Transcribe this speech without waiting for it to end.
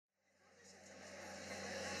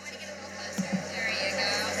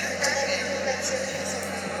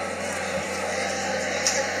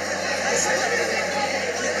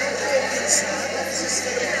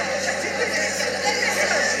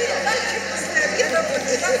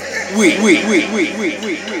Ladies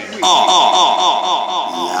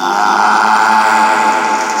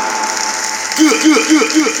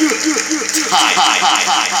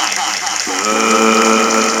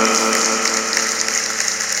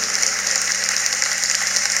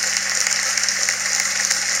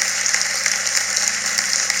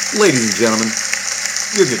and gentlemen,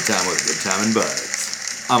 your good time with Good Time and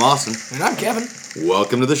Buds. I'm Austin. And I'm Kevin.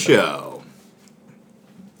 Welcome to the show.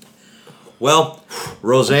 Well,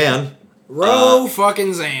 Roseanne.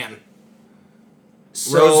 Fucking Zan.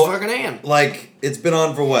 So, Rose fucking Ann. Like, it's been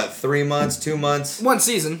on for what, 3 months, 2 months? One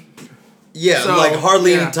season. Yeah, So, like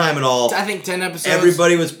hardly yeah. any time at all. I think 10 episodes.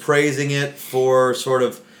 Everybody was praising it for sort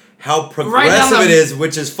of how progressive Right now, it is,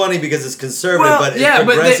 which is funny because it's conservative, Well, but it's yeah,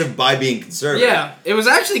 but progressive by being conservative. Yeah, it was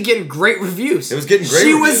actually getting great reviews. It was getting great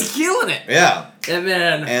She reviews. was killing it. Yeah. And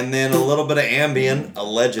then A little bit of Ambien,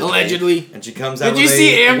 allegedly. And she comes out Did you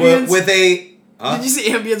see Ambien's? with a... Huh? Did you see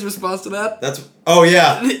Ambien's response to that? Oh,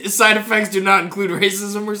 yeah. Side effects do not include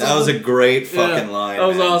racism or something? That was a great fucking line. That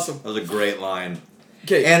was man. awesome. That was a great line.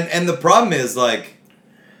 Okay. And the problem is, like,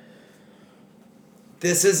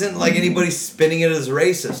 this isn't like anybody spinning it as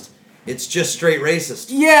racist. It's just straight racist.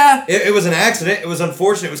 Yeah. It was an accident. It was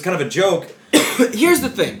unfortunate. It was kind of a joke. Here's the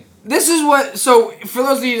thing. This is what... So, for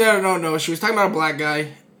those of you that don't know, she was talking about a black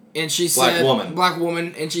guy, and she said... Black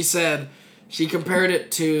woman. And she said... She compared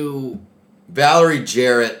it to... Valerie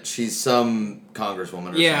Jarrett. She's some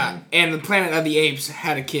congresswoman or something. And the Planet of the Apes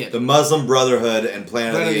had a kid. The Muslim Brotherhood and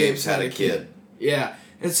Planet of the Apes had a kid. Yeah.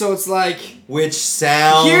 And so it's like... Which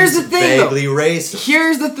sounds vaguely racist.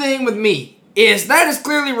 Here's the thing with me. That is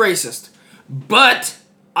clearly racist. But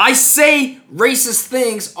I say racist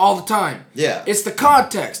things all the time. Yeah. It's the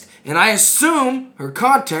context. And I assume her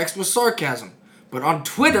context was sarcasm. But on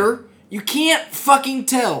Twitter, you can't fucking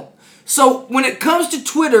tell. So when it comes to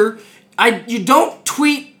Twitter, you don't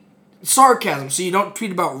tweet sarcasm. So you don't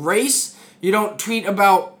tweet about race. You don't tweet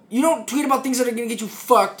about things that are gonna get you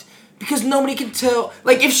fucked. Because nobody can tell.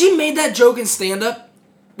 Like, if she made that joke in stand-up,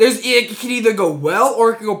 it could either go well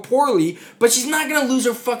or it could go poorly, but she's not going to lose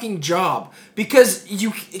her fucking job. Because you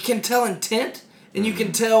can tell intent, and you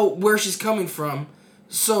can tell where she's coming from.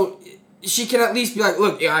 So, she can at least be like,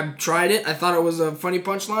 look, I tried it. I thought it was a funny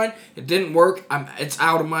punchline. It didn't work. It's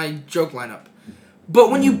out of my joke lineup. But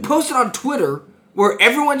when you post it on Twitter, where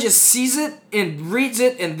everyone just sees it and reads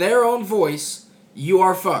it in their own voice... You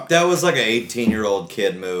are fucked. That was like an 18-year-old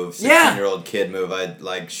kid move, 16-year-old kid move.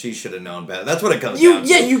 She should have known better. That's what it comes down to.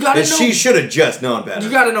 Yeah, you gotta know. She should have just known better.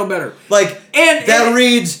 You gotta know better. That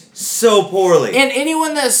reads so poorly. And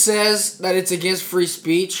anyone that says that it's against free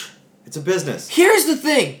speech... It's a business. Here's the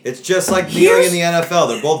thing. It's just like kneeling in the NFL.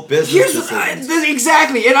 They're both business decisions.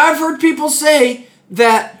 Exactly. And I've heard people say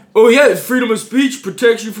that, oh yeah, freedom of speech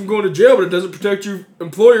protects you from going to jail, but it doesn't protect your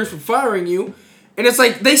employers from firing you. And it's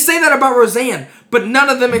like, they say that about Roseanne, but none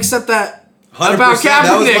of them accept that 100%, about Kaepernick.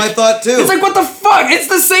 that was my thought too. It's like, what the fuck? It's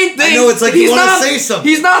the same thing. I know, it's like you want to say something.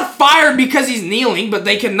 He's not fired because he's kneeling, but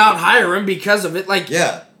they cannot hire him because of it. Like,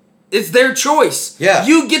 yeah. It's their choice. Yeah.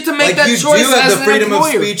 You get to make that choice as an employer. You do have the freedom of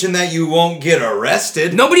speech in that you won't get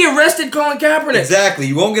arrested. Nobody arrested Colin Kaepernick. Exactly.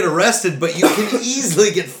 You won't get arrested, but you can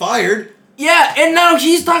easily get fired. Yeah, and now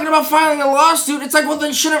he's talking about filing a lawsuit. It's like, well,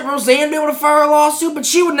 then shouldn't Roseanne be able to file a lawsuit? But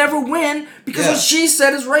she would never win because what she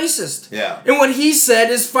said is racist. Yeah. And what he said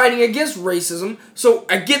is fighting against racism. So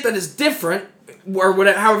I get that it's different, or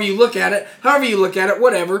whatever, however you look at it,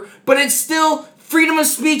 whatever. But it's still, freedom of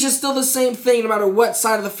speech is still the same thing no matter what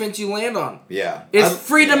side of the fence you land on. Yeah. It's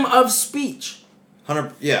freedom of speech.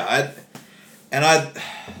 100%. Yeah.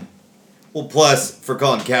 Well, plus, for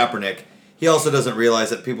Colin Kaepernick, he also doesn't realize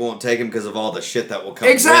that people won't take him because of all the shit that will come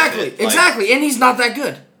with it. Exactly. And he's not that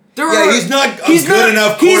good. He's not a good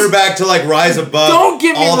enough quarterback to rise above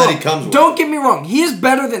that he comes with. Don't get me wrong. He is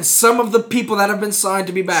better than some of the people that have been signed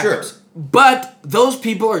to be backups. Sure. But those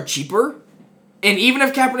people are cheaper. And even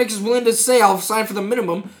if Kaepernick is willing to say, I'll sign for the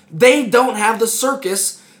minimum, they don't have the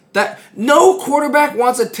circus that... No quarterback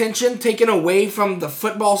wants attention taken away from the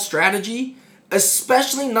football strategy,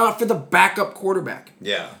 especially not for the backup quarterback.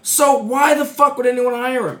 Yeah. So why the fuck would anyone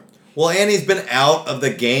hire him? Well, and he's been out of the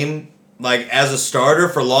game, as a starter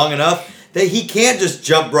for long enough that he can't just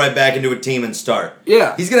jump right back into a team and start.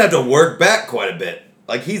 Yeah. He's going to have to work back quite a bit.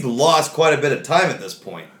 He's lost quite a bit of time at this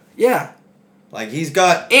point. Yeah. He's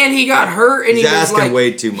got... And he got hurt, and he's asking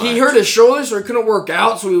way too much. He hurt his shoulder, so he couldn't work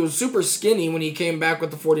out, so he was super skinny when he came back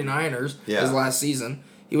with the 49ers his last season.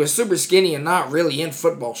 He was super skinny and not really in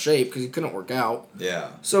football shape because he couldn't work out.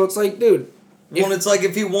 Yeah. So it's like, dude... Well, it's like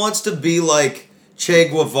if he wants to be like Che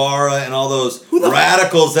Guevara and all those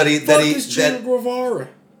radicals that he... Che Guevara?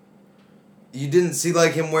 You didn't see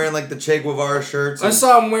like him wearing like the Che Guevara shirts? I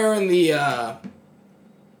saw him wearing the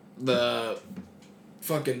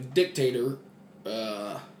fucking dictator,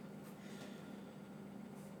 the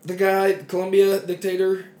guy, Colombia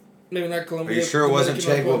dictator. Maybe not Are Colombia. you sure it wasn't Che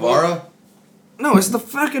Dominican Republic. Guevara? No, it's the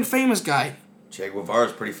fucking famous guy. Che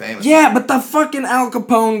Guevara's pretty famous. Yeah, but the fucking Al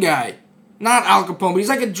Capone guy. Not Al Capone, but he's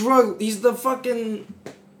like a drug. He's the fucking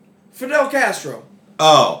Fidel Castro.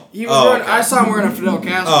 Oh. He was wearing, okay. I saw him wearing a Fidel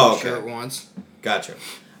Castro shirt once. Gotcha.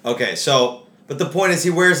 Okay, so, but the point is he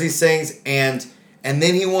wears these things and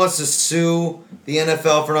then he wants to sue the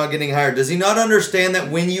NFL for not getting hired. Does he not understand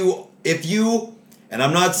that if you, and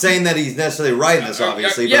I'm not saying that he's necessarily right in this,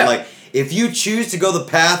 obviously, yeah. but like, if you choose to go the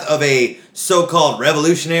path of a so-called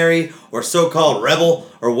revolutionary or so-called rebel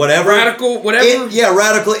or whatever. Radical, whatever.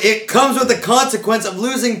 Radical. It comes with the consequence of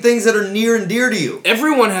losing things that are near and dear to you.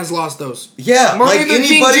 Everyone has lost those. Yeah, Martin Luther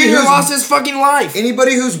King Jr. lost his fucking life.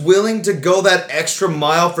 Anybody who's willing to go that extra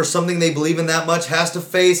mile for something they believe in that much has to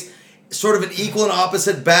face sort of an equal and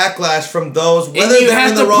opposite backlash from those, whether they're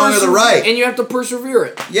in the wrong or the right. And you have to persevere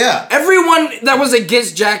it. Yeah. Everyone that was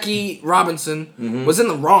against Jackie Robinson was in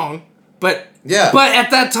the wrong, but at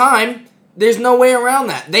that time, there's no way around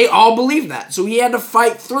that. They all believed that. So he had to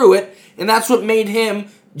fight through it, and that's what made him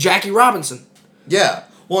Jackie Robinson. Yeah.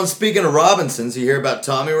 Well, and speaking of Robinsons, you hear about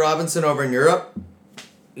Tommy Robinson over in Europe?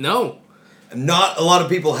 No. Not a lot of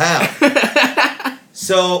people have.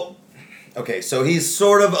 So he's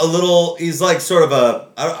sort of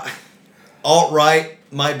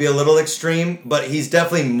alt-right, might be a little extreme, but he's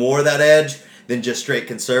definitely more that edge than just straight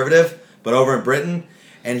conservative, but over in Britain.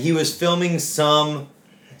 And he was filming some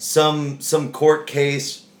court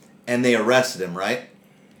case, and they arrested him, right?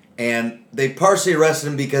 And they partially arrested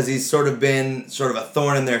him because he's sort of been sort of a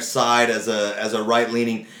thorn in their side as a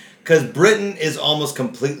right-leaning, because Britain is almost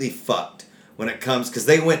completely fucked when it comes, because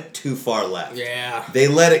they went too far left. Yeah. They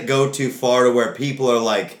let it go too far to where people are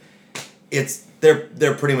like,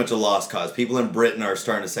 they're pretty much a lost cause. People in Britain are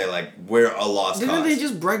starting to say like, we're a lost cause. Didn't they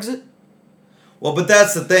just Brexit? Well, but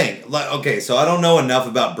that's the thing. Like, okay, so I don't know enough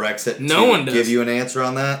about Brexit to give you an answer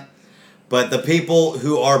on that. But the people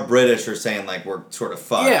who are British are saying like we're sort of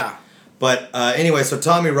fucked. Yeah. But anyway, so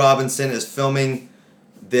Tommy Robinson is filming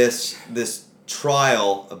this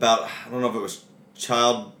trial about, I don't know if it was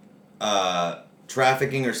child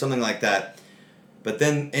trafficking or something like that. But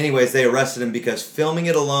then, anyways, they arrested him because filming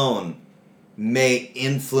it alone may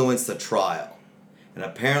influence the trial. And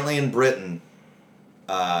apparently in Britain,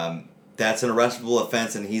 that's an arrestable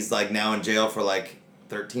offense, and he's like now in jail for like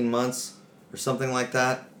 13 months or something like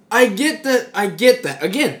that. I get that.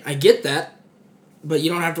 Again, I get that. But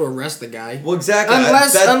you don't have to arrest the guy. Well, exactly.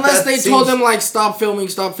 Unless they told him like stop filming,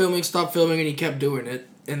 and he kept doing it.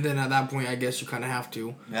 And then at that point, I guess you kind of have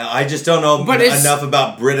to. Now, I just don't know enough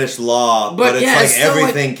about British law, but it's like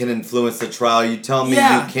everything can influence the trial. You tell me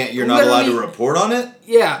you're not allowed to report on it?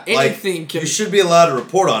 Yeah, anything can. You should be allowed to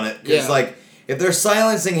report on it. Because like, if they're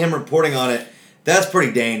silencing him reporting on it, that's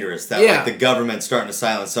pretty dangerous. That like the government's starting to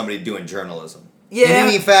silence somebody doing journalism. Yeah. In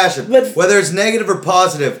any fashion. But whether it's negative or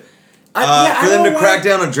positive, for them to crack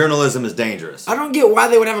down on journalism is dangerous. I don't get why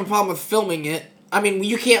they would have a problem with filming it. I mean,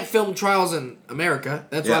 you can't film trials in America.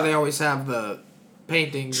 That's why they always have the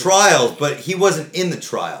paintings. Trials, but he wasn't in the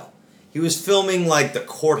trial. He was filming, like, the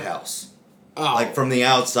courthouse. Oh. Like, from the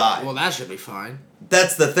outside. Well, that should be fine.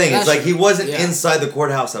 That's the thing. It's like he wasn't inside the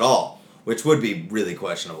courthouse at all, which would be really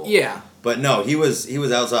questionable. Yeah. But no, he was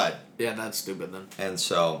outside. Yeah, that's stupid then. And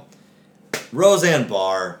so, Roseanne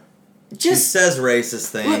Barr... She says racist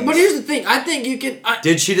things. But here's the thing. I think you can...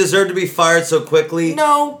 Did she deserve to be fired so quickly?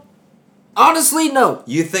 No. Honestly, no.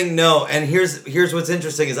 You think no, and here's what's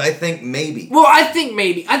interesting is I think maybe. Well, I think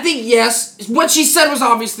maybe. I think yes. What she said was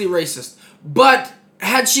obviously racist. But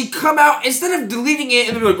had she come out, instead of deleting it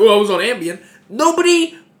and be like, oh, I was on Ambien,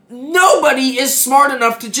 nobody is smart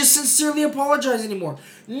enough to just sincerely apologize anymore.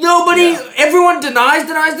 Everyone denies.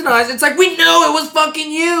 It's like, we know it was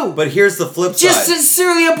fucking you. But here's the flip side. Just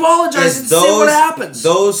sincerely apologize and see what happens.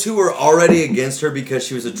 Those who were already against her because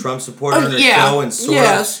she was a Trump supporter in her show and sort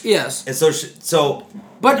of. Yes. And so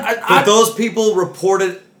but those people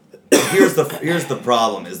reported, here's the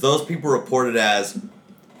problem, is those people reported as,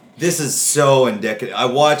 this is so indicative. I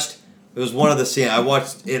watched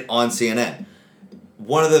it on CNN.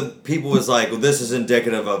 One of the people was like, well, this is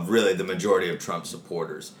indicative of really the majority of Trump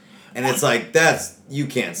supporters. And it's like, you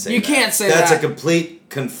can't say that. You can't say that. That's a complete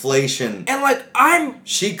conflation. And like,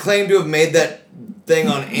 She claimed to have made that thing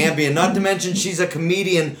on Ambien, not to mention she's a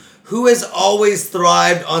comedian who has always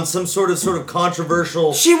thrived on some sort of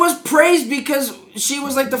controversial... She was praised because she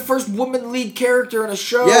was like the first woman lead character in a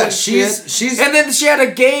show. Yeah, she's... And then she had a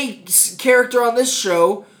gay character on this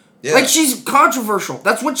show. Yeah. Like, she's controversial.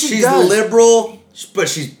 That's what she She's does. liberal, but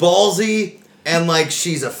she's ballsy, and, like,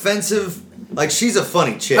 she's offensive. Like, she's a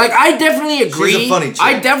funny chick. Like, I definitely agree. She's a funny chick.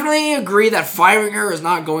 I definitely agree that firing her is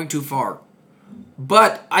not going too far.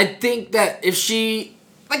 But I think that if she...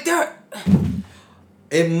 Like, there...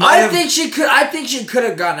 I think she could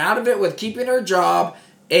have gotten out of it with keeping her job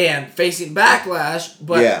and facing backlash,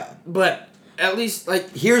 but at least,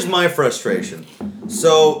 like... Here's my frustration.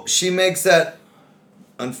 So, she makes that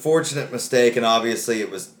unfortunate mistake, and obviously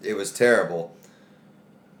it was terrible.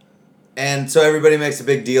 And so everybody makes a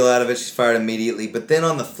big deal out of it. She's fired immediately. But then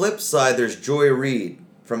on the flip side, there's Joy Reid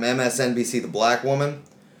from MSNBC, the black woman,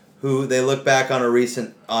 who they look back on her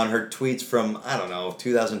tweets from, I don't know,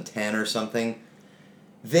 2010 or something.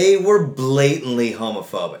 They were blatantly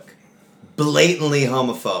homophobic. Blatantly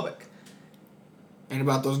homophobic. And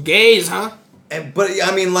about those gays, huh? But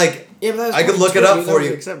I mean, like, yeah, but I could look it up for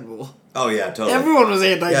you. Acceptable. Oh yeah, totally. Everyone was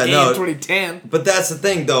anti-gay in 2010. But that's the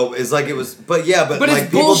thing, though, is like it was. But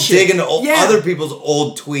like people bullshit. dig into other people's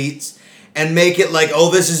old tweets and make it like,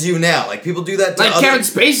 oh, this is you now. Like people do that to like Kevin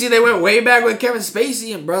Spacey. They went way back with Kevin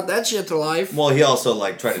Spacey and brought that shit to life. Well, he also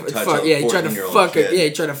like tried to touch a 14-year-old kid.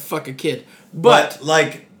 He tried to fuck a kid. But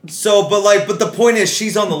the point is,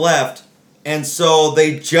 she's on the left, and so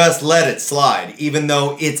they just let it slide, even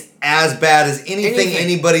though it's as bad as anything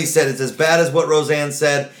anybody said. It's as bad as what Roseanne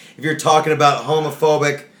said. If you're talking about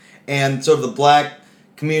homophobic and sort of the black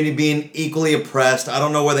community being equally oppressed, I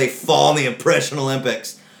don't know where they fall in the oppression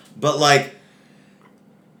Olympics, but like,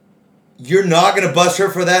 you're not going to bust her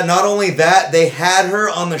for that. Not only that, they had her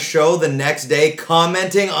on the show the next day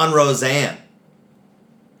commenting on Roseanne.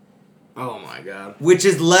 Oh my God. Which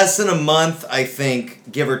is less than a month, I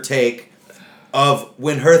think, give or take, of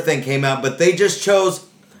when her thing came out, but they just chose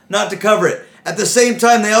not to cover it. At the same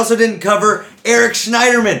time, they also didn't cover Eric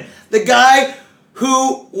Schneiderman, the guy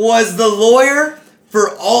who was the lawyer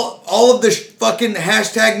for all of the fucking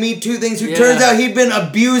hashtag Me Too things, who turns out he'd been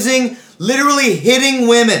abusing, literally hitting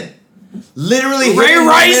women. Literally hitting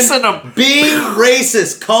women, being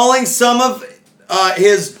racist, calling some of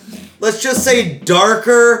his, let's just say,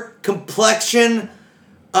 darker complexion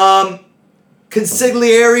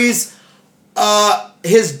consigliaries,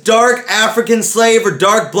 his dark African slave or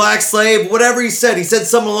dark black slave, whatever he said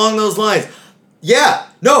something along those lines. Yeah,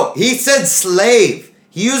 no, he said slave.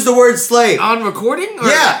 He used the word slave. On recording? Or?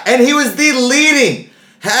 Yeah, and he was the leading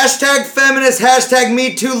hashtag feminist, hashtag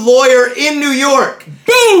Me Too lawyer in New York.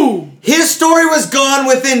 Boom! His story was gone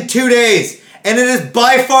within 2 days, and it is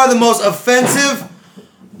by far the most offensive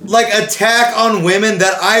attack on women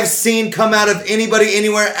that I've seen come out of anybody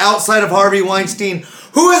anywhere outside of Harvey Weinstein,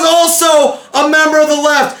 who is also a member of the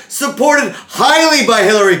left, supported highly by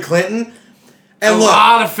Hillary Clinton. And a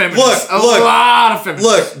lot of feminists.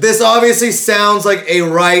 Look, this obviously sounds like a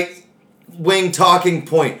right-wing talking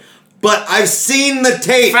point, but I've seen the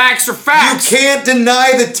tape. Facts are facts. You can't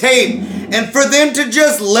deny the tape. And for them to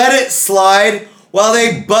just let it slide while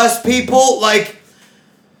they bust people,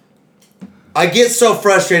 I get so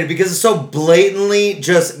frustrated because it's so blatantly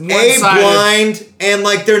just blind, and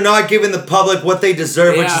they're not giving the public what they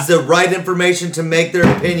deserve, which is the right information to make their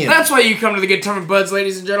opinion. That's why you come to the Good Time of Buds,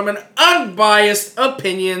 ladies and gentlemen. Unbiased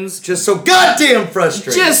opinions. Just so goddamn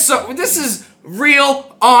frustrating. This is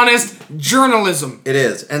real, honest journalism. It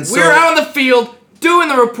is. And so we're out in the field doing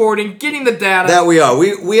the reporting, getting the data. That we are.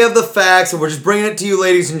 We have the facts, and we're just bringing it to you,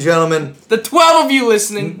 ladies and gentlemen. The 12 of you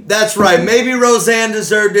listening. That's right. Maybe Roseanne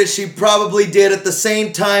deserved it. She probably did. At the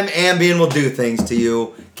same time, Ambien will do things to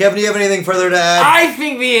you. Kevin, do you have anything further to add? I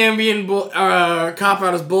think the Ambien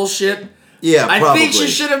cop-out is bullshit. Yeah, probably. I think she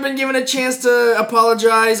should have been given a chance to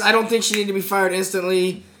apologize. I don't think she needed to be fired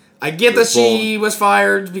instantly. I get that she was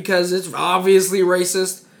fired because it's obviously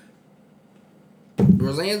racist.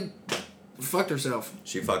 Roseanne fucked herself.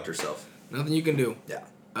 She fucked herself. Nothing you can do.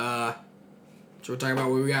 Yeah. Should we talk about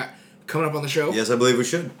what we got coming up on the show? Yes, I believe we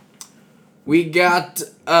should. We got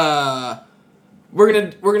we're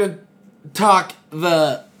gonna talk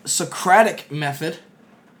the Socratic method.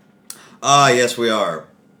 Yes we are.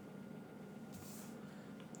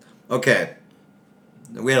 Okay.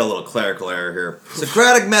 We had a little clerical error here.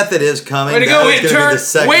 Socratic method is coming. Way to go, intern!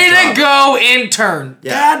 Way to go, intern!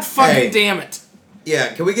 Yeah. God fucking damn it.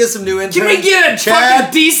 Yeah, can we get some new interns? Can we get a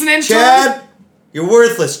fucking decent intern? Chad, you're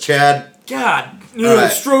worthless, Chad. God.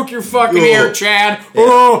 Right. Stroke your fucking hair, Chad. Yeah.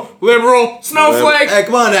 Oh, liberal. Snowflake. Hey,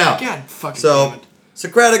 come on now. God fucking damn it.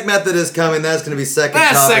 Socratic method is coming. That's going to be second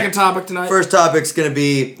topic. That's second topic tonight. First topic's going to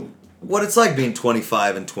be what it's like being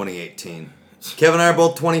 25 in 2018. Kevin and I are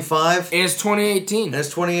both 25. It's 2018. And it's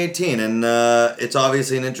 2018, and it's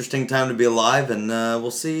obviously an interesting time to be alive, and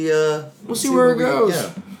we'll see. We'll see where it goes.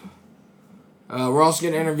 Yeah. We're also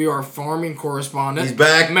going to interview our farming correspondent. He's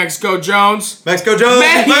back. Mexico Jones. Mexico Jones.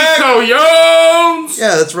 Mexico Jones.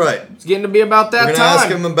 Yeah, that's right. It's getting to be about that We're time. gonna ask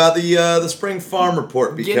him about the spring farm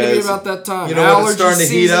report because getting to be about that time. You know when it's Allergy starting to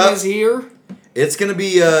heat season up. is here. It's gonna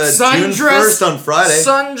be June 1st on Friday.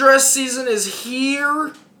 Sundress season is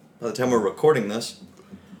here. By the time we're recording this.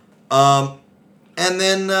 And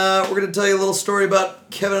then we're going to tell you a little story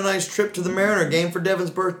about Kevin and I's trip to the Mariner game for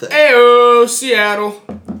Devin's birthday. Ayo, Seattle.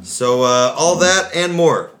 So all that and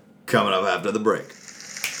more coming up after the break.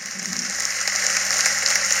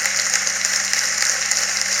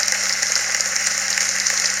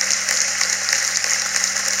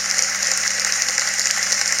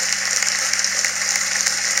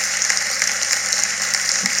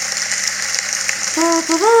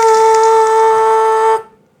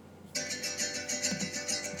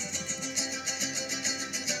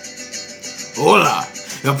 Hola,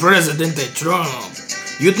 el Presidente Trump.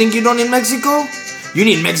 You think you don't need Mexico? You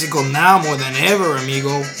need Mexico now more than ever,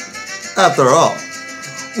 amigo. After all,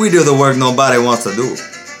 we do the work nobody wants to do.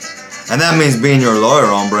 And that means being your lawyer,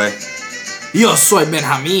 hombre. Yo soy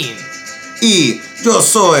Benjamin. Y yo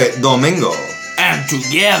soy Domingo. And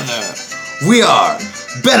together, We are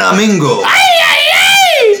Benamingo. ay, ay,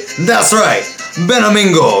 ay! That's right,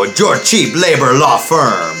 Benamingo, your cheap labor law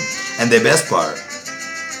firm. And the best part,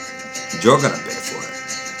 you're gonna pay for it.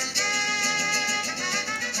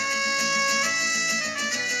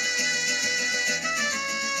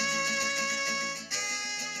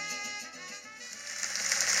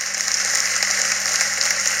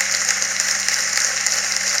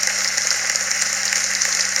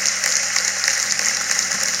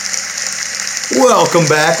 Welcome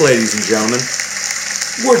back, ladies and gentlemen.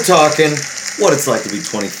 We're talking what it's like to be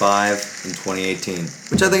 25 in 2018,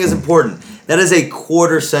 which I think is important. That is a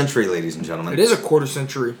quarter century, ladies and gentlemen. It is a quarter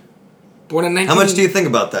century. Born in 19... How much do you think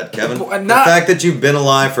about that, Kevin? Not- the fact that you've been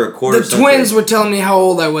alive for a quarter The century. twins were telling me how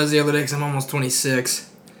old I was the other day because I'm almost 26.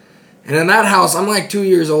 And in that house, I'm like 2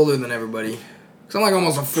 years older than everybody. Because I'm like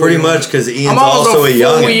almost a full Pretty year much, older. because Ian's I'm almost also a full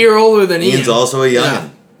youngin'. year older than Ian. Ian's also a youngin'. Yeah.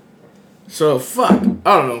 So, fuck.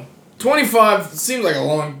 I don't know. 25 seems like a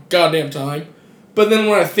long goddamn time. But then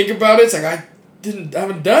when I think about it, it's like I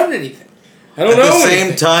haven't done anything. I don't At know the same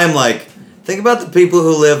anything. time, like, think about the people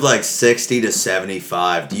who live like 60 to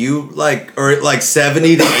 75. Do you like, or like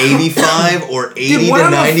 70 to 85 or 80 what to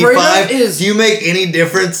I'm afraid of 95? is- Do you make any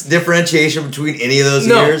differentiation between any of those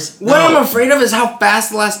No. years? What I'm afraid of is how fast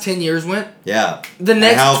the last 10 years went. Yeah. The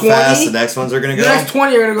next and how 20, fast the next ones are going to The go. next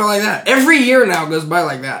 20 are going to go like that. Every year now goes by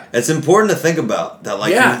like that. It's important to think about that.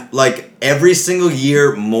 Like, Yeah. like every single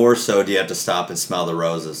year, more so, do you have to stop and smell the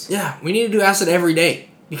roses. Yeah, we need to do acid every day.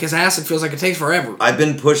 Because acid feels like it takes forever. I've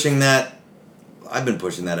been pushing that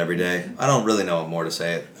every day. I don't really know what more to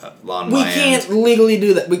say on We my can't end. legally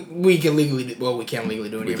do that. We can legally do... Well, we can't legally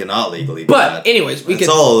do it We either. cannot legally do But, that. anyways, we It's can...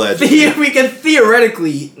 all alleged. we can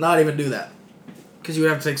theoretically not even do that. Because you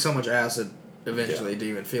would have to take so much acid eventually to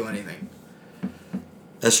even feel anything.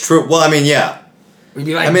 That's true. Well, I mean, yeah. We'd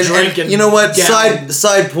be like I mean, drinking... and you know what? gallon-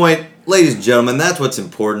 Side point, ladies and gentlemen, that's what's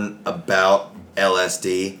important about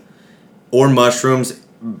LSD or mushrooms,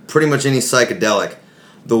 pretty much any psychedelic.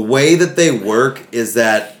 The way that they work is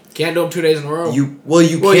that Can't do them 2 days in a row. you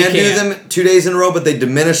you can do can. them 2 days in a row, but they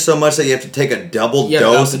diminish so much that you have to take a double Yeah,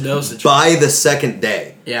 dose double the dosage. by the second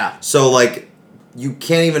day. Yeah. So like, you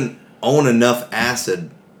can't even own enough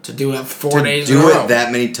acid To do it 4 to days in a do row. it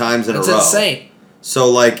that many times in That's a row. insane. So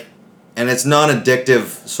like, and it's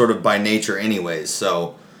non-addictive sort of by nature anyways.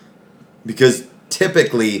 So, because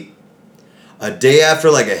typically, a day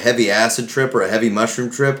after like a heavy acid trip or a heavy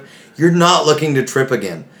mushroom trip, you're not looking to trip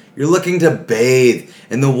again. You're looking to bathe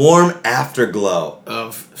in the warm afterglow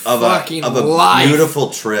Of of fucking a life. beautiful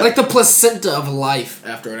trip. Like the placenta of life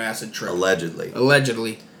after an acid trip. Allegedly.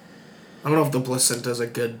 Allegedly. I don't know if the placenta's a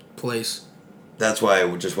good place. That's why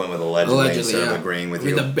I just went with allegedly, instead of agreeing with I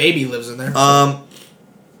mean, you. the baby lives in there.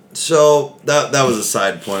 So that was a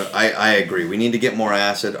side point. I agree. We need to get more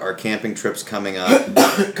acid. Our camping trip's coming up.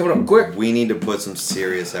 Coming up quick. We need to put some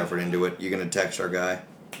serious effort into it. You gonna text our guy?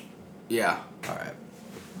 Yeah. All right.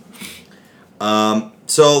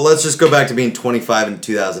 So let's just go back to being 25 in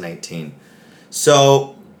 2018.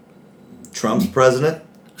 So Trump's president.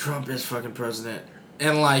 Trump is fucking president.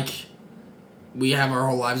 And, like, we have our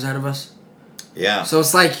whole lives ahead of us. Yeah. So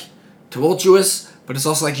it's, like, tumultuous, but it's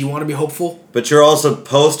also, like, you want to be hopeful. But you're also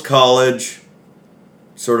post-college,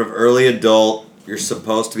 sort of early adult, you're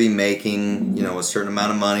supposed to be making, a certain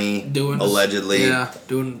amount of money, allegedly.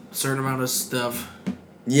 Doing a certain amount of stuff.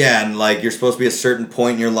 Yeah, and like you're supposed to be a certain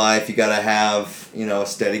point in your life. You gotta have, a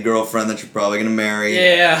steady girlfriend that you're probably gonna marry.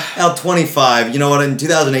 Yeah. Now 25, you know what? In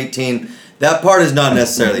 2018, that part is not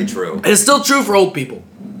necessarily true. It's still true for old people.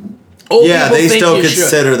 Old people they think still you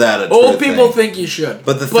consider should. that a true Old people thing. think you should.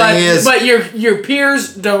 But the thing is, but your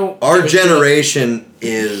peers don't. Our generation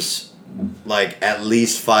is like at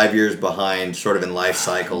least 5 years behind, sort of in life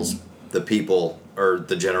cycles. The people or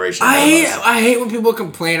the generation. I hate when people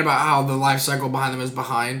complain about how the life cycle behind them is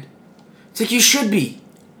behind. It's like you should be.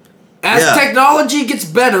 As technology gets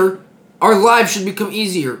better, our lives should become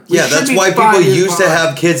easier. That's why people used to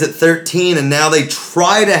have kids at 13, and now they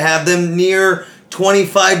try to have them near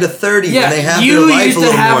 25 to 30 when they have their life a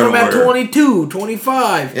little more in order. You used to have them at 22,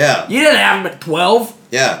 25. Yeah. You didn't have them at 12.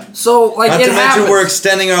 Yeah. So, like, not to mention we're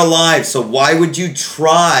extending our lives, so why would you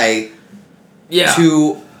try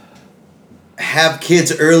to have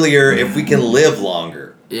kids earlier if we can live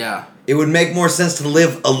longer? Yeah. It would make more sense to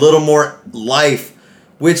live a little more life,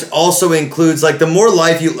 which also includes, like, the more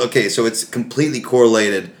life you... Okay, so it's completely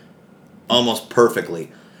correlated almost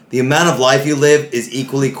perfectly. The amount of life you live is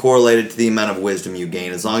equally correlated to the amount of wisdom you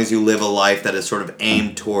gain, as long as you live a life that is sort of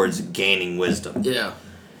aimed towards gaining wisdom. Yeah.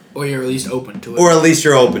 Or you're at least open to it. Or at least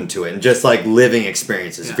you're open to it, and just, like, living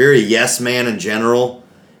experiences. Yeah. If you're a yes man in general,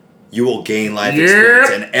 you will gain life experience.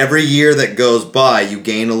 And every year that goes by, you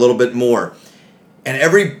gain a little bit more. And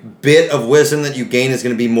every bit of wisdom that you gain is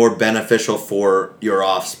going to be more beneficial for your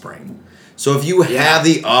offspring. So if you have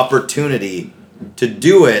the opportunity to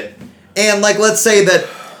do it, and, like, let's say that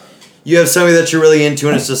you have somebody that you're really into,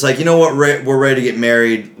 and it's just like, you know what, we're ready to get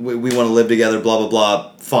married, we want to live together, blah, blah,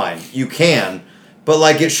 blah, fine. You can, but,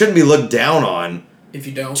 like, it shouldn't be looked down on. If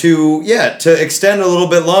you don't. To extend a little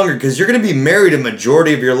bit longer, because you're going to be married a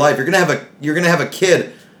majority of your life. You're going to have a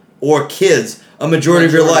kid or kids a majority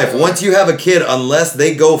of your life. Once you have a kid, unless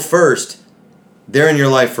they go first, they're in your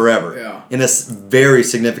life forever. Yeah. In a very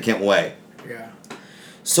significant way. Yeah.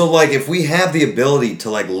 So, like, if we have the ability to,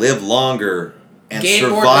 like, live longer and gain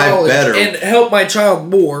survive better and help my child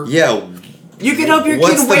more. Yeah. You can help your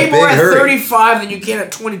kid way more at 35 than you can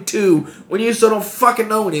at 22 when you still don't fucking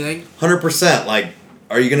know anything. 100%. Like,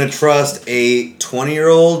 are you going to trust a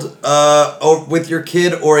 20-year-old with your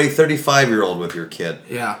kid or a 35-year-old with your kid?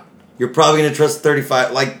 Yeah. You're probably going to trust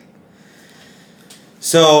 35. Like,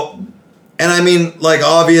 so, and I mean, like,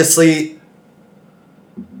 obviously,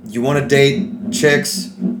 you want to date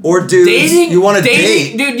chicks or dudes. Dating? You want to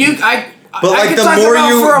date. Dude, but, like,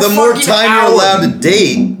 the more time you're allowed to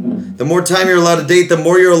date, the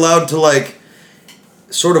more you're allowed to, like,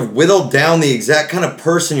 sort of whittle down the exact kind of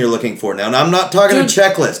person you're looking for now. And I'm not talking a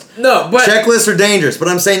checklist. No, but... Checklists are dangerous, but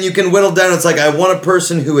I'm saying you can whittle down. It's like, I want a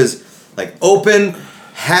person who is, like, open,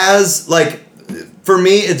 has, like... For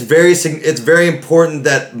me, it's very important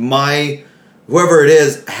that whoever it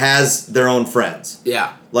is has their own friends.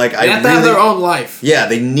 Yeah. Like, they have to have their own life. Yeah,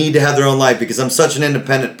 they need to have their own life, because I'm such an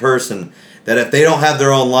independent person that if they don't have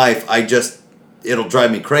their own life, it'll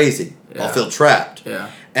drive me crazy. Yeah. I'll feel trapped. Yeah.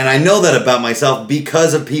 And I know that about myself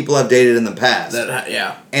because of people I've dated in the past.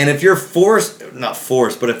 And if you're not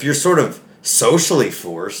forced, but if you're sort of socially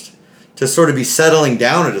forced to sort of be settling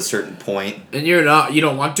down at a certain point. And you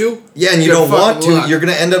don't want to? Yeah, and you don't want to. You're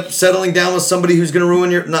going to end up settling down with somebody who's going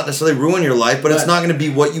to not necessarily ruin your life, but it's not going to be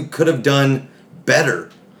what you could have done better.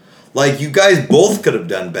 Like, you guys both could have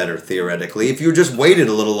done better, theoretically, if you just waited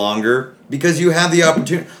a little longer, because you have the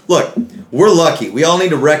opportunity. Look, we're lucky. We all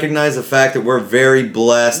need to recognize the fact that we're very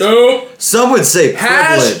blessed. Nope. Some would say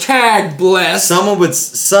privilege. Hashtag blessed. Some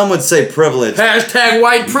would say privilege. Hashtag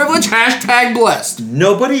white privilege. Hashtag blessed.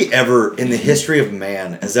 Nobody ever in the history of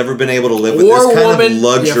man has ever been able to live with this kind of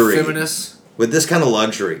luxury. Feminist. With this kind of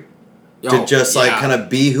luxury. To just, like, kind of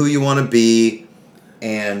be who you want to be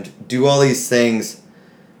and do all these things.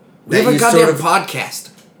 We have a goddamn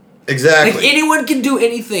podcast. Exactly. Like, anyone can do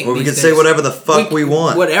anything. Or we can say whatever the fuck we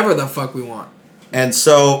want. Whatever the fuck we want. And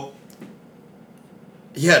so,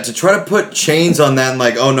 yeah, to try to put chains on that and,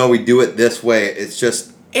 like, oh no, we do it this way, it's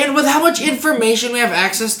just... And with how much information we have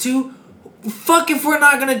access to, fuck if we're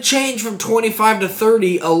not going to change from 25 to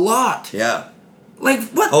 30 a lot. Yeah. Like,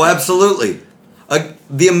 what? Oh, absolutely.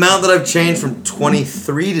 The amount that I've changed from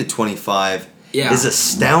 23 to 25 is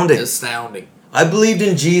astounding. Astounding. I believed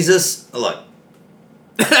in Jesus. Look.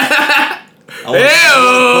 I want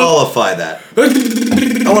to qualify that.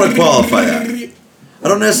 I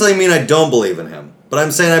don't necessarily mean I don't believe in him, but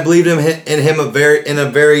I'm saying I believed in him in a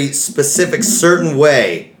very specific, certain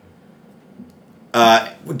way.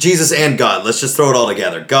 Jesus and God. Let's just throw it all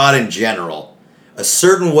together. God in general. A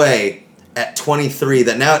certain way at 23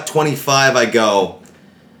 that now at 25 I go,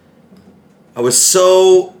 I was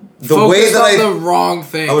so the Focused way that on the wrong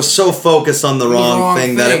thing. I was so focused on the wrong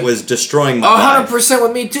thing that it was destroying my life. 100%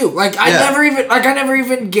 with me too. Like I never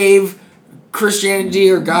even gave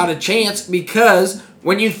Christianity or God a chance, because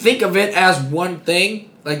when you think of it as one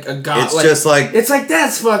thing, like a God, it's just like it's like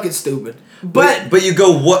that's fucking stupid. But you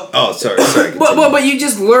go what? Oh, sorry. But you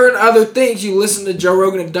just learn other things. You listen to Joe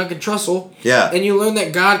Rogan and Duncan Trussell. Yeah. And you learn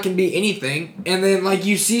that God can be anything, and then like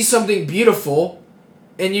you see something beautiful,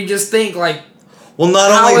 and you just think like, well,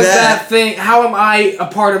 not how only is that thing? How am I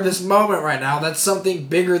a part of this moment right now? That's something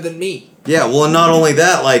bigger than me. Yeah, well, and not only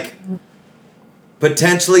that, like,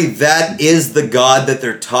 potentially that is the God that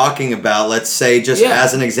they're talking about, let's say, just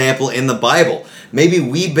as an example, in the Bible. Maybe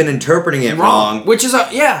we've been interpreting it wrong. Which is,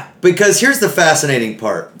 Because here's the fascinating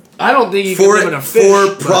part. I don't think you can live in a fish.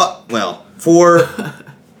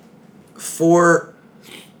 For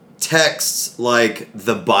texts like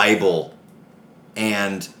the Bible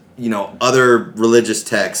and, other religious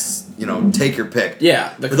texts, take your pick. Yeah.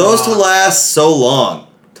 For those to last so long,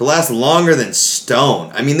 to last longer than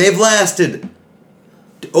stone. I mean, they've lasted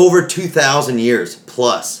over 2,000 years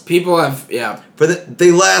plus. People have,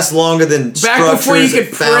 they last longer than structures and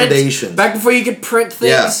foundations. Back before you could print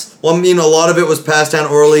things. Yeah. Well, I mean, a lot of it was passed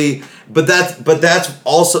down orally, but that's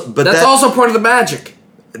also part of the magic.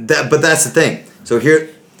 But that's the thing. So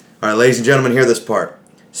here, all right, ladies and gentlemen, hear this part.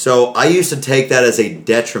 So I used to take that as a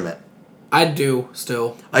detriment. I do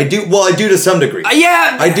still. I do to some degree.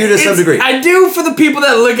 I do to some degree. I do for the people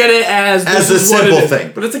that look at it as a simple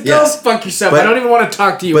thing. But it's like, go fuck yourself. I don't even want to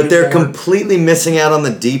talk to you But anymore. they're completely missing out on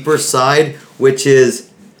the deeper side, which is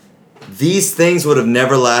these things would have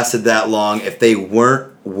never lasted that long if they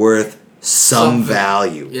weren't worth some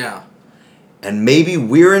value. Yeah. And maybe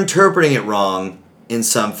we're interpreting it wrong in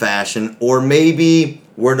some fashion, or maybe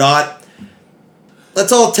we're not.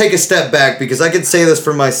 Let's all take a step back, because I can say this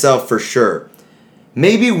for myself for sure.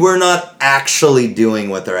 Maybe we're not actually doing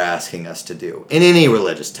what they're asking us to do in any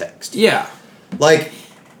religious text. Yeah. Like,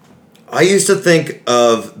 I used to think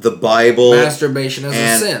of the Bible... Masturbation as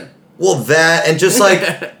a sin. Well, that, and just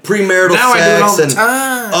like premarital now sex. I do it all the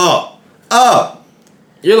time. Oh.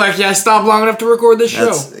 You're like, I stopped long enough to record this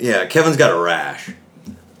show. Yeah, Kevin's got a rash.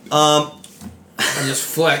 I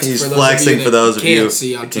just flexed. He's flexing for those of you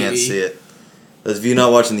who can't see it. Those of you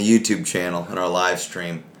not watching the YouTube channel and our live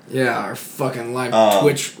stream. Yeah, our fucking live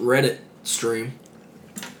Twitch Reddit stream.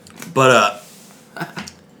 But, I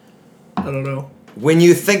don't know. When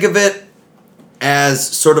you think of it as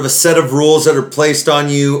sort of a set of rules that are placed on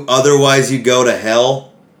you, otherwise you go to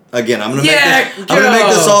hell. Again, I'm gonna make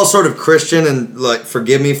this all sort of Christian, and like,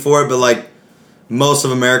 forgive me for it, but like, most of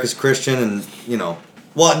America's Christian, and that's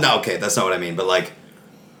not what I mean, but like,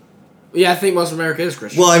 yeah, I think most of America is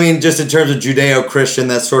Christian. well, I mean, just in terms of Judeo-Christian,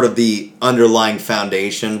 that's sort of the underlying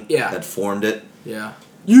foundation that formed it. Yeah.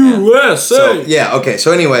 USA!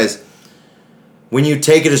 So anyways, when you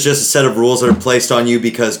take it as just a set of rules that are placed on you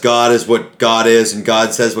because God is what God is, and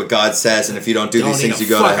God says what God says, and if you don't do these things, you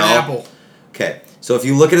go to hell. Apple. Okay, so if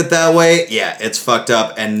you look at it that way, it's fucked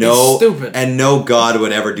up, and it's stupid. And no God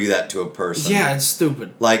would ever do that to a person. Yeah, it's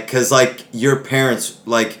stupid. Like, because, like, your parents,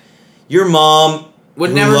 like, your mom...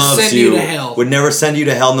 would never send you to hell. Would never send you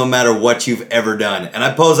to hell no matter what you've ever done. And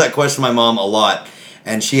I pose that question to my mom a lot.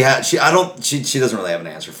 And she doesn't really have an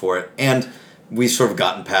answer for it. And we've sort of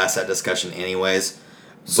gotten past that discussion anyways.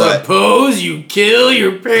 Suppose you kill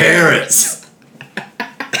your parents.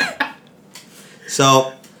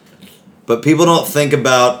 So, but people don't think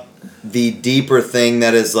about the deeper thing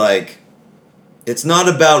that is like, it's not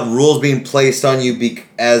about rules being placed on you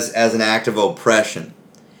as an act of oppression.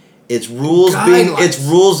 It's rules guidelines. it's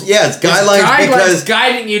guidelines because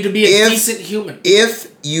guiding you to be a decent human.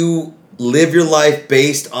 If you live your life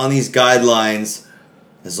based on these guidelines,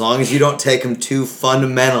 as long as you don't take them too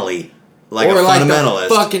fundamentally, like a fundamentalist,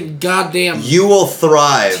 the fucking goddamn you will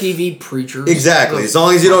thrive. TV preachers. Exactly, as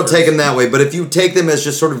long as you don't take them that way. But if you take them as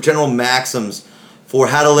just sort of general maxims for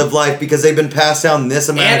how to live life, because they've been passed down this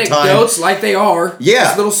amount of time. Anecdotes, like they are. Yeah.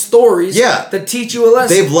 These little stories. Yeah. That teach you a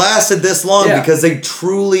lesson. They've lasted this long because they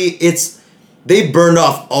burned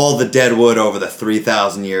off all the dead wood over the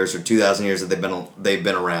 3,000 years or 2,000 years that they've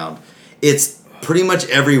been around. It's pretty much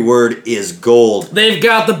every word is gold. They've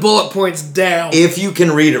got the bullet points down. If you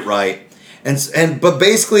can read it right. But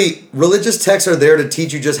basically, religious texts are there to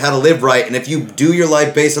teach you just how to live right, and if you do your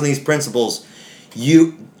life based on these principles,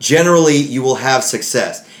 you will have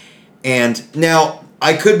success. And now,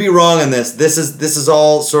 I could be wrong on this. This is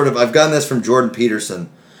all sort of, I've gotten this from Jordan Peterson,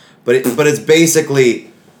 but it's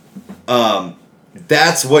basically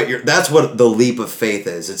that's what the leap of faith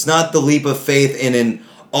is. It's not the leap of faith in an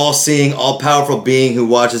all-seeing, all-powerful being who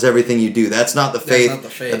watches everything you do. That's not the faith. That's not the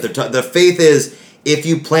faith. The faith is if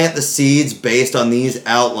you plant the seeds based on these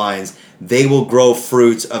outlines, they will grow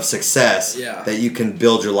fruits of success that you can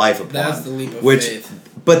build your life upon. That's the leap of faith.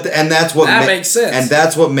 That's what makes sense. And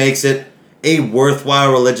that's what makes it a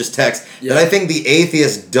worthwhile religious text that I think the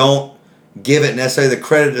atheists don't give it necessarily the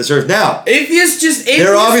credit it deserves. Now,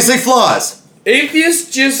 there are obviously flaws.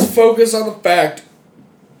 Atheists just focus on the fact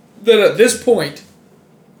that at this point,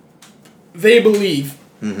 they believe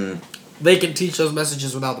they can teach those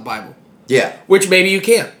messages without the Bible. Yeah. Which maybe you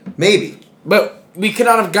can. Maybe. But we could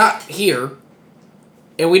not have got here,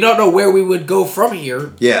 and we don't know where we would go from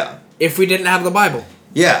here if we didn't have the Bible.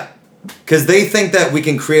 Yeah. Because they think that we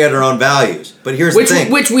can create our own values. But here's the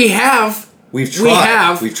thing. Which we have. We've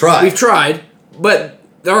tried. We've tried. But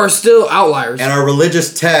there are still outliers. And our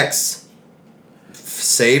religious texts,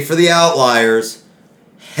 save for the outliers,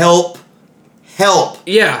 help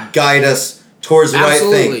guide us towards the right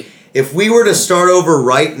thing. If we were to start over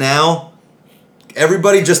right now,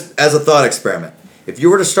 everybody just as a thought experiment, if you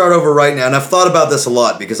were to start over right now, and I've thought about this a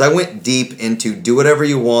lot because I went deep into do whatever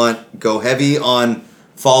you want, go heavy on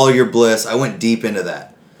follow your bliss. I went deep into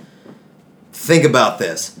that. Think about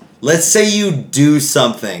this. Let's say you do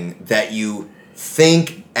something that you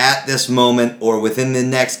think at this moment or within the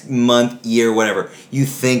next month, year, whatever, you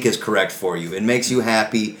think is correct for you. It makes you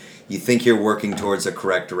happy. You think you're working towards the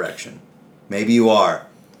correct direction. Maybe you are.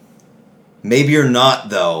 Maybe you're not,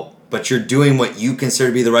 though, but you're doing what you consider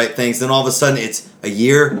to be the right things. Then all of a sudden it's a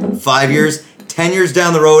year, 5 years, 10 years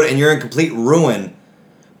down the road, and you're in complete ruin.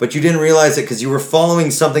 But you didn't realize it because you were following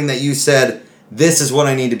something that you said, this is what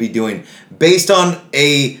I need to be doing. Based on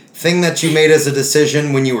a thing that you made as a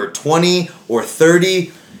decision when you were 20 or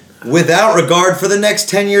 30, without regard for the next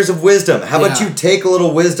 10 years of wisdom. How about you take a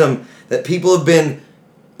little wisdom that people have been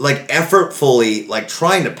effortfully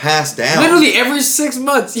trying to pass down. Literally every 6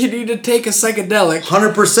 months you need to take a psychedelic.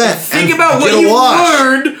 100%. Think about what you've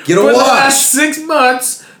learned for the last 6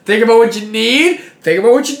 months. Think about what you need. Think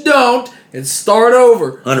about what you don't. And start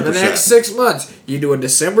over. 100%. For the next 6 months. You do a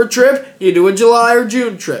December trip. You do a July or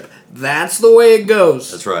June trip. That's the way it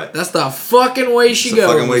goes. That's right. That's the fucking way she goes. The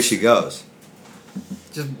fucking way she goes.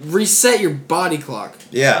 Just reset your body clock.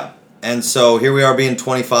 Yeah. And so here we are being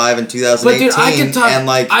 25 in 2018. But dude,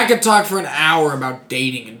 I could talk for an hour about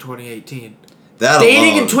dating in 2018.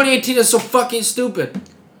 Dating in 2018 is so fucking stupid.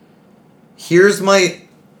 Here's my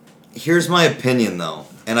opinion though,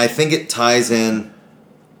 and I think it ties in.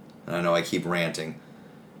 I know I keep ranting,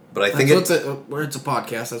 but I think it's a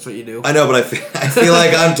podcast. That's what you do. I know, but I feel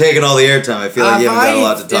like I'm taking all the airtime. I feel like you haven't got a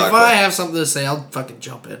lot to talk about. If I have something to say, I'll fucking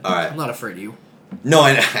jump in. All right. I'm not afraid of you. No,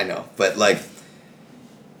 I know, but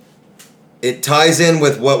it ties in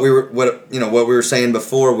with what we were saying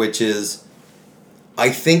before, which is, I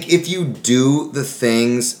think if you do the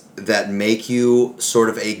things that make you sort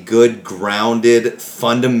of a good, grounded,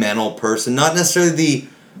 fundamental person, not necessarily the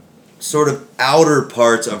sort of outer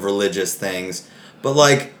parts of religious things, but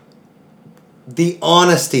the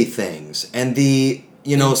honesty things and the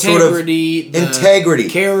integrity,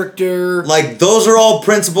 character. Those are all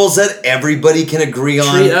principles that everybody can agree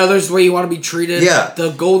on. Treat others the way you want to be treated. Yeah. The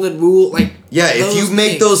golden rule. If you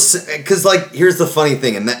make those, because here's the funny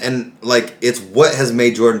thing, and it's what has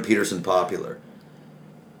made Jordan Peterson popular.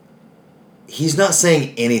 He's not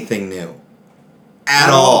saying anything new, at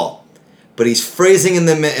all, but he's phrasing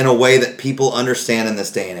them in a way that people understand in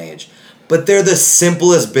this day and age. But they're the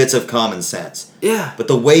simplest bits of common sense. Yeah. But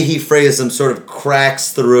the way he phrases them sort of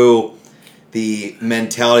cracks through the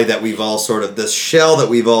mentality that we've all this shell that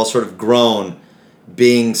we've all sort of grown,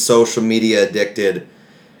 being social media addicted.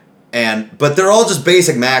 But they're all just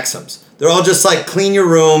basic maxims. They're all just clean your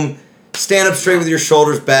room, stand up straight with your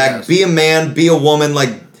shoulders back, be a man, be a woman,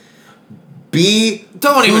 be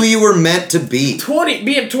who you were meant to be.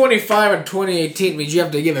 Being 25 in 2018 means you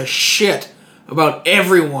have to give a shit about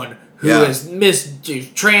everyone who is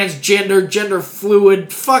transgender, gender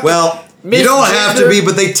fluid, fucking. Well, you don't have to be,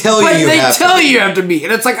 but they tell you you have to be. They tell you have to be.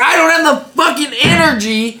 And it's I don't have the fucking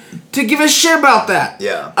energy to give a shit about that.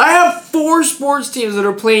 Yeah. I have 4 sports teams that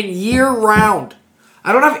are playing year round.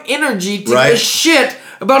 I don't have energy to give a shit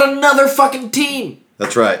about another fucking team.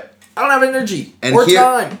 That's right. I don't have energy or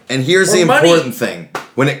time. And here's the important thing.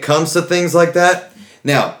 When it comes to things like that,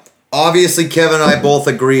 now, obviously Kevin and I both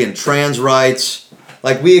agree in trans rights.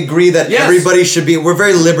 We agree that everybody should be, we're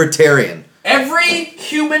very libertarian. Every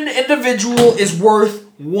human individual is worth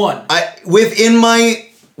one. Within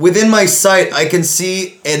my sight, I can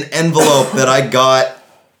see an envelope that I got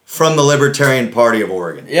from the Libertarian Party of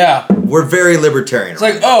Oregon. Yeah. We're very libertarian. It's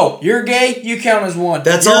like, oh, you're gay, you count as one.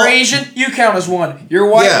 That's you're all. Asian, you count as one. You're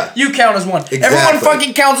white, Yeah. you count as one. Exactly. Everyone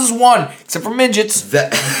fucking counts as one, except for midgets.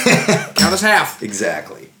 That Count as half.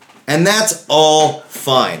 Exactly. And that's all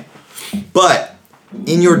fine. But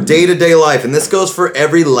in your day-to-day life, and this goes for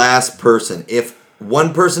every last person, if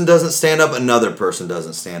one person doesn't stand up, another person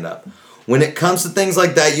doesn't stand up. When it comes to things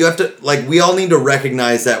like that, you have to, like, we all need to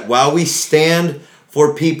recognize that while we stand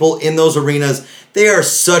for people in those arenas, they are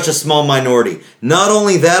such a small minority. Not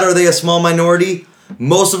only that are they a small minority,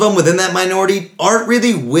 most of them within that minority aren't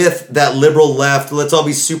really with that liberal left, let's all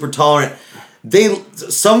be super tolerant.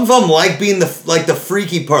 Some of them like being the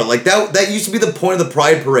freaky part. Like that used to be the point of the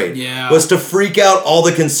Pride Parade. Yeah. Was to freak out all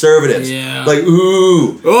the conservatives. Yeah. Like,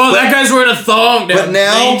 ooh. Oh, that guy's wearing a thong down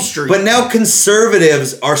Main Street. But now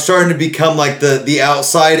conservatives are starting to become like the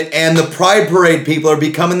outside, and the Pride Parade people are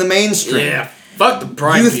becoming the mainstream. Yeah. Fuck the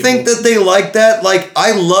Pride You people. think that they like that? Like,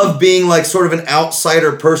 I love being like sort of an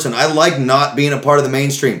outsider person. I like not being a part of the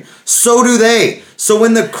mainstream. So do they. So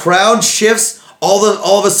when the crowd shifts all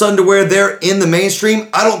of a sudden to where they're in the mainstream,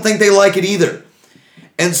 I don't think they like it either.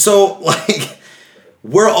 And so, like,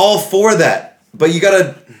 we're all for that. But you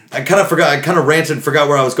gotta, I kind of ranted and forgot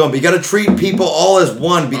where I was going, but you gotta treat people all as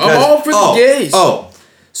one because... I'm all for the gays.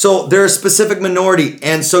 So they're a specific minority,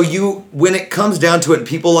 and so when it comes down to it,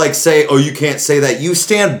 people like say, oh, you can't say that. You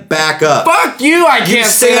stand back up. Fuck you, I can't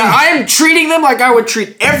say that. I am treating them like I would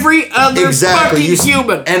treat every other fucking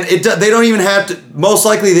human. And they don't even have to, most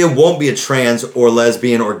likely they won't be a trans or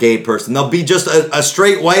lesbian or gay person. They'll be just a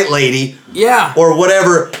straight white lady. Yeah. Or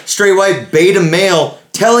whatever, straight white beta male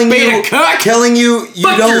telling you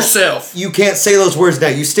Fuck yourself. You can't say those words now.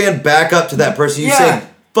 You stand back up to that person. You Yeah. say,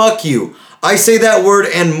 fuck you. I say that word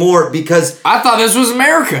and more because I thought this was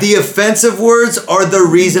America. the offensive words are the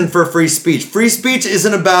reason for free speech. Free speech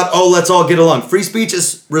isn't about, oh, let's all get along. Free speech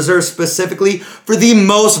is reserved specifically for the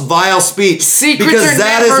most vile speech. Secrets because are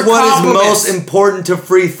that never is what compliments. is most important to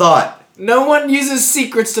free thought. No one uses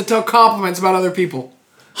secrets to tell compliments about other people.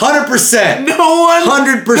 100%. No one.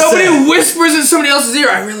 100%. Nobody whispers in somebody else's ear,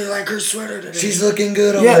 I really like her sweater today. She's looking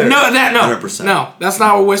good over yeah, there. no. 100%. No, that's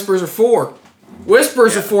not what whispers are for.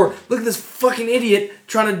 Whispers are for, look at this fucking idiot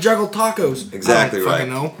trying to juggle tacos. Exactly I don't right.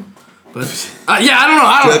 fucking know. But, yeah, I don't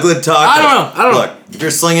know. Juggling tacos. I don't know. Look, if you're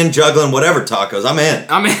slinging, juggling, whatever tacos, I'm in.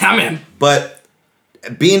 I'm in. But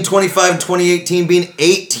being 25 in 2018, being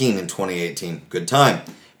 18 in 2018, good time.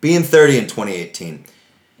 Being 30 in 2018,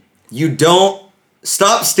 you don't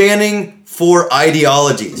stop standing for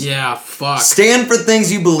ideologies. Yeah, fuck. Stand for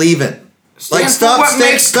things you believe in. Stand for what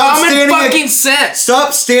makes common fucking sense.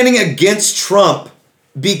 Stop standing against Trump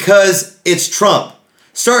because it's Trump.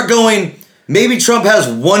 Start going, maybe Trump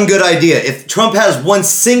has one good idea. If Trump has one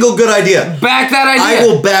single good idea, back that idea. I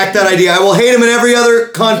will back that idea. I will hate him in every other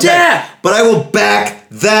context. Yeah. But I will back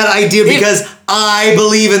that idea because I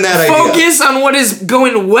believe in that idea. Focus on what is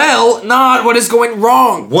going well, not what is going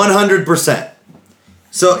wrong. 100%.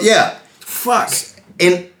 So, yeah. Fuck.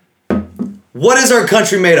 And what is our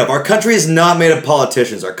country made of? Our country is not made of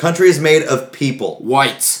politicians. Our country is made of people.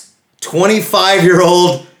 Whites.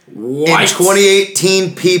 25-year-old Whites. and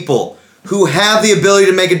 2018 people who have the ability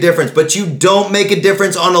to make a difference, but you don't make a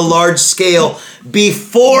difference on a large scale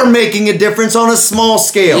before making a difference on a small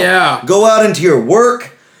scale. Yeah. Go out into your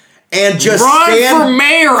work and just run stand for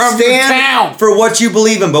mayor of your town for what you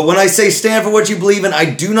believe in. But when I say stand for what you believe in, I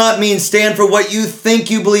do not mean stand for what you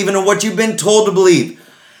think you believe in or what you've been told to believe.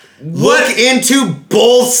 Look into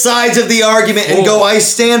both sides of the argument and go, I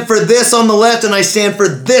stand for this on the left and I stand for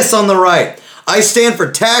this on the right. I stand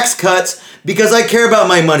for tax cuts because I care about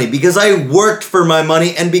my money, because I worked for my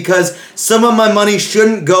money, and because some of my money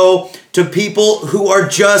shouldn't go to people who are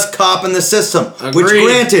just copping the system. Agreed. Which,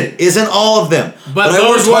 granted, isn't all of them. But I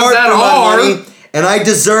those worked ones hard that for my are, money, and I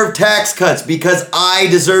deserve tax cuts because I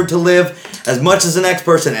deserve to live as much as the next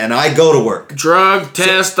person, and I go to work. drug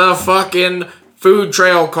test the fucking food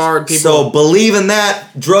trail card, people. So believe in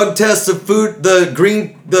that. Drug test the food, the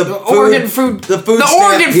Oregon food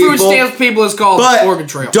stamps people is called but Oregon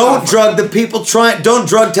Trail. Don't drug the people don't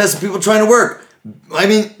drug test the people trying to work. I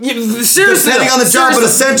mean, seriously, depending on the job, but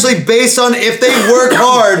essentially based on if they work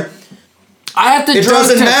hard. I have to. It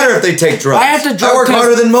doesn't matter if they take drugs. I have to drug I work test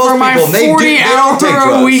harder than most for my people. And they don't take 40-hour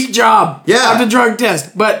drugs. a week job. Yeah. I have to drug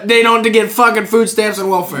test, but they don't to get fucking food stamps and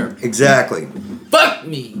welfare. Exactly. Fuck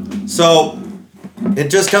me. So it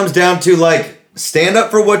just comes down to like stand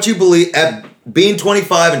up for what you believe. At being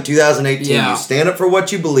 25 in 2018, Yeah. you stand up for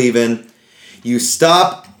what you believe in. You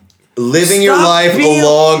stop living your life being-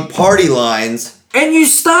 along party lines. And you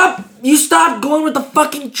stop going with the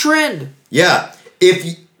fucking trend. Yeah.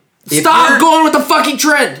 Stop going with the fucking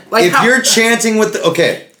trend. Like if you're chanting with the...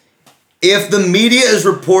 Okay. If the media is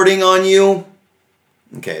reporting on you...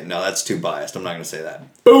 Okay, no, that's too biased. I'm not going to say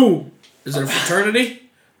that. Boom. Is it a fraternity?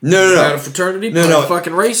 No. Is that a fraternity? No.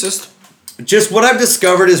 Fucking racist. Just what I've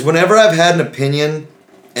discovered is whenever I've had an opinion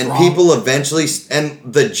and people eventually...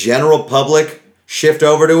 And the general public shift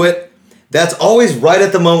over to it, that's always right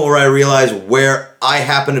at the moment where I realize where I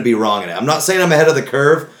happen to be wrong in it. I'm not saying I'm ahead of the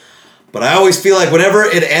curve, but I always feel like whenever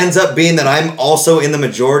it ends up being that I'm also in the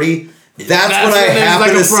majority, that's when I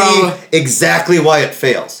happen to see exactly why it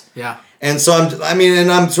fails. Yeah. And so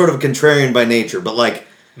I'm sort of contrarian by nature, but like...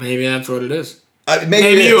 Maybe that's what it is.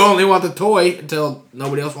 Maybe you only want the toy until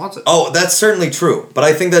nobody else wants it. Oh, that's certainly true. But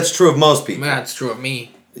I think that's true of most people. That's true of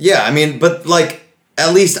me. Yeah, I mean, but like,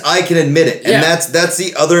 at least I can admit it. And that's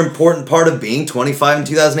the other important part of being 25 in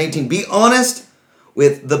 2018. Be honest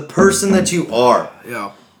with the person that you are.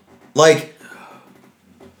 Yeah. Like,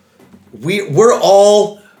 we're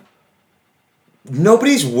all...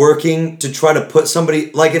 Nobody's working to try to put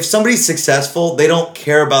somebody... Like, if somebody's successful, they don't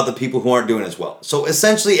care about the people who aren't doing as well. So,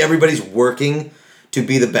 essentially, everybody's working to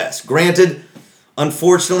be the best. Granted,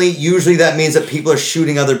 unfortunately, usually that means that people are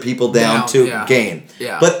shooting other people down to gain.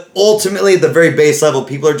 Yeah. But ultimately, at the very base level,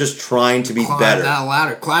 people are just trying to be better. Climb that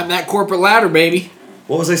ladder. Climb that corporate ladder, baby.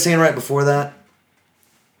 What was I saying right before that?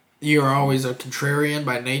 You are always a contrarian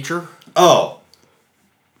by nature. Oh.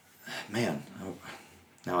 Man.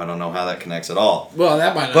 Now I don't know how that connects at all. Well,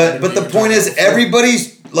 that might But not. the point is,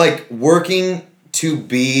 everybody's like working to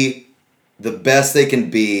be the best they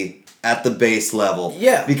can be at the base level.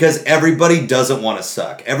 Yeah. Because everybody doesn't want to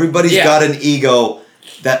suck. Everybody's got an ego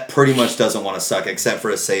that pretty much doesn't want to suck, except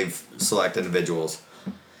for a select individuals.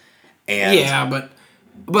 And yeah, but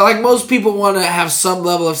like most people want to have some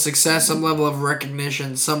level of success, some level of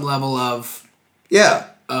recognition, some level of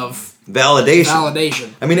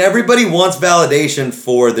validation. I mean, everybody wants validation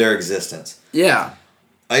for their existence. Yeah.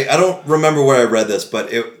 I don't remember where I read this,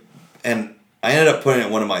 but and I ended up putting it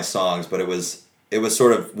in one of my songs, but it was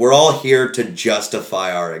sort of, we're all here to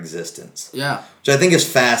justify our existence. Yeah. Which I think is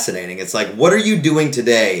fascinating. It's like, what are you doing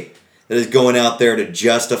today that is going out there to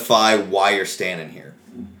justify why you're standing here?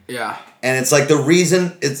 Yeah. And it's like the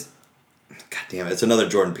reason God damn it, it's another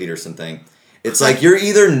Jordan Peterson thing. It's like you're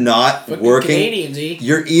either not working.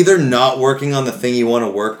 You're either not working on the thing you want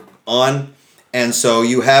to work on, and so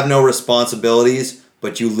you have no responsibilities,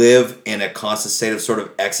 but you live in a constant state of sort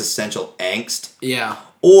of existential angst. Yeah.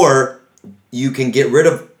 Or you can get rid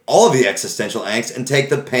of all of the existential angst and take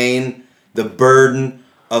the pain, the burden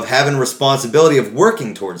of having responsibility of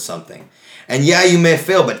working towards something. And yeah, you may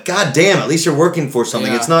fail, but goddamn, at least you're working for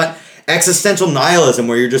something. Yeah. It's not existential nihilism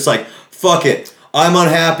where you're just like, fuck it. I'm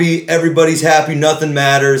unhappy. Everybody's happy. Nothing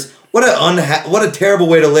matters. What a terrible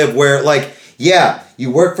way to live. Where like, yeah,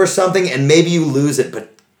 you work for something and maybe you lose it,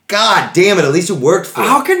 but god damn it, at least you worked for it.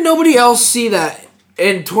 How can nobody else see that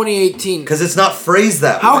in 2018? Because it's not phrased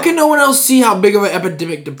that way. How can no one else see how big of an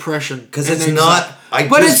epidemic depression? Because it's not. I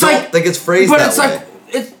just don't think it's phrased that way. But it's like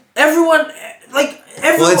it's everyone.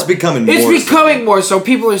 Well, it's becoming more. It's becoming more. So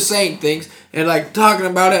people are saying things and like talking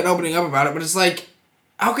about it and opening up about it, but it's like,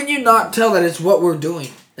 how can you not tell that it's what we're doing?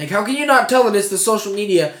 Like, how can you not tell that it's the social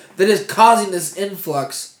media that is causing this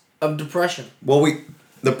influx of depression? Well,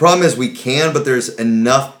 the problem is we can, but there's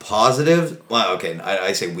enough positives. Well, okay,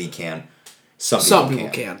 I say we can. Some people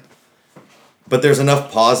can. But there's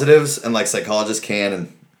enough positives, and like psychologists can,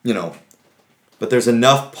 and but there's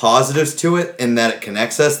enough positives to it in that it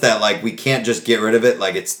connects us that like we can't just get rid of it.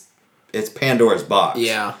 Like it's Pandora's box.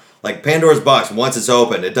 Yeah. Like Pandora's box, once it's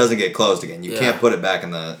opened, it doesn't get closed again. You can't put it back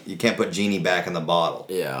you can't put Genie back in the bottle.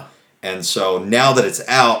 Yeah. And so now that it's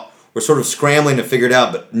out, we're sort of scrambling to figure it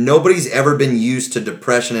out, but nobody's ever been used to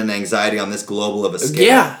depression and anxiety on this global of a scale.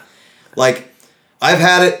 Yeah. Like, I've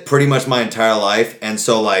had it pretty much my entire life, and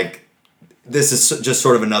so like, this is just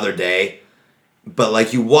sort of another day. But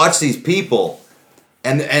like, you watch these people,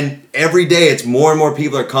 and every day it's more and more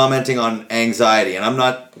people are commenting on anxiety, and I'm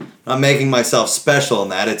not making myself special in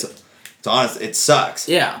that. It's honest. It sucks.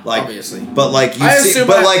 Yeah, like, obviously. But like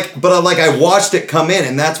I watched it come in,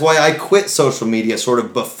 and that's why I quit social media sort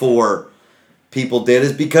of before people did,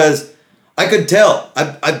 is because I could tell.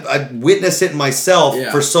 I witnessed it myself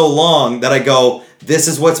for so long that I go, this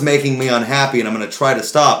is what's making me unhappy, and I'm going to try to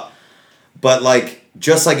stop. But like,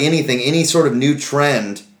 just like anything, any sort of new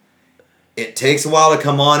trend, it takes a while to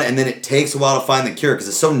come on, and then it takes a while to find the cure because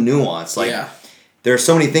it's so nuanced. Like, there are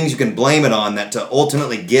so many things you can blame it on that to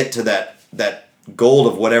ultimately get to that goal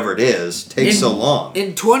of whatever it is takes so long.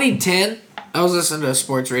 In 2010, I was listening to a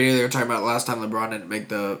sports radio. They were talking about last time LeBron didn't make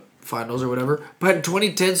the finals or whatever. But in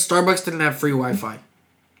 2010, Starbucks didn't have free Wi-Fi.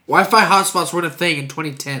 Wi-Fi hotspots weren't a thing in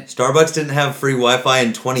 2010. Starbucks didn't have free Wi-Fi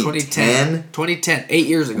in 2010? 2010, 8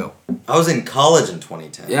 years ago. I was in college in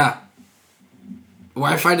 2010. Yeah.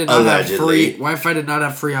 Wi-Fi did not have Allegedly.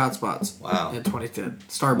 free hotspots. Wow. In 2010.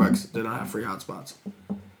 Starbucks did not have free hotspots.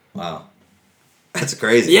 Wow. That's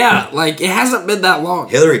crazy. Yeah, like, it hasn't been that long.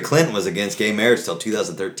 Hillary Clinton was against gay marriage till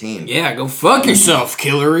 2013. Yeah, go fuck yourself,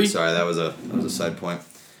 Hillary. Sorry, that was a side point.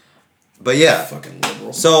 But yeah. Fucking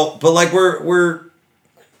liberal. So, but like we're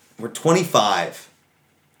 25.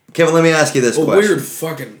 Kevin, let me ask you this question. Weird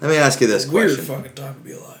fucking... Let me ask you this Weird question. fucking time to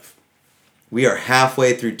be alive. We are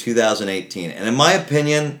halfway through 2018, and in my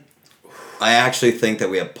opinion, I actually think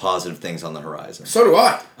that we have positive things on the horizon. So do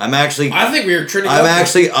I. I think we are trending I'm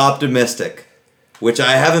actually optimistic, which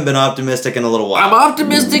I haven't been optimistic in a little while. I'm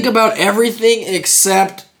optimistic about everything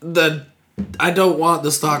except I don't want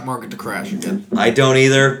the stock market to crash again. I don't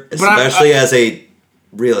either, especially as a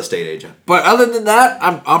real estate agent. But other than that,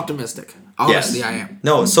 I'm optimistic. Honestly, Yes. I am.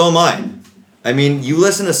 No, so am I. I mean, you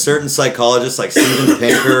listen to certain psychologists like Steven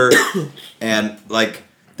Pinker, and like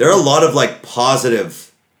there are a lot of like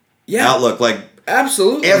positive outlook. Like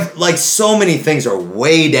absolutely. Like so many things are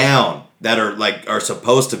way down that are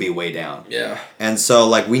supposed to be way down. Yeah. And so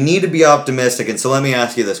like we need to be optimistic. And so let me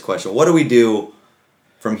ask you this question: what do we do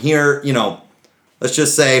from here? You know, let's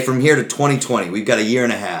just say from here to 2020, we've got a year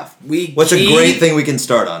and a half. What's a great thing we can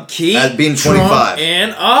start on? Keep being 25 Trump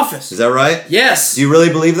in office. Is that right? Yes. Do you really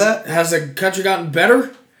believe that? Has the country gotten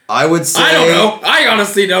better? I would say. I don't know. I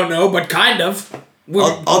honestly don't know, but kind of.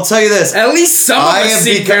 I'll tell you this. At least some of us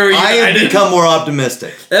seem very united. I have become more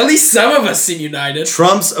optimistic. At least some of us seem united.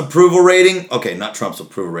 Trump's approval rating, okay, not Trump's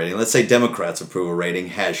approval rating, let's say Democrats' approval rating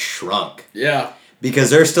has shrunk. Yeah. Because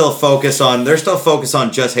they're still focused on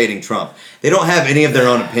just hating Trump. They don't have any of their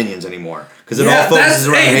own opinions anymore. Because it all focuses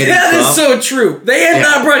around hating Trump. That is so true. They have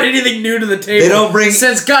not brought anything new to the table. They don't bring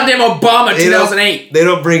since goddamn Obama 2008. They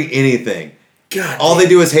don't bring anything. God. All they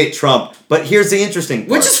do is hate Trump. But here's the interesting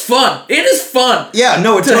part. Which is fun. It is fun. Yeah,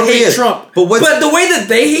 no, it totally hate is. Trump. But the way that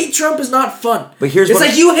they hate Trump is not fun. But here's it's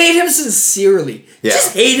like you hate him sincerely. Yeah.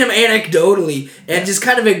 Just hate him anecdotally and just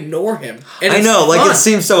kind of ignore him. And I know, like it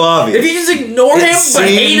seems so obvious. If you just ignore him but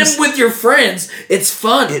hate him with your friends, it's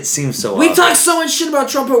fun. It seems so We obvious. talk so much shit about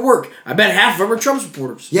Trump at work. I bet half of them are Trump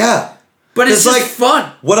supporters. Yeah. But it's just like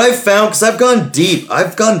fun. What I've found, because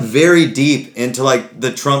I've gone very deep into like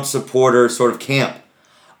the Trump supporter sort of camp.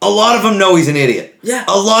 A lot of them know he's an idiot. Yeah.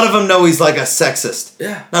 A lot of them know he's like a sexist.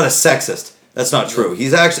 Yeah. Not a sexist. That's not true.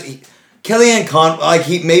 He's actually Kellyanne Conway. Like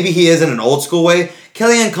maybe he is in an old school way.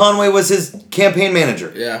 Kellyanne Conway was his campaign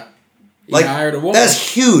manager. Yeah. He Like hired a woman.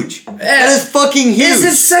 that's huge. That is fucking huge. Is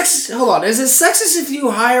it sexist? Hold on. Is it sexist if you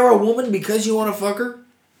hire a woman because you want to fuck her?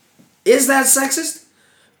 Is that sexist?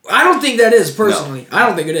 I don't think that is personally. No. I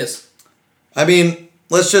don't think it is. I mean,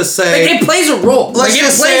 let's just say it plays a role. Let's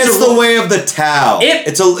just say it's the way of the Tao.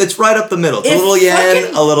 It's right up the middle. It's a little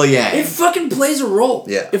yin, a little yang. It fucking plays a role.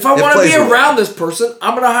 Yeah. If I want to be around this person,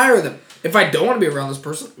 I'm gonna hire them. If I don't want to be around this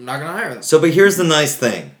person, I'm not gonna hire them. So, but here's the nice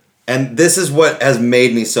thing, and this is what has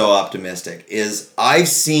made me so optimistic: is I've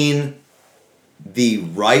seen the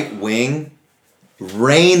right wing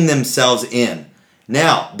rein themselves in.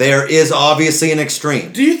 Now, there is obviously an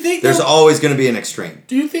extreme. Do you think there's always going to be an extreme?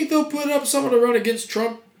 Do you think they'll put up someone to run against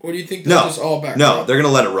Trump, or do you think they'll just all back? No, they're going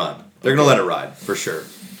to let it run. They're going to let it ride for sure.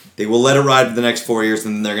 They will let it ride for the next 4 years,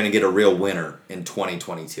 and then they're going to get a real winner in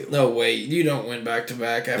 2022. No way, you don't win back to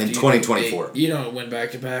back after in 2024. You don't win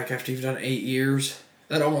back to back after you've done 8 years.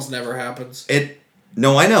 That almost never happens.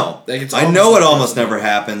 No, I know. I know it almost never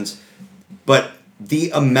happens, but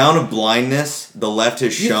the amount of blindness the left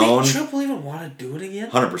has shown. You think Trump will even want to do it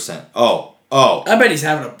again? 100%. Oh. I bet he's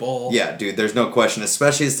having a ball. Yeah, dude, there's no question.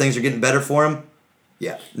 Especially as things are getting better for him.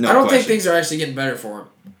 Yeah, no question. I don't think things are actually getting better for him.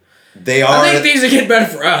 They are. I think things are getting better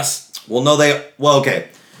for us. Well, no, okay.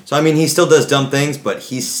 So, I mean, he still does dumb things, but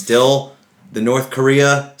he's still... The North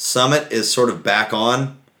Korea summit is sort of back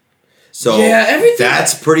on. So, yeah, everything.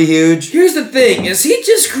 That's pretty huge. Here's the thing, is he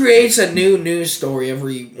just creates a new news story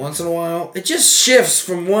every once in a while. It just shifts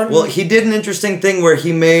from one... Well, he did an interesting thing where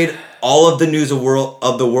he made all of the news of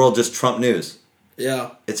the world just Trump news.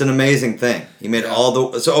 Yeah. It's an amazing thing. He made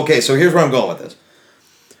all the... So here's where I'm going with this.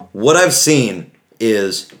 What I've seen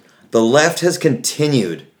is the left has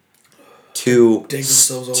continued to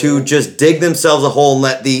just dig themselves a hole and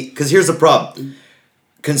let the... Because here's the problem.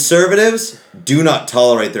 Conservatives do not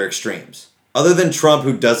tolerate their extremes. Other than Trump,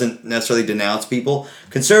 who doesn't necessarily denounce people,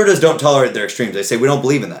 conservatives don't tolerate their extremes. They say, we don't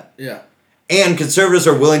believe in that. Yeah. And conservatives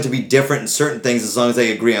are willing to be different in certain things as long as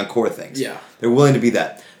they agree on core things. Yeah. They're willing to be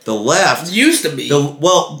that. The left... Used to be.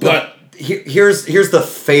 But here's the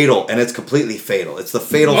fatal, and it's completely fatal. It's the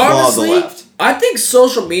fatal flaw of the left. I think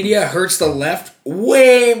social media hurts the left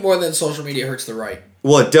way more than social media hurts the right.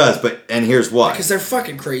 Well, it does, and here's why. Because they're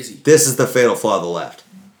fucking crazy. This is the fatal flaw of the left.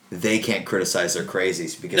 They can't criticize their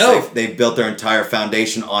crazies because they've built their entire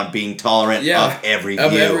foundation on being tolerant of every view.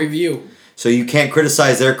 Of every view. So you can't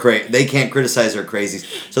criticize they can't criticize their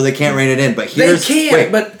crazies, so they can't rein it in. But here's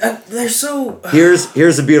but they're so.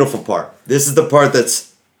 Here's the beautiful part. This is the part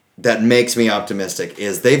that makes me optimistic.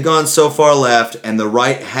 Is they've gone so far left, and the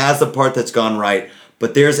right has the part that's gone right.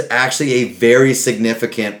 But there's actually a very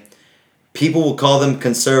significant. People will call them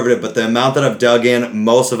conservative, but the amount that I've dug in,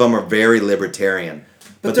 most of them are very libertarian.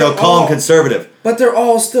 But they'll call them conservative. But they're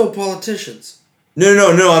all still politicians.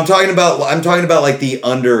 No. I'm talking about like the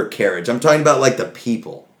undercarriage. I'm talking about like the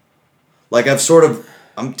people. Like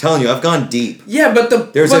I'm telling you, I've gone deep. Yeah, but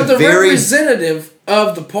the representative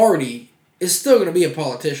of the party is still going to be a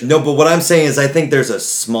politician. No, but what I'm saying is I think there's a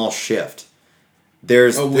small shift.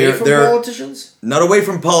 Away from politicians? Not away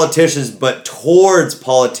from politicians, but towards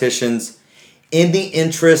politicians in the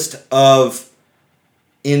interest of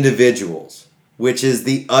individuals, which is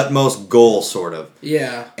the utmost goal, sort of.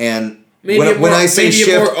 Yeah. And when I say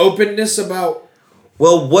shift, more openness about.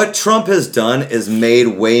 Well, what Trump has done is made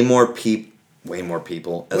way more people way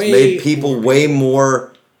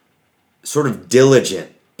more sort of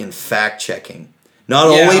diligent in fact checking. Not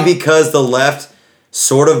only because the left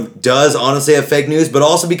sort of does honestly have fake news, but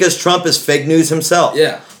also because Trump is fake news himself.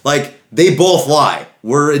 Yeah. Like, they both lie.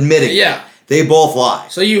 We're admitting it. They both lie.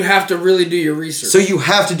 So you have to really do your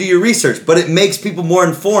research. But it makes people more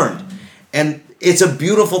informed. And it's a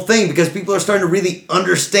beautiful thing because people are starting to really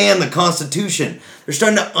understand the Constitution. They're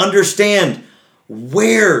starting to understand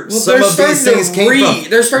where some of these things came from.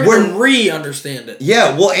 They're starting to re-understand it.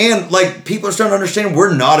 Yeah, well, and like people are starting to understand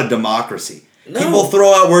we're not a democracy. No. People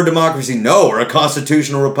throw out word democracy. No, we're a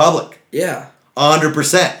constitutional republic. Yeah.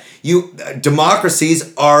 100%.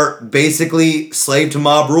 Democracies are basically slave to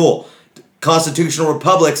mob rule. Constitutional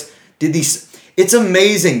republics did these. It's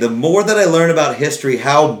amazing. The more that I learn about history,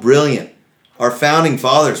 how brilliant our founding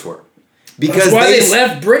fathers were. Because that's why they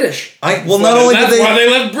left British. That's why they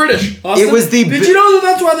left British. Austin, it was the. Did you know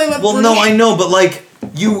that's why they left British? Well, no, I know, but like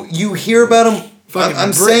you hear about them.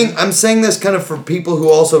 I'm saying this kind of for people who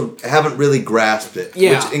also haven't really grasped it,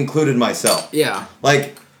 which included myself. Yeah.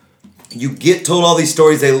 Like, you get told all these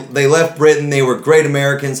stories. They left Britain. They were great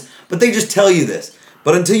Americans, but they just tell you this.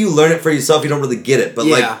 But until you learn it for yourself, you don't really get it. But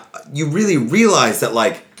like, you really realize that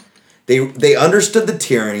like, they understood the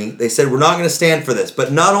tyranny. They said we're not going to stand for this.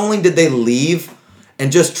 But not only did they leave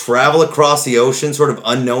and just travel across the ocean, sort of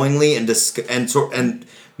unknowingly, and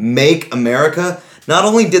make America. Not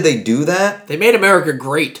only did they do that, they made America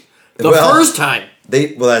great the first time.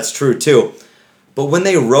 Well, that's true too. But when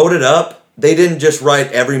they wrote it up, they didn't just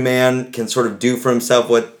write every man can sort of do for himself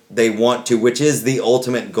what they want to, which is the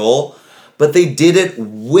ultimate goal. But they did it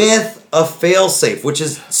with a failsafe, which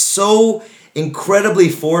is so incredibly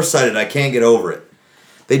foresighted. I can't get over it.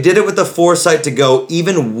 They did it with the foresight to go,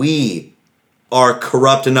 even we are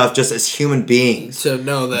corrupt enough just as human beings to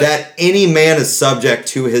know that any man is subject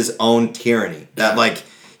to his own tyranny. That like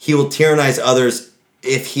he will tyrannize others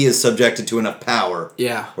if he is subjected to enough power.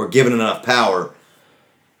 Yeah. Or given enough power.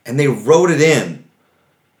 And they wrote it in.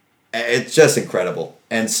 It's just incredible.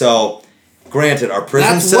 And so, granted, our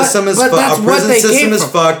prison system is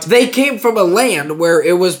fucked. They came from a land where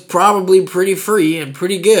it was probably pretty free and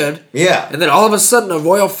pretty good. Yeah. And then all of a sudden, a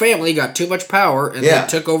royal family got too much power and they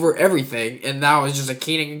took over everything, and now it's just a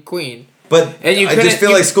king and queen. But I just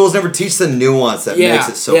feel like schools never teach the nuance that makes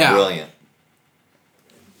it so brilliant.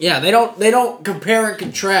 Yeah, they don't compare and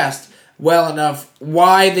contrast well enough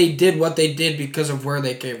why they did what they did because of where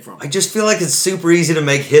they came from. I just feel like it's super easy to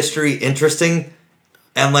make history interesting.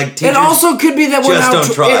 And like teachers, it also could be that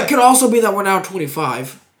it could also be that we're now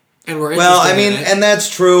 25, and we're interested. Well, I mean, and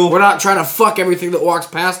that's true. We're not trying to fuck everything that walks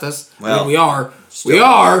past us. Well, we are,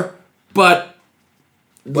 but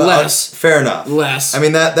less. Fair enough. Less. I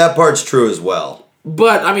mean that part's true as well.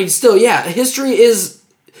 But I mean, still,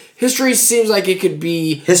 History seems like it could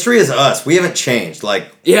be. History is us. We haven't changed.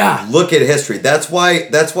 Like, look at history. That's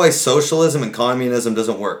why socialism and communism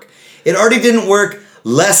doesn't work. It already didn't work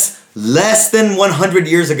less than 100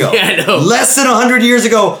 years ago. Yeah, I know. Less than 100 years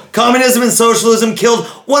ago, communism and socialism killed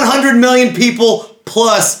 100 million people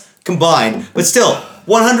plus combined. But still,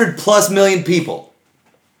 100 plus million people.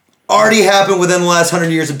 Already happened within the last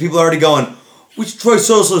 100 years, and people are already going, we should try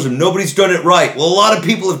socialism. Nobody's done it right. Well, a lot of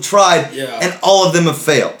people have tried, and all of them have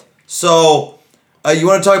failed. So, you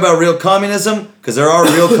want to talk about real communism? Because there are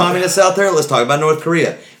real communists out there. Let's talk about North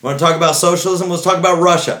Korea. You want to talk about socialism? Let's talk about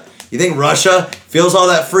Russia. You think Russia feels all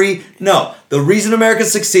that free? No. The reason America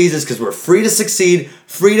succeeds is because we're free to succeed,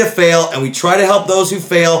 free to fail, and we try to help those who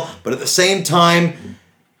fail, but at the same time,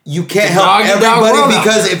 you can't help everybody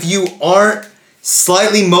because if you aren't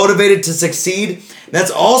slightly motivated to succeed, that's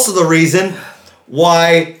also the reason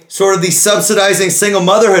why sort of the subsidizing single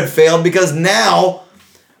motherhood failed, because now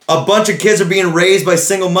a bunch of kids are being raised by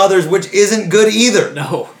single mothers, which isn't good either.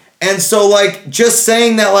 No. And so, like, just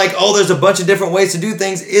saying that, like, oh, there's a bunch of different ways to do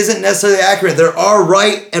things isn't necessarily accurate. There are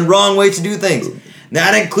right and wrong ways to do things.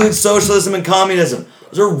 That includes socialism and communism.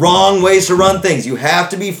 Those are wrong ways to run things. You have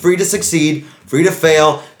to be free to succeed, free to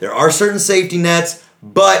fail. There are certain safety nets,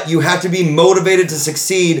 but you have to be motivated to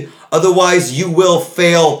succeed. Otherwise, you will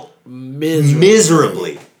fail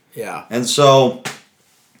miserably. Yeah. And so,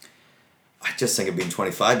 I just think of being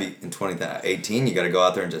 25 in 2018, you got to go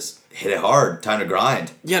out there and just hit it hard. Time to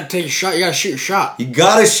grind. You got to take a shot. You got to shoot your shot. You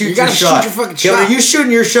got to shoot your shot. You got to shoot your fucking Kevin, shot. are you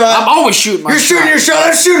shooting your shot? I'm always shooting my shot. You're shooting your shot.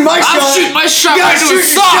 I'm shooting my shot. I'm shooting my shot. You got to shoot your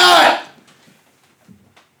shot.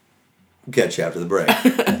 We'll catch you after the break.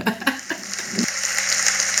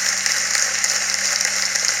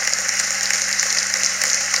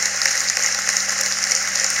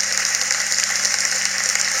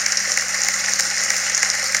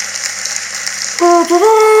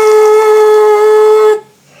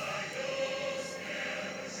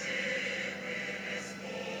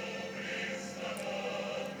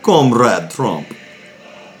 Comrade Trump,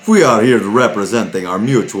 we are here representing our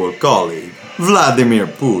mutual colleague, Vladimir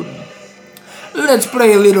Putin. Let's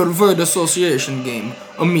play a little word association game,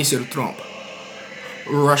 Mr. Trump.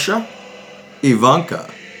 Russia, Ivanka,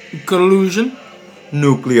 collusion,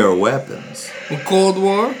 nuclear weapons, Cold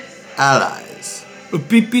War, allies,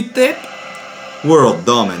 pee-pee tape. world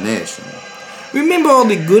domination. Remember all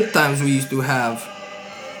the good times we used to have.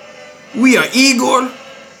 We are Igor,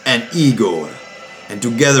 And Igor, and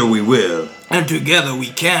together we will. and together we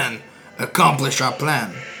can accomplish our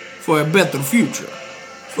plan for a better future.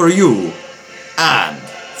 For you, and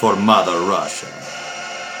for Mother Russia.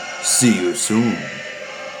 See you soon.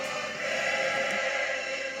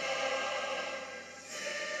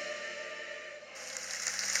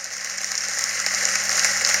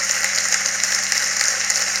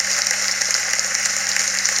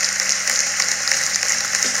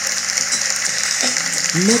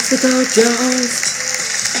 Mexico Jones,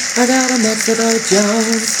 I got a Mexico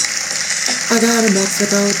Jones, I got a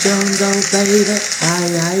Mexico Jones, oh baby,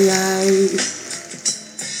 ay, ay, ay.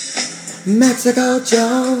 Mexico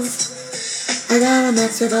Jones, I got a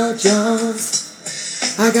Mexico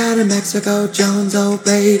Jones, I got a Mexico Jones, oh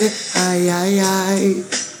baby, ay, ay, ay.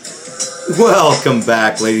 Welcome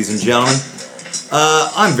back, ladies and gentlemen.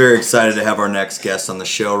 I'm very excited to have our next guest on the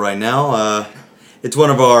show right now. It's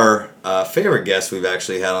one of our favorite guests we've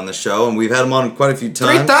actually had on the show, and we've had him on quite a few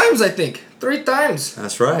times. 3 times, I think. 3 times.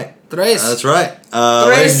 That's right. Tres. That's right.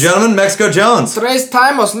 Ladies and gentlemen, Mexico Jones. 3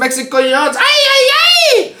 times, Mexico Jones. ¡Ay, ay,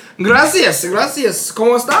 ay! Gracias, gracias.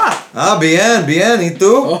 ¿Cómo está? Bien, y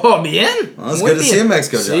tú? Oh, bien. Well, it's Muy good to bien. see you,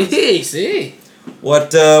 Mexico Jones. Sí, sí.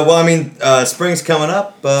 What, well, I mean, spring's coming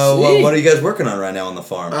up. Sí. What are you guys working on right now on the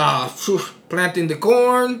farm? Planting the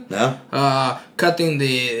corn. No? Cutting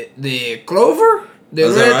the clover.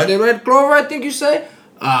 Is that right? The red clover, I think you say.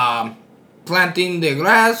 Planting the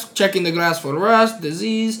grass, checking the grass for rust,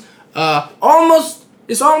 disease.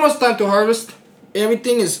 It's almost time to harvest.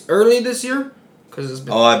 Everything is early this year because it's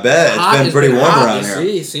been. Oh, I bet. hot. It's been pretty warm hot. around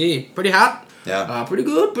here. Sí, pretty hot. Yeah. Pretty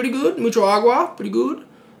good. Mucho agua, pretty good.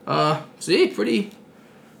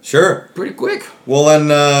 Sure. Pretty quick. Well,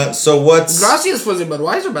 and so what's... Gracias for the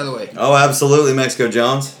Budweiser, by the way. Oh, absolutely, Mexico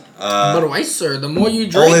Jones. Budweiser, the more you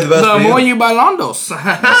drink, only the best for more you. you bailandos.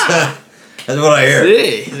 That's what I hear.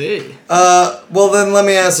 Sí. Well, then let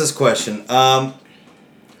me ask this question.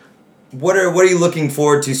 What are you looking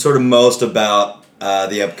forward to sort of most about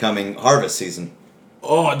the upcoming harvest season?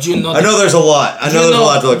 Oh, do you know? I know there's a lot. I know there's a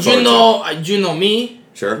lot to look forward to. Do you know me?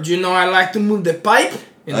 Sure. Do you know I like to move the pipe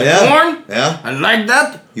in the yeah? corn? Yeah. I like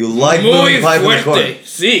that. You like moving pipe in the corn?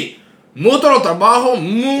 Sí. Mucho trabajo,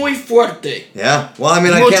 muy fuerte. Yeah. Well, I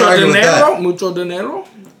mean, I can't argue with that. Mucho dinero.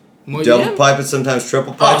 Muy Double bien. pipe it, sometimes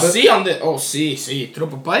triple pipe it. Sí,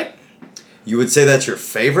 triple pipe. You would say that's your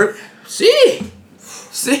favorite? Sí.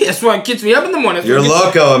 That's why it keeps me up in the morning. You're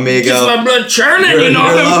loco, amigo. Keeps my blood churning, You're you know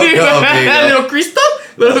what I mean? loco, amigo.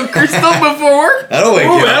 Little crystal before work. That'll wake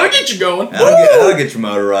you up. That'll get you going. That'll get your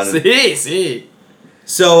motor running. Sí.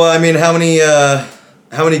 So, I mean, how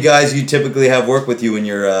many guys you typically have work with you in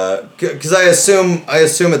your? Because I assume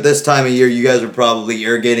at this time of year you guys are probably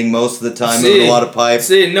irrigating most of the time, moving a lot of pipes.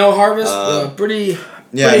 No harvest. Pretty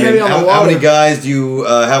Yeah, pretty heavy on the how water. many guys do you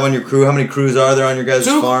have on your crew? How many crews are there on your guys'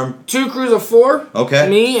 farm? Two crews of 4. Okay.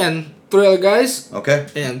 Me and 3 other guys. Okay.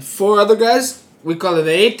 And 4 other guys. We call it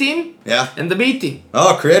the A team Yeah. and the B team.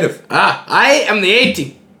 Oh, creative. I am the A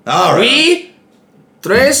team. All right. We,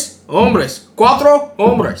 3 hombres, 4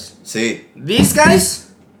 hombres. See. These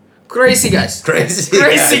guys, crazy guys.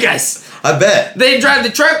 Crazy guys. I bet. They drive the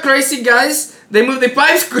truck, crazy guys. They move the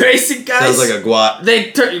pipes, crazy guys. Sounds like a guat.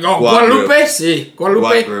 They Guat Guadalupe, group. sí, Guat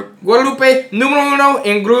Guadalupe, group. Guadalupe, número 1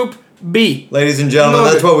 in group B. Ladies and gentlemen,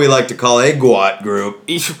 No, that's what we like to call a guat group.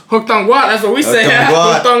 Hooked on Guat, that's what we say. Hooked on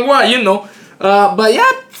Guat. Hooked on Guat, you know. But yeah,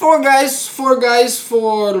 4 guys for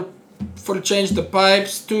change the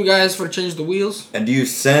pipes, 2 guys for change the wheels. And do you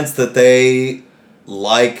sense that they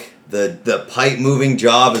like the pipe moving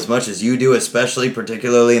job as much as you do, especially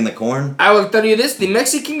particularly in the corn? I will tell you this, the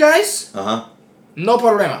Mexican guys, Uh-huh. no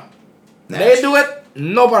problema. Nah, They do it,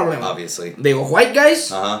 no problema. obviously. The white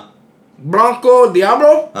guys, Uh-huh. Blanco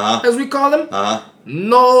Diablo, Uh-huh. as we call them, Uh-huh.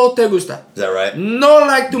 no te gusta. Is that right? No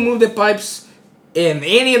like to move the pipes in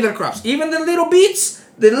any of their crops. Even the little beets.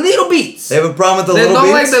 They have a problem with the They little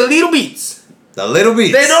don't beats? like the little beets. The little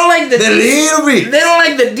beats. They don't like the little beats. They don't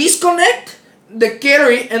like the disconnect, the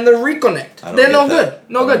carry, and the reconnect. I don't They're get no that. good.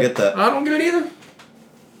 No I don't good. get that. I don't get it either.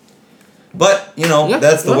 But, you know, Yeah,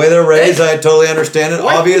 that's the well, way they're raised. hey. I totally understand it.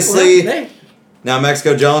 White Obviously, people, hey, now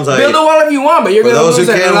Mexico Jones, build a wall if you want, but you're For gonna those who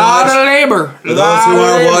lose a can't lot watch- of labor. for those who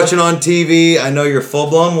aren't watching on TV, I know you're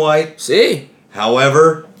full-blown white. See,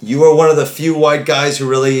 However, you are one of the few white guys who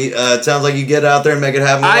really, it sounds like you get out there and make it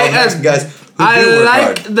happen with all the Mexican guys who I do work like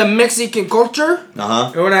hard. the Mexican culture,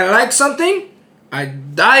 Uh-huh. and when I like something, I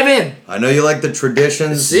dive in. I know you like the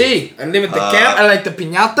traditions. See, I live at the camp. I like the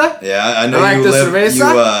piñata. Yeah, I know I like you the live.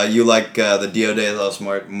 cerveza. You like the Dia de los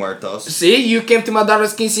Muertos. See, you came to my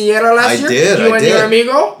daughter's quinceañera last I year. did, You I and did. your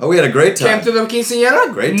amigo Oh, we had a great time. came to the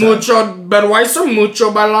quinceañera. Great time. Mucho Budweiser,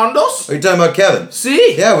 mucho bailondos. Are you talking about Kevin?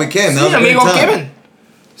 See. Yeah, we came. That See, was a great amigo time. Kevin.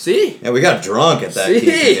 See. Yeah, we got drunk at that See.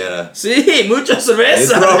 quinceañera. See, mucho cerveza.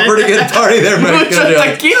 They throw a pretty good party there, Mexico Mucho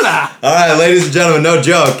Jones. tequila. All right, ladies and gentlemen, no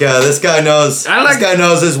joke. This guy knows. I like- This guy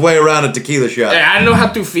knows his way around a tequila shot. Hey, I know how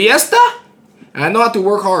to fiesta. And I know how to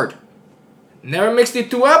work hard. Never mix the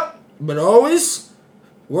two up, but always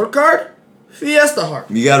work hard, fiesta hard.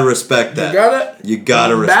 You gotta respect that. You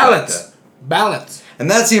gotta respect balance. that. Balance. And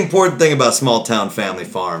that's the important thing about small town family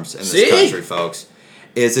farms in this See? country, folks.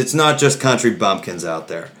 Is it's not just country bumpkins out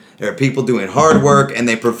there. There are people doing hard work, and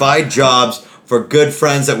they provide jobs for good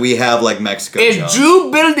friends that we have, like Mexico If Jones. you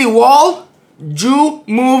build the wall, you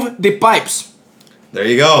move the pipes. There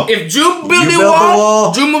you go. If you build You the build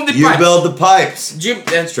wall, you move the you pipes. build the pipes.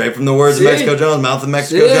 That's Straight from the words See? of Mexico Jones, mouth of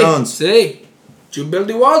Mexico Jones. See, you build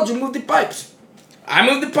the wall, you move the pipes. I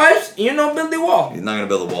move the pipes, you don't build the wall. He's not gonna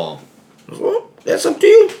build a wall. Well, that's up to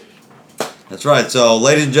you. That's right. So,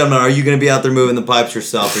 ladies and gentlemen, are you going to be out there moving the pipes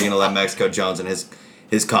yourself, or are you going to let Mexico Jones and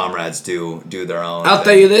his comrades do their own? I'll thing?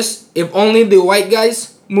 tell you this: if only the white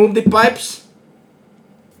guys move the pipes,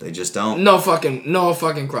 They just don't. no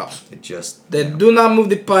fucking crops. They just. They do not move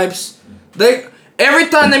the pipes. Every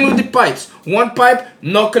time they move the pipes, one pipe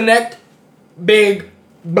no connect, big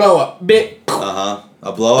blow up, big.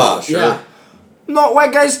 A blowout. Sure. Yeah. No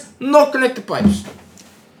white guys no connect the pipes.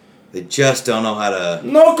 They just don't know how to.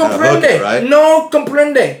 No how to hook comprende. it, right? No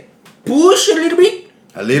comprende. Push a little bit.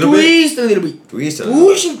 A little bit. Twist a little bit. Twist a little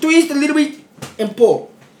Push and twist a little bit and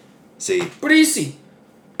pull. See, Pretty easy.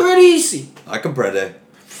 Pretty easy. I comprende.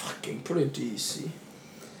 Fucking pretty easy.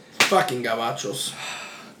 Fucking gabachos.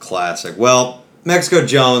 Classic. Well, Mexico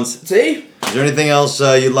Jones. See? Is there anything else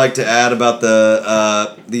you'd like to add about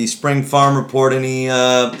the spring farm report? Anything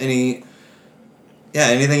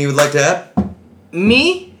you would like to add?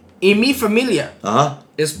 Me y mi familia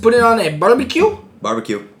is putting on a barbecue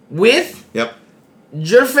Barbecue. with Yep.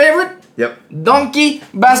 your favorite Yep. donkey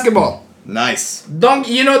basketball. Nice.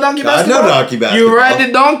 Donkey, you know donkey I know basketball? donkey You basketball. ride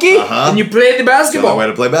the donkey and you play the It's the only basketball. way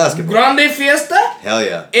to play basketball. Grande fiesta. Hell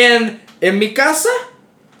yeah. And en mi casa,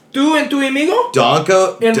 tú and tu amigo.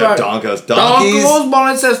 Doncos. Donkos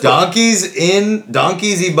baloncesto.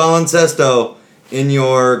 Donkeys y baloncesto in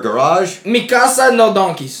your garage. Mi casa, no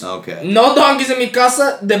donkeys. Okay. No donkeys in mi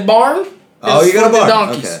casa. The barn. Oh, is you got a for the barn.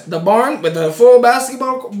 donkeys. Okay. The barn with the full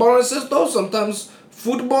basketball, baloncesto, sometimes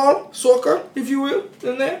football, soccer, if you will,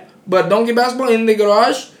 in there. But donkey basketball in the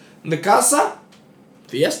garage, in the casa,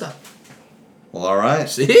 fiesta. Well, all right.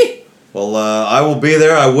 See? Well, I will be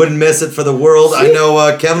there. I wouldn't miss it for the world. I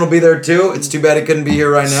know Kevin will be there too. It's too bad he couldn't be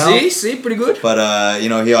here right now. See, pretty good. But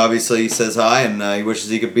he obviously says hi and he wishes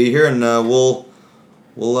he could be here, and we'll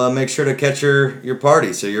we'll make sure to catch your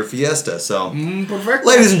party, so your fiesta. So, Perfect.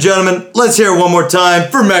 ladies and gentlemen, let's hear it one more time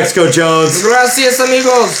for Mexico Jones. Gracias,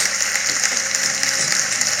 amigos.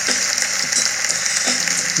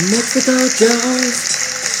 Mexico Jones.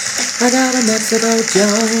 I got a Mexico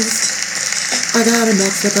Jones. I got a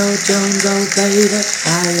Mexico Jones, oh baby.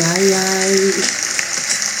 Ay, ay, ay.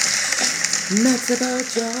 Mexico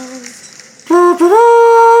Jones.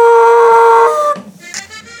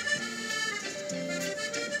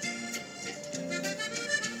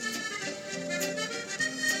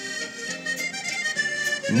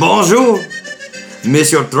 Bonjour,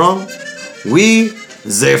 Monsieur Trump. We,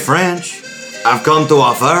 the French, have come to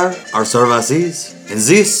offer our services in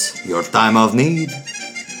this, your time of need.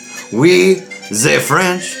 We, the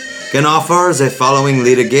French, can offer the following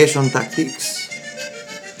litigation tactics.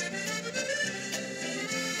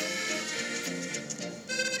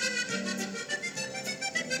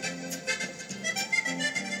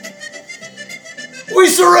 We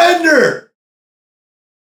surrender!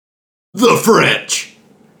 The French.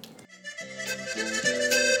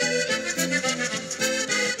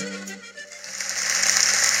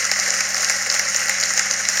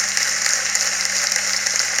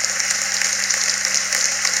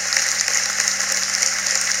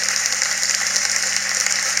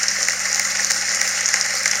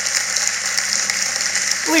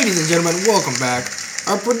 Ladies and gentlemen, welcome back.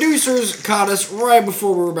 Our producers caught us right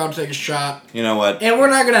before we were about to take a shot. You know what? And we're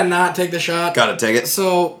not going to not take the shot. Gotta take it.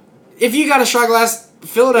 So, if you got a shot glass,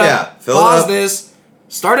 fill it up. Yeah, fill it Pause up. this.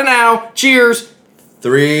 Start it now. Cheers.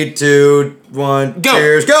 3, 2, 1, Go.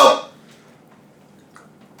 cheers, go!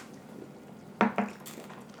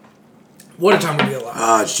 What a time to be alive.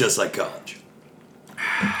 Ah, it's just like college.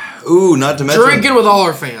 Ooh, not to mention... Drinking with all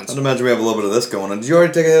our fans. Not to mention we have a little bit of this going on. Did you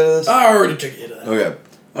already take a hit of this? I already took it. Okay.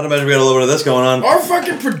 Not to mention we had a little bit of this going on. Our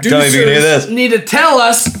fucking Tell me if you can hear this. producers need to tell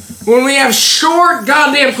us when we have short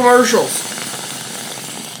goddamn commercials.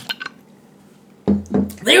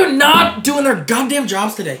 They are not doing their goddamn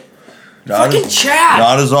jobs today. Fucking Chad.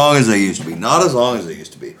 Not as long as they used to be. Not as long as they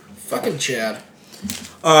used to be. Fucking Chad.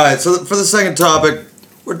 Alright, so for the second topic,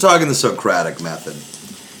 we're talking the Socratic method.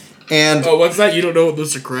 And Oh, what's that? You don't know what the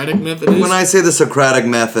Socratic method is? when I say the Socratic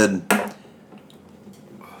method,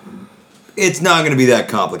 it's not going to be that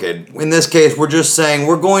complicated. In this case, we're just saying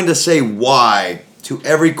we're going to say why to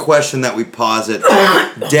every question that we posit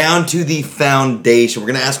down to the foundation. We're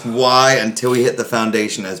going to ask why until we hit the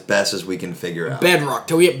foundation as best as we can figure out. Bedrock.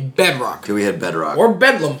 Till we hit bedrock. Till we hit bedrock. Or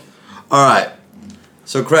bedlam. All right.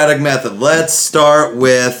 Socratic method. Let's start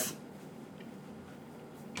with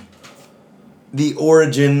the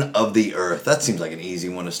origin of the earth. That seems like an easy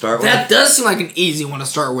one to start That with. does seem like an easy one to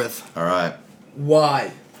start with. All right.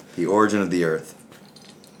 Why? The origin of the earth.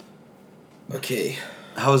 Okay.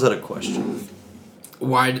 How is that a question?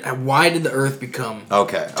 Why did the earth become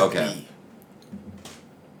Okay. to Okay. be?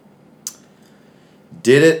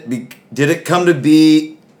 Did it come to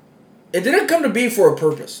be? It didn't come to be for a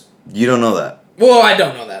purpose. You don't know that. Well, I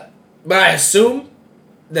don't know that. But I assume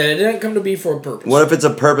that it didn't come to be for a purpose. What if it's a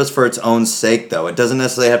purpose for its own sake, though? It doesn't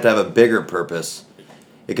necessarily have to have a bigger purpose.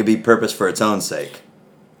 It could be purpose for its own sake.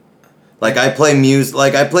 Like I play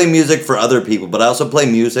music for other people, but I also play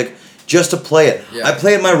music just to play it. Yeah. I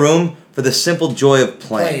play it in my room for the simple joy of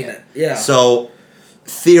playing it. Yeah. So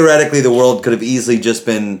theoretically, the world could have easily just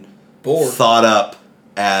been Bored. thought up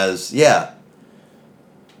as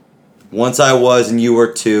once I was and you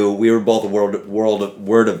were two. We were both a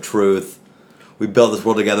word of truth. We built this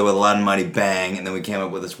world together with a loud and mighty bang, and then we came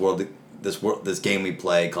up with this game we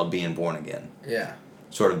play called Being Born Again. Yeah.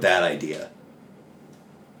 Sort of that idea.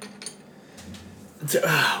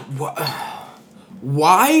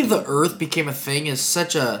 Why the earth became a thing is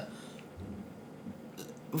such a...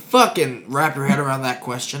 Fucking wrap your head around that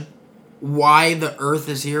question. Why the earth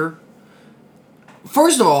is here?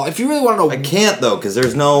 First of all, if you really want to know... I can't, though, because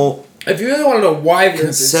there's no... If you really want to know why the earth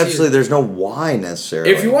is here... Conceptually, there's no why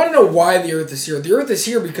necessarily. If you want to know why the earth is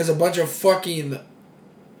here because a bunch of fucking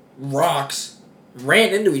rocks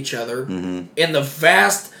ran into each other in the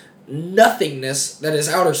vast nothingness that is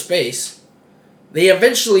outer space. They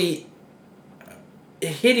eventually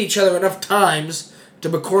hit each other enough times to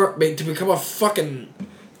become a fucking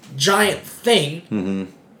giant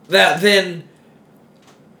thing that then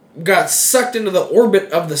got sucked into the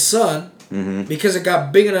orbit of the sun because it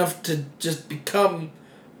got big enough to just become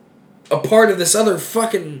a part of this other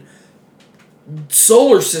fucking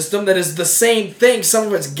solar system that is the same thing. Some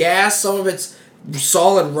of it's gas, some of it's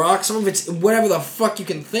solid rock, some of it's whatever the fuck you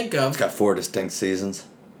can think of. It's got 4 distinct seasons.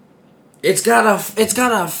 It's got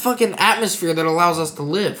a fucking atmosphere that allows us to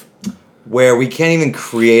live. where we can't even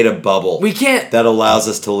create a bubble. We can't. That allows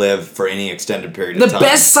us to live for any extended period The of time.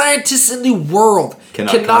 best scientists in the world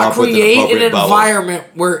Cannot come cannot up with an create an appropriate bubble. environment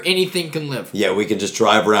where anything can live. Yeah, we can just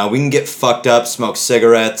drive around. We can get fucked up, smoke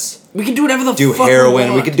cigarettes, We can do whatever the do fuck heroin. we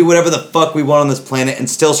We want. can do whatever the fuck we want on this planet and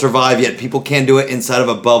still survive. Yet people can't do it inside of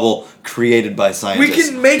a bubble created by scientists.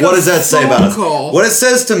 can make What a does that say phone about us? call. What it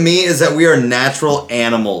says to me is that we are natural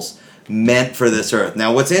animals meant for this earth.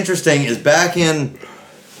 Now, what's interesting is back in,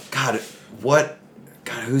 God,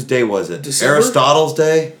 whose day was it? December? Aristotle's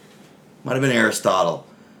day? Might have been Aristotle.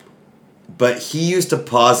 But he used to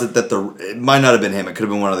posit that it might not have been him, it could have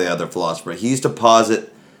been one of the other philosophers. He used to posit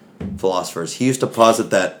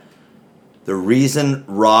that the reason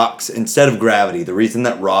rocks, instead of gravity, the reason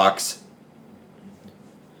that rocks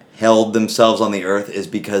held themselves on the earth is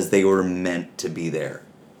because they were meant to be there.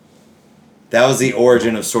 That was the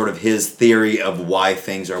origin of sort of his theory of why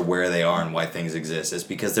things are where they are and why things exist. It's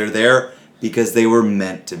because they're there because they were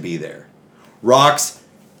meant to be there. Rocks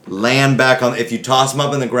land back on, if you toss them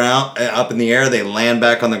up in the ground, up in the air, they land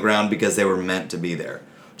back on the ground because they were meant to be there.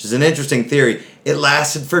 Which is an interesting theory. It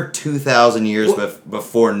lasted for 2,000 years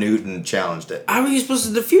before Newton challenged it. How are you supposed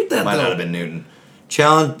to defute that, Might though? not have been Newton.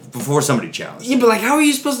 Challenged before somebody challenged Yeah, it. but like, how are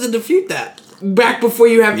you supposed to defute that? Back before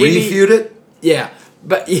you have any... Refute it? Yeah,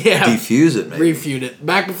 but yeah. Defuse it, maybe. Refute it.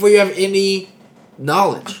 Back before you have any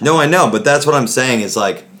knowledge. No, I know, but that's what I'm saying. Is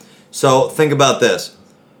like, so think about this.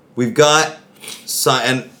 We've got, so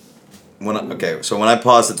when I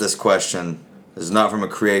posit this question, this is not from a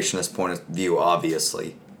creationist point of view,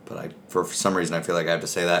 obviously, but for some reason I feel like I have to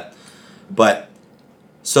say that. But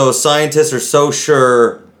so scientists are so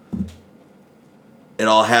sure it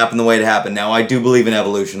all happened the way it happened. Now I do believe in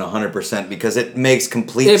evolution 100% because it makes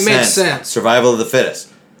complete sense. It makes sense. Survival of the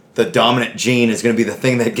fittest. The dominant gene is going to be the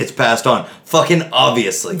thing that gets passed on. Fucking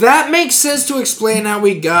obviously. That makes sense to explain how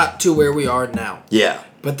we got to where we are now. Yeah.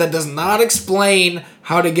 But that does not explain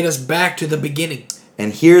how to get us back to the beginning.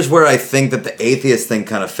 And here's where I think that the atheist thing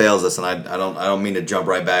kind of fails us, and I don't mean to jump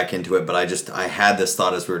right back into it, but I had this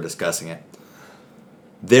thought as we were discussing it.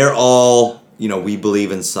 They're all, we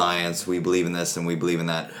believe in science, we believe in this, and we believe in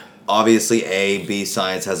that. Obviously, B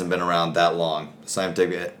science hasn't been around that long.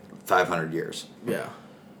 Scientific 500 years. Yeah.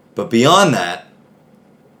 But beyond that,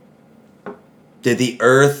 did the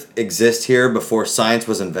Earth exist here before science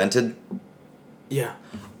was invented? Yeah.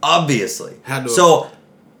 Obviously. Had to So,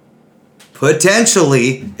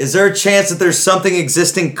 potentially, is there a chance that there's something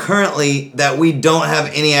existing currently that we don't have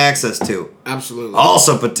any access to? Absolutely.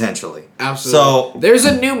 Also potentially. Absolutely. So, there's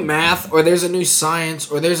a new math, or there's a new science,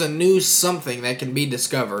 or there's a new something that can be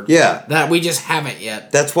discovered. Yeah. That we just haven't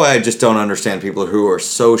yet. that's why I just don't understand people who are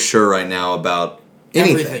so sure right now about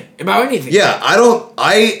anything. Everything. About anything. Yeah,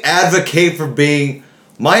 I advocate for being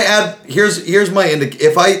here's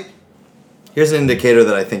my here's an indicator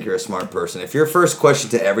that I think you're a smart person. If your first question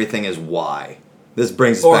to everything is why, this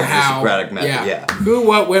brings us Or back to the how. Socratic method. Yeah. Yeah. Who,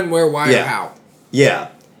 what, when, where, why, Yeah. or how. Yeah.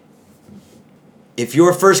 If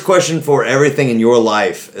your first question for everything in your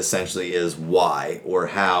life essentially is why or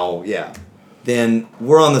how, then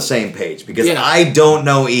we're on the same page because Yeah. I don't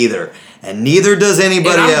know either, and neither does anybody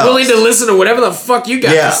And I'm else. willing to listen to whatever the fuck you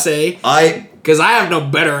got to say, because I have no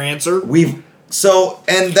better answer.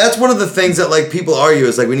 And that's one of the things that like people argue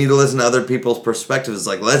is like we need to listen to other people's perspectives. It's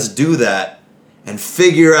like let's do that and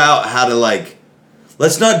figure out how to like.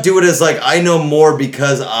 Let's not do it as like I know more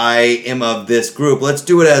because I am of this group. Let's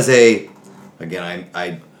do it as a. Again,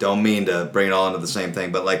 I don't mean to bring it all into the same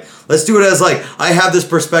thing, but like let's do it as like I have this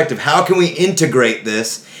perspective. How can we integrate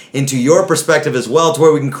this into your perspective as well to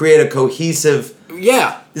where we can create a cohesive.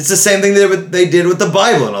 Yeah. It's the same thing they did with the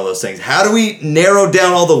Bible and all those things. How do we narrow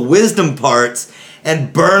down all the wisdom parts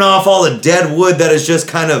and burn off all the dead wood that is just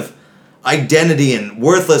kind of identity and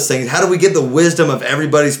worthless things? How do we get the wisdom of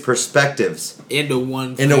everybody's perspectives Into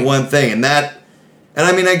one thing. And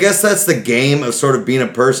I mean, I guess that's the game of sort of being a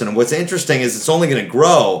person. And what's interesting is it's only going to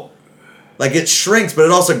grow. Like it shrinks, but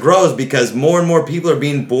it also grows because more and more people are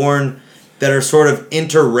being born that are sort of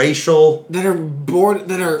interracial. That are born,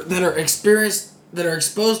 that are experienced, that are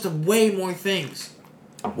exposed to way more things.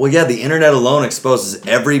 Well, yeah, the internet alone exposes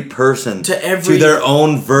every person to their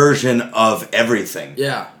own version of everything.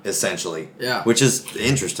 Yeah. Essentially. Yeah. Which is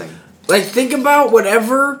interesting. Like, think about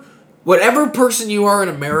whatever person you are in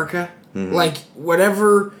America, like,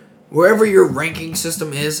 wherever your ranking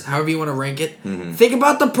system is, however you want to rank it, think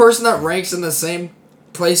about the person that ranks in the same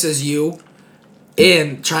place as you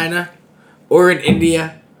in China, or in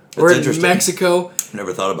India, or in Mexico.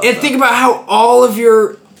 Never thought about that. And think about how all of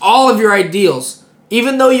your ideals,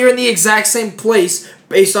 even though you're in the exact same place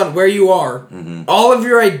based on where you are, all of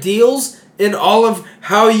your ideals in all of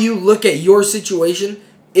how you look at your situation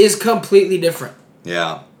is completely different.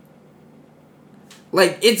 Yeah.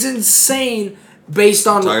 Like, it's insane based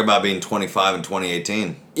on... Talk about being 25 in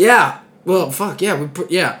 2018. Yeah. Well, fuck, yeah.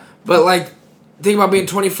 Yeah. But, like, think about being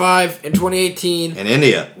 25 in 2018. In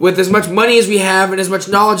India. With as much money as we have and as much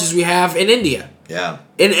knowledge as we have in India. Yeah.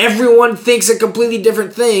 And everyone thinks a completely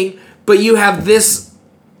different thing, but you have this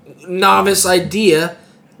novice idea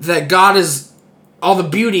that God is all the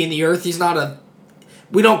beauty in the earth. He's not a...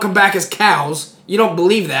 We don't come back as cows. You don't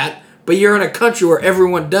believe that, but you're in a country where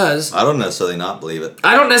everyone does. I don't necessarily not believe it.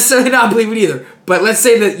 I don't necessarily not believe it either, but let's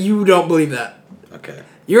say that you don't believe that. Okay.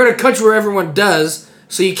 You're in a country where everyone does,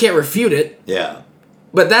 so you can't refute it. Yeah.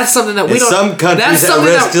 But that's something that we don't... Some countries at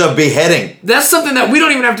risk of beheading. That's something that we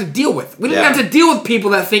don't even have to deal with. We don't even Yeah. have to deal with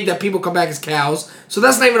people that think that people come back as cows, so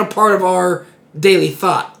that's not even a part of our daily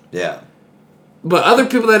thought. Yeah. But other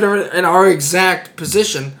people that are in our exact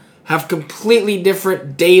position have completely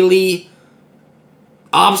different daily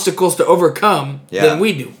obstacles to overcome than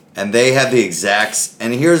we do. And they have the exact...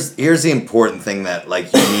 And here's the important thing that,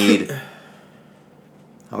 like, you need...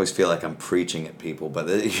 I always feel like I'm preaching at people, but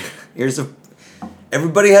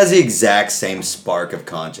everybody has the exact same spark of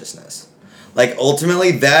consciousness. Like,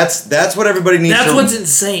 ultimately, that's what everybody needs That's what's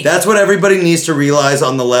insane. That's what everybody needs to realize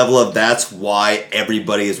on the level of that's why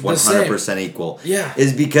everybody is 100% equal. Yeah.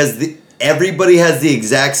 Is because everybody has the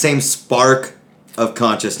exact same spark of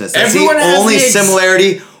consciousness. That's Everyone the has only the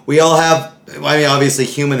similarity. We all have, I mean, obviously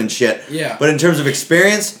human and shit. Yeah. But in terms of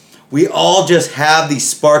experience... We all just have the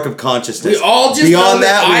spark of consciousness. We all just Beyond know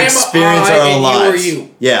that we I am experience I our own and lives. you are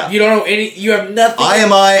you. Yeah. You don't know any. You have nothing. I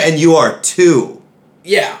am I and you are too.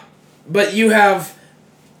 Yeah, but you have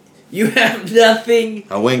nothing.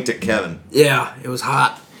 I winked at Kevin. Yeah, it was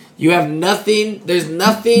hot. You have nothing. There's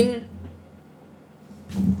nothing.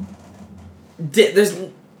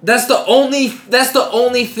 That's the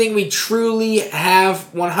only thing we truly have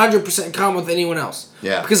 100% in common with anyone else.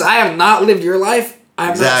 Yeah. Because I have not lived your life. I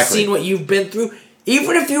have not seen what you've been through.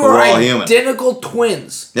 Even if you are identical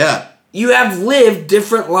twins. Yeah. You have lived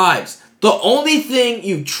different lives. The only thing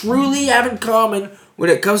you truly have in common when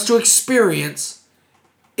it comes to experience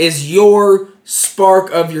is your spark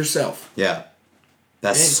of yourself. Yeah.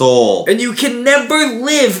 That soul. And you can never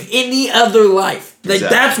live any other life. Like,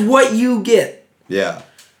 that's what you get. Yeah.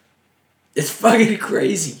 It's fucking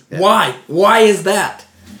crazy. Yeah. Why? Why is that?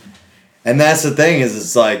 And that's the thing is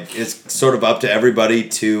it's like, it's sort of up to everybody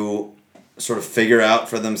to sort of figure out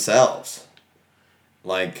for themselves.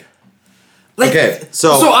 Like okay,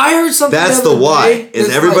 so I heard something. That's the why.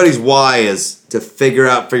 Is everybody's why is to figure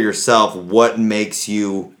out for yourself what makes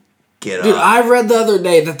you get up. Dude, I read the other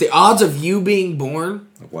day that the odds of you being born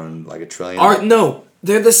like a trillion.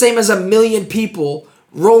 They're the same as 1 million people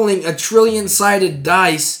rolling a trillion-sided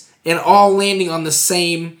dice and all landing on the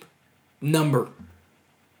same number.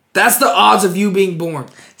 That's the odds of you being born.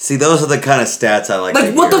 See, those are the kind of stats I like to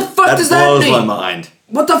hear. What the fuck does that mean? That blows my mind.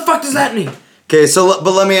 What the fuck does that mean? Okay,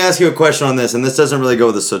 but let me ask you a question on this, and this doesn't really go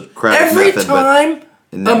with the Socratic method. Every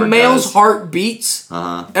time a male's heart beats,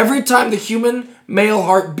 every time the human male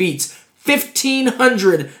heart beats,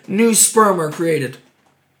 1,500 new sperm are created.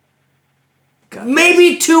 God.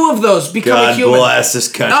 Maybe 2 of those become a human. God bless this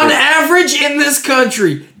country. On average in this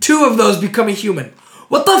country, 2 of those become a human.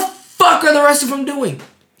 What the fuck are the rest of them doing?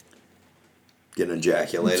 Getting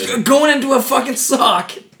ejaculated. Going into a fucking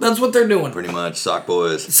sock. That's what they're doing. Pretty much. Sock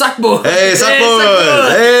boys. Sock boys. Hey, sock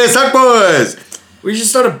boys. Hey, sock boys. We should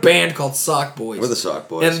start a band called Sock Boys. We're the Sock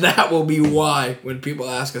Boys. And that will be why when people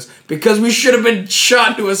ask us. Because we should have been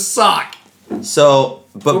shot into a sock. So,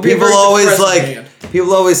 but people always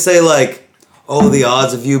say like, oh, the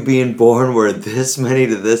odds of you being born were this many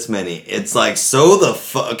to this many. It's like, so the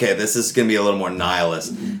fuck. Okay, this is going to be a little more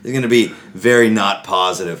nihilist. It's going to be very not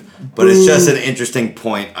positive. But it's just an interesting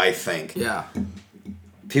point, I think. Yeah.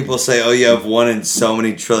 People say, oh, you have 1 in so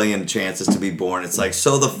many trillion chances to be born. It's like,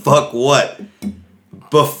 so the fuck what?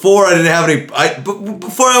 Before I didn't have any...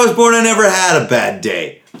 Before I was born, I never had a bad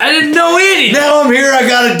day. I didn't know any. Now I'm here, I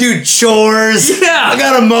gotta do chores. Yeah. I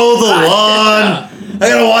gotta mow the lawn. I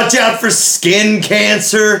gotta watch out for skin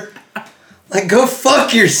cancer. Like, go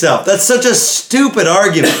fuck yourself. That's such a stupid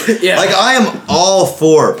argument. Yeah. Like, I am all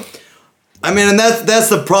for... I mean, and that's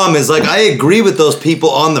the problem is, like, I agree with those people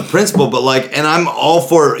on the principle, but, like, and I'm all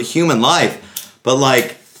for human life, but,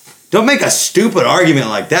 like, don't make a stupid argument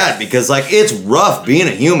like that because, like, it's rough being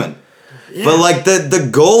a human. Yeah. But, like, the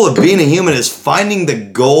goal of being a human is finding the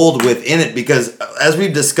gold within it because, as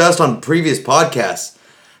we've discussed on previous podcasts,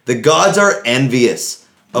 the gods are envious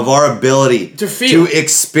of our ability to feel. To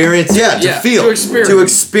experience, to feel. To experience. To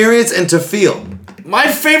experience and to feel. My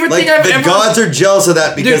favorite Like thing I've the ever gods are jealous of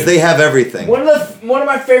that because Dude, they have everything. One of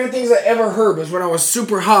my favorite things I ever heard was when I was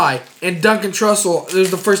super high, and Duncan Trussell. It was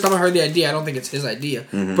the first time I heard the idea. I don't think it's his idea,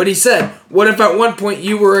 but he said, "What if at one point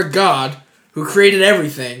you were a god who created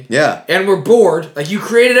everything? Yeah. and were bored. Like you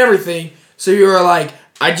created everything, so you were like,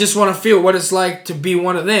 I just want to feel what it's like to be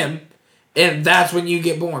one of them, and that's when you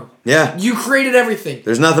get born. Yeah. You created everything.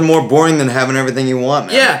 There's nothing more boring than having everything you want,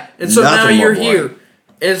 man. Yeah, and so Nothing now more you're boring. here.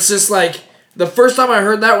 It's just like the first time I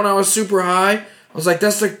heard that when I was super high, I was like,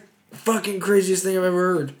 that's the fucking craziest thing I've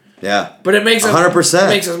ever heard. Yeah. But it makes 100%.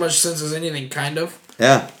 makes as much sense as anything, kind of.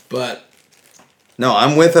 Yeah. But No,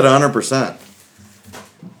 I'm with it 100%.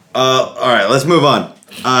 All right, let's move on.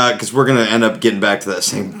 Because we're going to end up getting back to that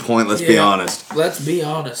same point, let's be honest. Let's be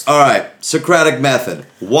honest. All right, Socratic Method.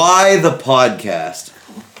 Why the podcast?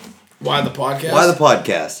 Why the podcast? Why the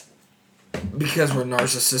podcast? Because we're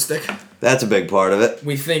narcissistic. That's a big part of it.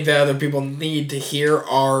 We think that other people need to hear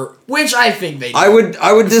our, which I think they do. I would But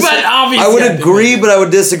obviously I would I think agree, they do. but I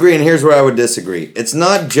would disagree, and here's where I would disagree. It's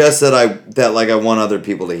not just that I want other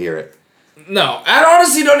people to hear it. No, I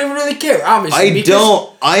honestly don't even really care, obviously. I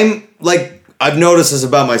don't. I'm like, I've noticed this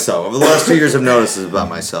about myself. Over the last 2 years, I've noticed this about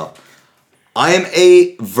myself. I am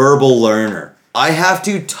a verbal learner. I have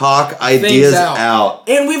to talk ideas out.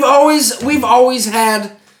 And we've always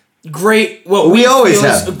had great, We always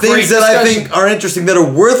have things that I think are interesting that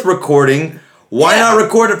are worth recording. Why not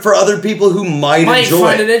record it for other people who might enjoy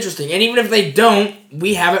find it? it interesting. And even if they don't,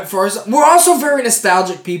 we have it for ourselves. We're also very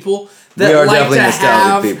nostalgic people. That We are like definitely to nostalgic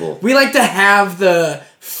have, people. We like to have the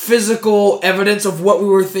physical evidence of what we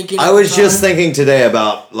were thinking. I was just thinking today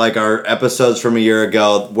about like our episodes from a year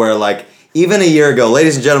ago where like even a year ago,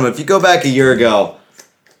 ladies and gentlemen, if you go back a year ago,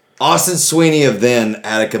 Austin Sweeney of then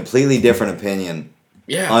had a completely different opinion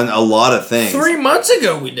on a lot of things. 3 months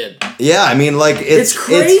ago we did. Yeah, I mean like It's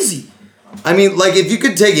crazy. I mean like if you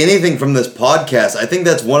could take anything from this podcast, I think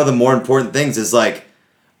that's one of the more important things is like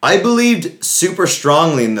I believed super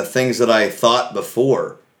strongly in the things that I thought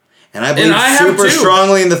before. And I believe super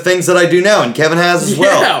strongly in the things that I do now, and Kevin has as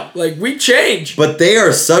well. Yeah, like we change. But they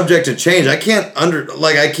are subject to change. I can't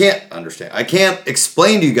understand. I can't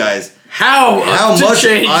explain to you guys how much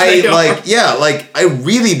change I they are. I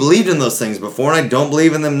really believed in those things before, and I don't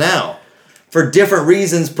believe in them now. For different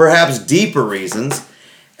reasons, perhaps deeper reasons.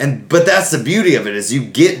 But that's the beauty of it, is you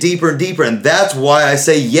get deeper and deeper, and that's why I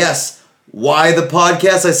say yes. Why the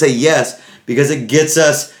podcast? I say yes because it gets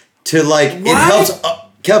us to like it helps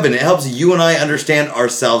Kevin. It helps you and I understand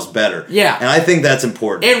ourselves better. Yeah, and I think that's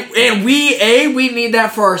important. And we need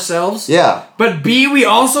that for ourselves. Yeah, but B, we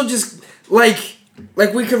also just like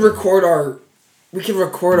we could record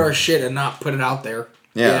our shit and not put it out there.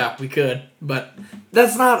 Yeah, we could, but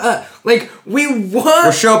that's not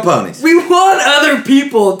we're show ponies. We want other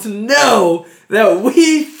people to know that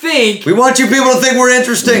we think. We want you people to think we're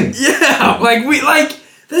interesting. Yeah,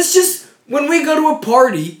 that's just when we go to a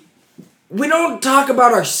party, we don't talk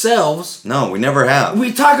about ourselves. No, we never have.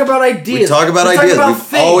 We talk about ideas. We talk about ideas.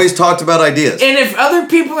 We've always talked about ideas. And if other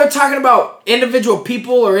people are talking about individual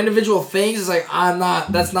people or individual things, it's like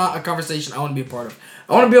that's not a conversation I want to be a part of.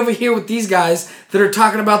 I want to be over here with these guys that are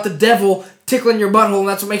talking about the devil tickling your butthole, and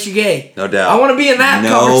that's what makes you gay. No doubt. I want to be in that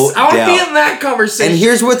conversation. I want to be in that conversation. And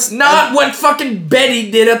here's what's not what fucking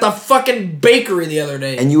Betty did at the fucking bakery the other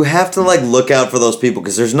day. And you have to look out for those people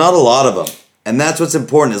because there's not a lot of them. And that's what's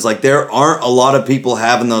important is there aren't a lot of people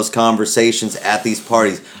having those conversations at these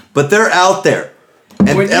parties, but they're out there.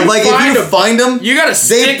 And if you find them, you gotta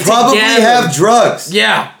stick they probably together. have drugs.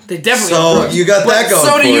 Yeah, they definitely have drugs. So you got that going.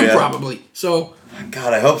 So do you ya. probably. So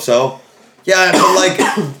God, I hope so. Yeah,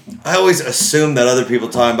 but I always assume that other people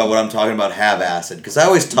talking about what I'm talking about have acid because I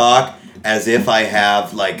always talk as if I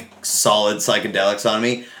have solid psychedelics on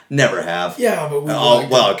me. Never have. Yeah, but we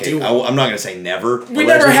I'm not gonna say never. We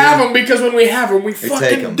never have them because when we have them, we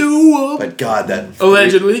fucking do them. But God, that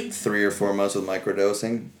allegedly 3 or 4 months with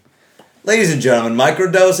microdosing. Ladies and gentlemen,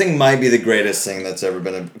 microdosing might be the greatest thing that's ever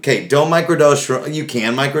been. Okay, don't microdose shrooms. You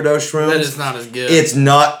can microdose shrooms. That is not as good. It's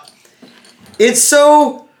not. It's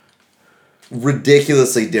so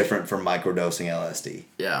ridiculously different from microdosing LSD.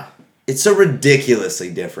 Yeah. It's so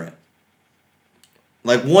ridiculously different.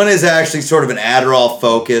 One is actually sort of an Adderall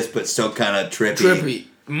focus, but still kind of trippy.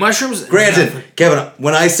 Mushrooms. Granted, Kevin,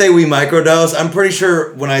 when I say we microdose, I'm pretty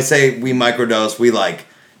sure when I say we microdose, we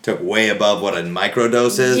took way above what a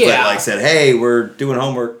microdose is, but said, hey, we're doing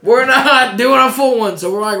homework. We're not doing a full one,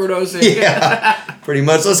 so we're microdosing. Yeah, pretty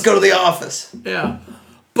much. Let's go to the office. Yeah.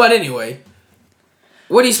 But anyway,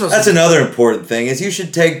 what are you supposed That's to do? another important thing is you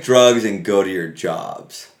should take drugs and go to your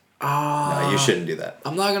jobs. No, you shouldn't do that.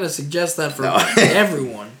 I'm not going to suggest that for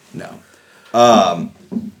everyone. No.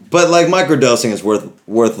 But like microdosing is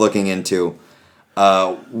worth looking into.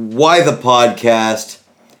 Why the podcast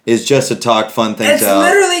is just to talk fun things out.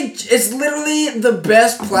 It's literally the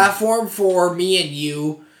best platform for me and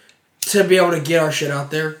you to be able to get our shit out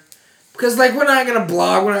there. Because like we're not gonna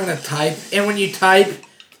blog, we're not gonna type, and when you type,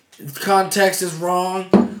 context is wrong.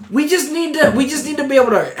 We just need to be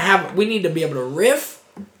able to riff.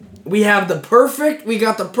 We got the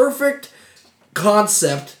perfect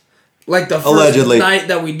concept. Like the first night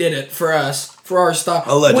that we did it for us, for our stuff.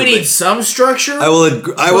 Allegedly. We need some structure. I will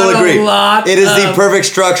agree. It is the perfect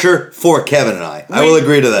structure for Kevin and I. I will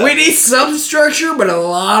agree to that. We need some structure, but a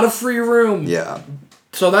lot of free room. Yeah.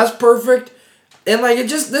 So that's perfect. And like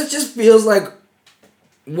this just feels like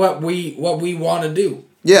what we want to do.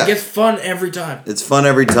 Yeah. Like it's fun every time. It's fun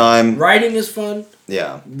every time. Writing is fun.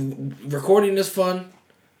 Yeah. Recording is fun.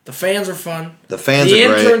 The fans are fun. The fans are great.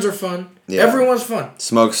 The interns are fun. Yeah. Everyone's fun.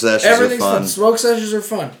 Smoke sessions Everything's are fun. Smoke sessions are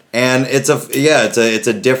fun. And it's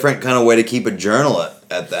a different kind of way to keep a journal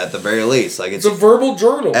at the very least. Like it's a verbal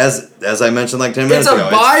journal. As I mentioned like 10 minutes ago.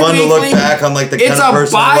 It's fun to look back on like the kind of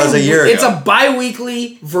person I was a year ago. It's a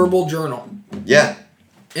bi-weekly verbal journal. Yeah.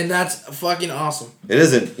 And that's fucking awesome. It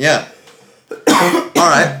isn't. Yeah. All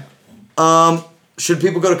right. Should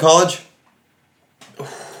people go to college?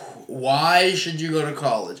 Why should you go to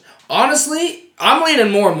college? Honestly, I'm leaning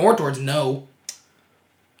more and more towards no.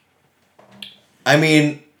 I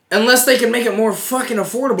mean... Unless they can make it more fucking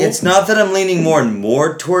affordable. It's not that I'm leaning more and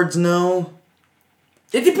more towards no.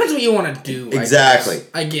 It depends what you want to do. Exactly.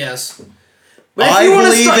 I guess. But I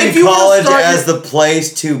believe in college as the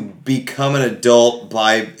place to become an adult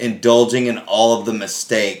by indulging in all of the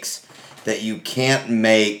mistakes that you can't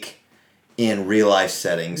make in real life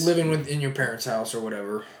settings. Living in your parents' house or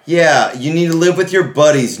whatever. Yeah, you need to live with your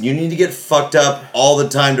buddies. You need to get fucked up all the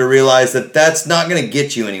time to realize that that's not going to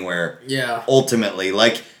get you anywhere. Yeah. Ultimately.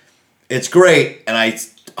 Like, it's great, and I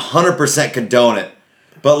 100% condone it.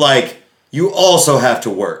 But, like, you also have to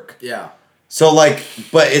work. Yeah. So, like,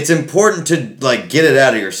 but it's important to, like, get it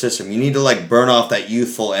out of your system. You need to, like, burn off that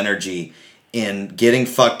youthful energy in getting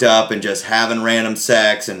fucked up and just having random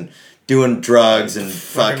sex and doing drugs and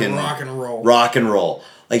fucking rock and roll. Rock and roll.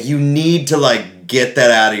 Like, you need to, like, get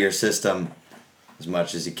that out of your system as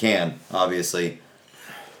much as you can, obviously.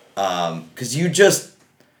 Because you just...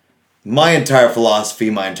 My entire philosophy,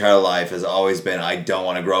 my entire life has always been, I don't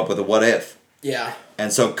want to grow up with a what if. Yeah.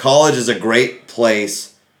 And so college is a great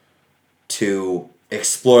place to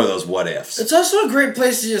explore those what ifs. It's also a great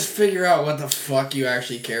place to just figure out what the fuck you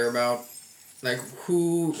actually care about. Like,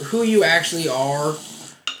 who you actually are.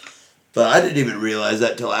 But I didn't even realize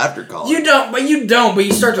that till after college. You don't, but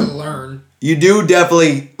you start to learn. You do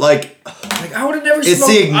definitely, like I would have never it's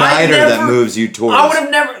smoked. the igniter that moves you towards. I would have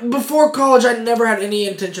never, before college, I never had any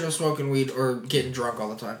intention of smoking weed or getting drunk all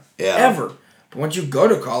the time. Yeah. Ever. But once you go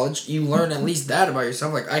to college, you learn at least that about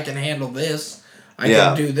yourself. Like, I can handle this. I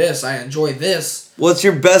can do this. I enjoy this. Well, it's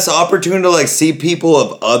your best opportunity to, like, see people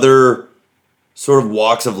of other sort of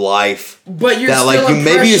walks of life. But you're that, still like,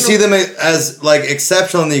 maybe you see them as, like,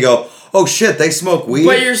 exceptional and you go, oh, shit, they smoke weed.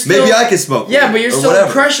 But you're still, maybe I can smoke weed. Yeah, but you're still whatever.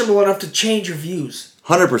 impressionable enough to change your views.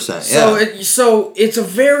 100%, yeah. So it's a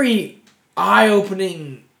very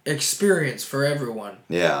eye-opening experience for everyone.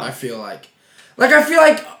 Yeah. I feel like.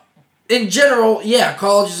 In general, yeah,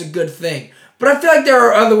 college is a good thing. But I feel like there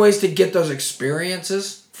are other ways to get those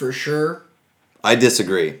experiences, for sure. I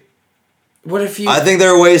disagree. What if you... I think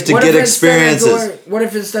there are ways to get experiences. What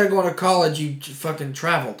if instead of going to college, you fucking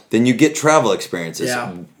traveled? Then you get travel experiences.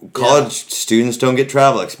 Yeah. College students don't get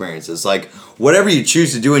travel experiences. Like, whatever you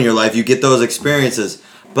choose to do in your life, you get those experiences.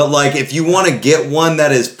 But, like, if you want to get one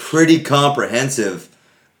that is pretty comprehensive,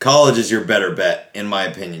 college is your better bet, in my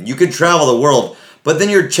opinion. You could travel the world, but then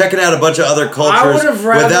you're checking out a bunch of other cultures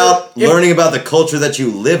without learning about the culture that you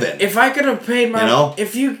live in. If I could have paid my... You know?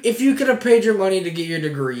 If you could have paid your money to get your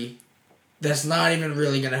degree... That's not even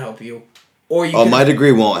really going to help you. Or you my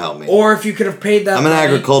degree won't help me. Or if you could have paid that I'm an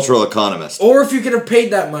agricultural economist. Or if you could have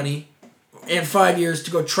paid that money in 5 years to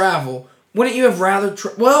go travel, wouldn't you have rather...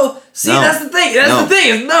 Well, see, no. That's the thing. That's the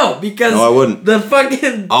thing is no, because... No, I wouldn't. The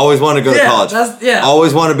fucking... Always wanted to go to college.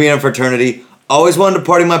 Always wanted to be in a fraternity. Always wanted to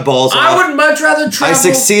party my balls off. I would much rather travel... I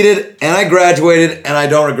succeeded, and I graduated, and I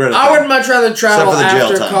don't regret it. I would much rather travel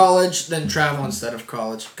after time. college than travel instead of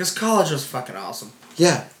college. Because college was fucking awesome.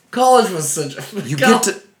 Yeah. College was such a... You get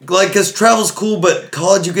to... Like, because travel's cool, but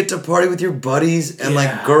college you get to party with your buddies and,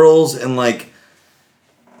 like, girls, and, like...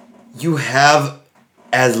 You have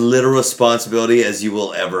as little responsibility as you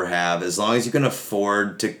will ever have. As long as you can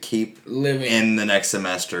afford to keep living in the next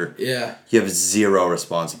semester. Yeah. You have zero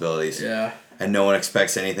responsibilities. Yeah. And no one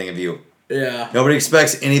expects anything of you. Yeah. Nobody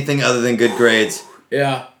expects anything other than good grades.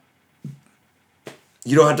 Yeah.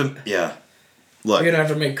 You don't have to. Yeah. Look. You don't have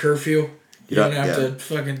to make curfew. You don't have yeah. to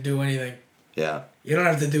fucking do anything. Yeah. You don't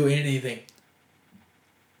have to do anything.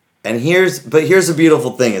 And here's the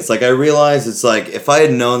beautiful thing. It's like I realize it's like if I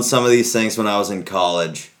had known some of these things when I was in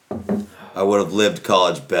college, I would have lived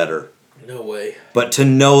college better. No way. But to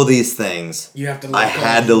know these things, You have to live I college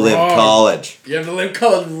had to live wrong. college. You have to live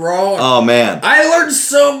college wrong. Oh man. I learned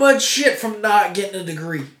so much shit from not getting a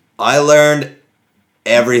degree. I learned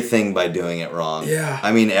everything by doing it wrong. Yeah.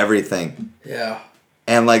 I mean everything. Yeah.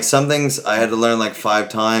 And like some things I had to learn like 5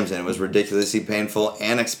 times and it was ridiculously painful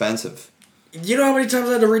and expensive. You know how many times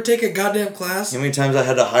I had to retake a goddamn class? How many times I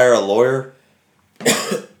had to hire a lawyer?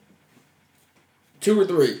 2 or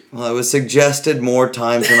 3. Well, it was suggested more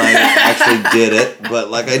times than I actually did it,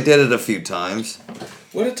 but like I did it a few times.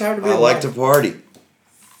 What a time to be I alive. like to party.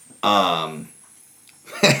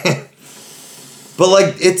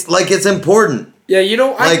 But it's important. Yeah, you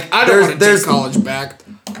know, Like, I don't want to there's- take college back.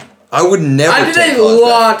 I would never I did take a college back.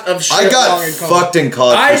 lot of shit I got wrong in college. fucked in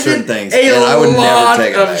college I for certain did things, a and I would lot never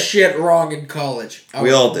take it of back. shit wrong in college. I We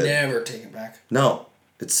would all did. Never take it back. No,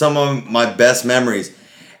 it's some of my best memories,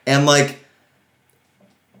 and like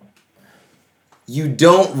you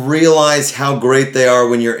don't realize how great they are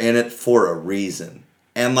when you're in it for a reason.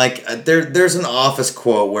 And like there's an Office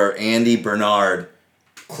quote where Andy Bernard,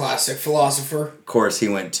 Classic philosopher. of course, he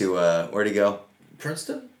went to where'd he go?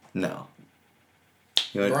 Princeton? No.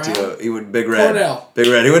 He went Brown? he went Big Red. Cornell. Big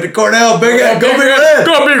Red. He went to Cornell. Big Red. Go Big Red.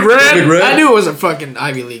 Go Big Red. Big Red. I knew it was a fucking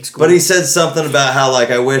Ivy League school. But he said something about how like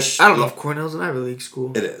I wish I don't know if Cornell's an Ivy League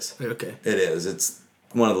school. it is. Okay. It is. It's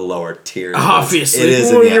one of the lower tiers. Obviously. It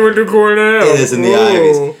is Well, in you went the to Cornell. It is in the Oh.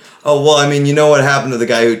 Ivies. Oh well, I mean, you know what happened to the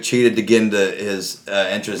guy who cheated to get into his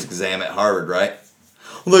entrance exam at Harvard, right?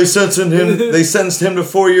 Well, they sentenced him to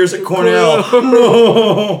 4 years at Cornell.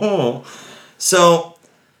 No. So,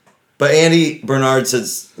 but Andy Bernard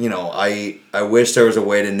says, you know, I wish there was a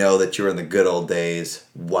way to know that you were in the good old days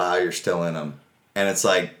while you're still in them. And it's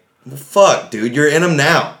like, well, fuck, dude, you're in them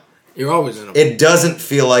now. You're always in them. It doesn't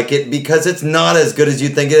feel like it because it's not as good as you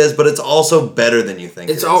think it is, but it's also better than you think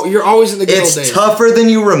it is. You're always in the good old days. It's tougher than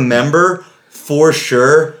you remember, for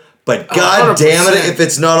sure. But god damn it, 100%. if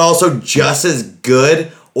it's not also just as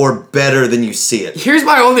good or better than you see it. Here's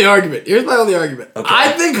my only argument. Okay.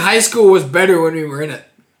 I think high school was better when we were in it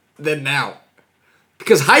than now.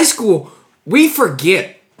 Because high school, we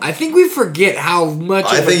forget. I think we forget how much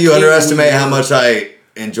I of a think you kid underestimate we how were. much I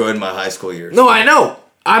enjoyed my high school years. No, I know.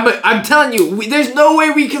 I'm telling you, there's no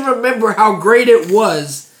way we can remember how great it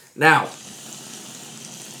was now.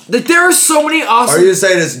 Like, there are so many awesome... Are you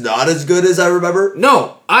saying it's not as good as I remember?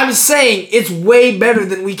 No, I'm saying it's way better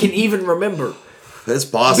than we can even remember. It's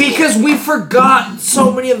possible. Because we forgot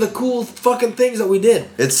so many of the cool fucking things that we did.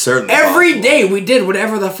 It's certainly Every possible. day we did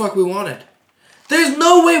whatever the fuck we wanted. There's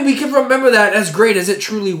no way we can remember that as great as it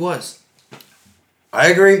truly was. I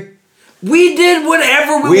agree. We did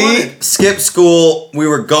whatever we We wanted. skipped school. We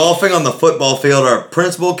were golfing on the football field. Our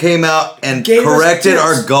principal came out and Gave us corrected tips.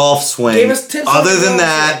 our golf swing. Gave us tips on Other the than golf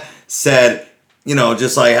that, said, you know,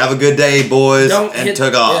 just like, have a good day, boys, Don't and hit-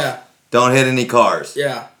 took off. yeah. Don't hit any cars.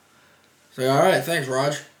 Yeah. So, alright, thanks,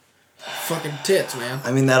 Raj. Fucking tits, man.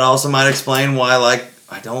 I mean, that also might explain why, like,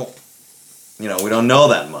 I don't, you know, we don't know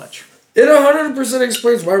that much. It 100%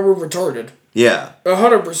 explains why we're retarded. Yeah.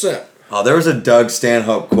 100%. Oh, there was a Doug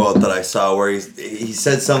Stanhope quote that I saw where he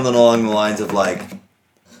said something along the lines of like,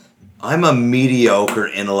 I'm a mediocre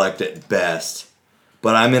intellect at best,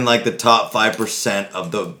 but I'm in like the top 5%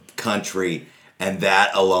 of the country, and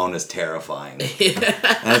that alone is terrifying.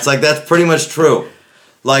 And it's like, that's pretty much true.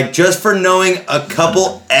 Like, just for knowing a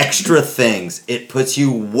couple extra things, it puts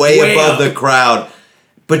you way above up. the crowd,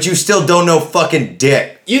 but you still don't know fucking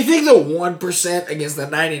dick. You think the 1% against the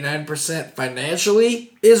 99%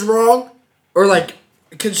 financially is wrong? Or, like,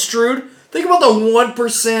 construed? Think about the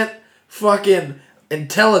 1% fucking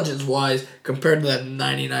intelligence-wise compared to that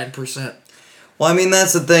 99%. Well, I mean,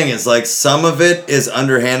 that's the thing, is like some of it is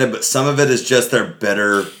underhanded, but some of it is just they're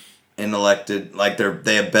better intellected, like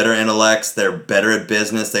they have better intellects, they're better at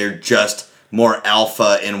business, they're just more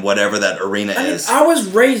alpha in whatever that arena I mean, is. I was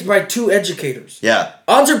raised by 2 educators. Yeah,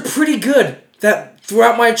 Odds are pretty good that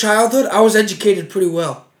throughout my childhood, I was educated pretty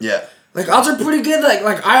well. yeah. Like, odds are pretty good.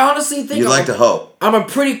 Like I honestly think You'd like to hope. I'm a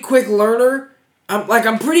pretty quick learner.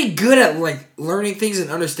 I'm pretty good at, like, learning things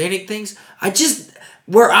and understanding things.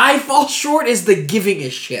 Where I fall short is the giving a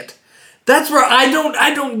shit. That's where I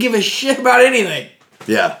don't give a shit about anything.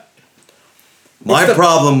 Yeah. My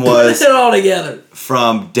problem was Put it all together.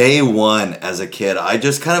 from day one as a kid, I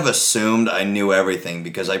just kind of assumed I knew everything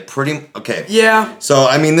because okay. Yeah. So,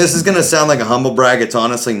 I mean, this is going to sound like a humble brag. It's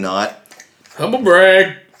honestly not. Humble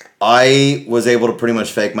brag. I was able to pretty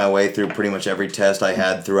much fake my way through pretty much every test I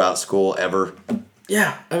had throughout school ever.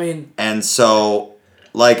 Yeah, I mean. And so,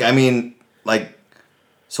 so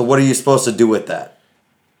what are you supposed to do with that?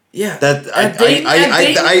 Yeah.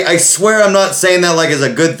 I swear I'm not saying that like as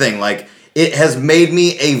a good thing. Like, it has made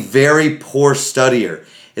me a very poor studier.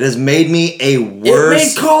 It has made me a worse. It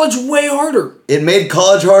made college way harder. It made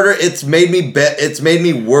college harder. It's made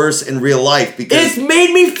me worse in real life because It's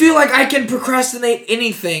made me feel like I can procrastinate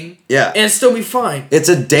anything. Yeah. And still be fine. It's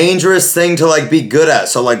a dangerous thing to like be good at.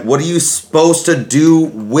 So like, what are you supposed to do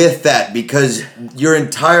with that? Because your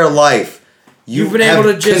entire life, You've been able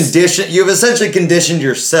to just you've essentially conditioned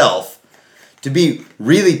yourself to be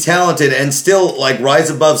really talented and still like rise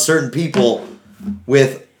above certain people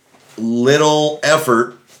with little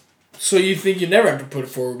effort. So you think you never have to put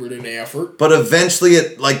forward any effort. But eventually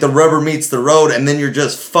it like the rubber meets the road and then you're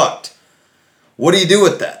just fucked. What do you do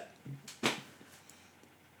with that?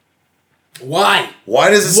 Why? Why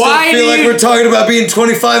does it still feel like we're talking about being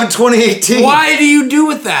 25 in 2018? Why do you do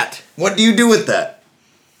with that? What do you do with that?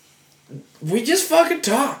 We just fucking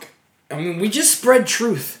talk. I mean, we just spread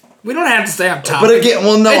truth. We don't have to stay on top. But again,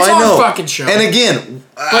 well, no, it's I know. Our fucking show. And again,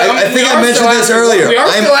 I think I mentioned this earlier. We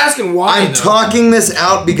are still asking why. I'm talking this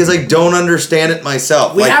out because I don't understand it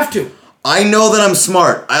myself. We have to. I know that I'm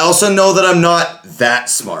smart. I also know that I'm not that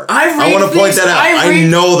smart. I want to point that out. I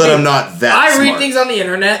know that I'm not that smart. I read things on the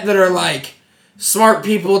internet that are like, smart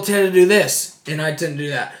people tend to do this, and I tend to do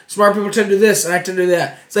that. Smart people tend to do this, and I tend to do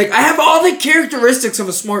that. It's like, I have all the characteristics of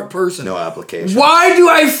a smart person. No application. Why do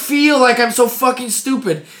I feel like I'm so fucking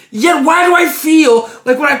stupid? Yet why do I feel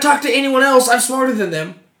like when I talk to anyone else, I'm smarter than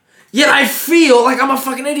them? Yet I feel like I'm a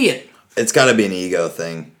fucking idiot. It's got to be an ego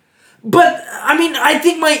thing. But, I mean, I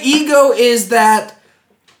think my ego is that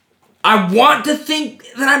I want to think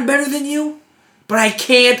that I'm better than you, but I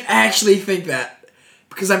can't actually think that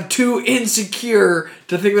because I'm too insecure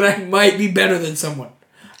to think that I might be better than someone.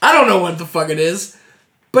 I don't know what the fuck it is,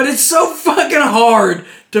 but it's so fucking hard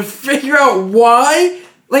to figure out why.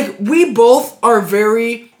 Like, we both are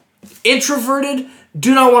very introverted,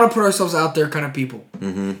 do not want to put ourselves out there kind of people.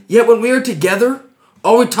 Mm-hmm. Yet when we are together,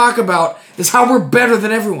 all we talk about is how we're better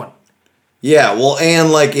than everyone. Yeah, well,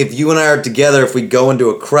 and like if you and I are together, if we go into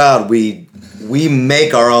a crowd, we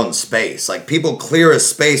make our own space. Like people clear a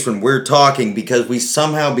space when we're talking because we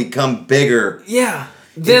somehow become bigger. Yeah.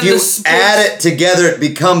 If you add it together, it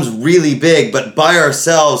becomes really big. But by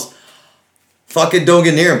ourselves, fucking don't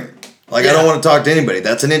get near me. Like I don't want to talk to anybody.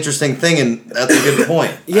 That's an interesting thing, and that's a good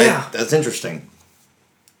point. Yeah, that's interesting.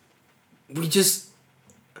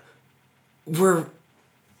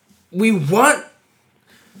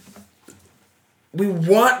 We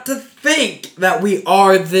want to think that we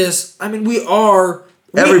are this. I mean, we are.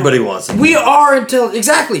 Everybody wants it. We are until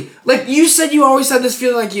exactly like you said. You always had this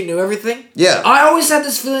feeling like you knew everything. Yeah. I always had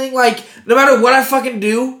this feeling like no matter what I fucking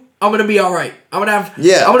do, I'm gonna be all right. I'm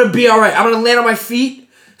gonna be all right. I'm gonna land on my feet.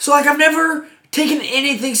 So like I've never taken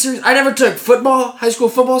anything serious. I never took high school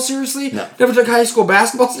football seriously. No. Never took high school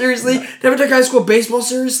basketball seriously. No. Never took high school baseball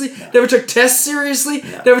seriously. No. Never took tests seriously.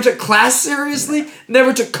 No. Never took class seriously.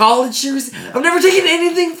 Never took college seriously. No. I've never taken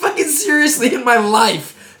anything fucking seriously in my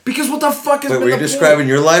life. Because what the fuck is the point? Were you describing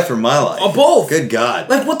your life or my life? Oh, both. Good God.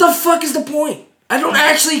 Like, what the fuck is the point? I don't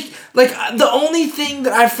actually... Like, the only thing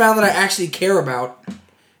that I've found that I actually care about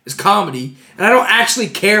is comedy. And I don't actually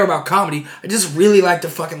care about comedy. I just really like to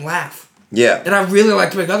fucking laugh. Yeah. And I really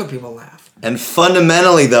like to make other people laugh. And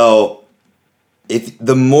fundamentally, though, if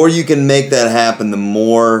the more you can make that happen, the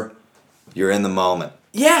more you're in the moment.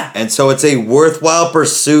 Yeah. And so it's a worthwhile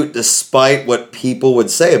pursuit despite what people would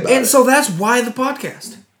say about it. And so that's why the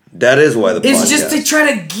podcast. That is why the podcast. It's just to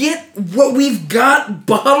try to get what we've got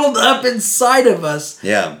bottled up inside of us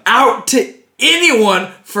out to anyone,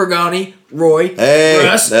 Fergani, Roy,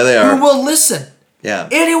 Russ, there they are. who will listen. Yeah.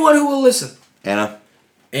 Anyone who will listen.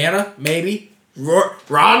 Anna, maybe.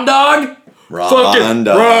 Ron Dog? Ron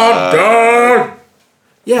Dog. Ron Dog.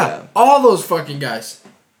 Yeah, all those fucking guys.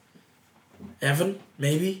 Evan,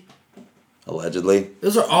 maybe. Allegedly.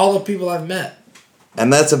 Those are all the people I've met.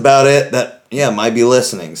 And that's about it that, might be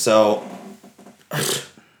listening. So.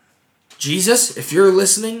 Jesus, if you're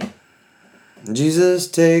listening. Jesus,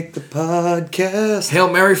 take the podcast. Hail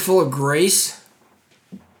Mary, full of grace.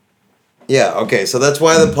 Yeah, okay, so that's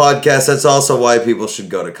why the podcast, that's also why people should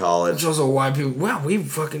go to college. That's also why people, wow, we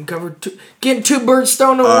fucking covered getting two birds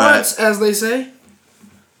stoned at once, as they say.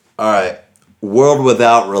 Alright, World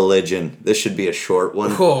without religion. This should be a short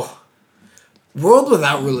one. Oh. World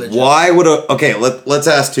without religion. Why would okay, let's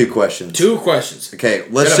ask 2 questions. 2 questions. Okay,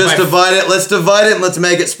 let's just divide it. Let's divide it and let's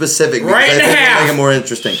make it specific. Right I in think half. it'll make it more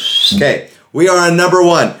interesting. Okay, we are on number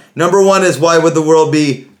 1. Number 1 is why would the world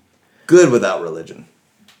be good without religion?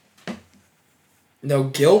 No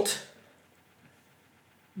guilt.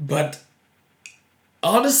 But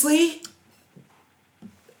honestly,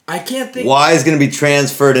 I can't think. Why is going to be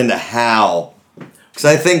transferred into how? Because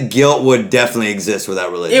I think guilt would definitely exist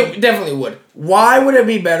without religion. It definitely would. Why would it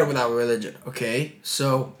be better without religion? Okay,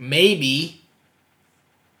 so maybe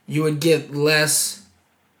you would get less.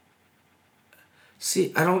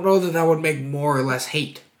 See, I don't know that would make more or less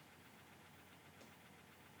hate.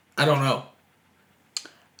 I don't know.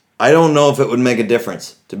 I don't know if it would make a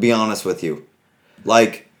difference, to be honest with you.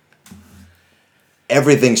 Like,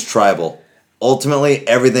 everything's tribal. Ultimately,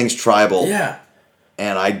 everything's tribal. Yeah.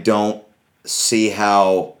 And I don't see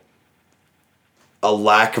how a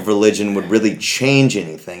lack of religion would really change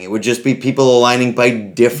anything. It would just be people aligning by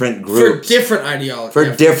different groups. For different ideologies.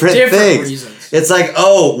 For different things. Reasons. It's like,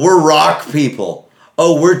 oh, we're rock people.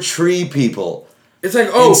 Oh, we're tree people. It's like,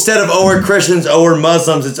 oh. Instead of, oh, we're Christians, oh, we're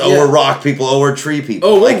Muslims, it's, oh, we're rock people, oh, we're tree people.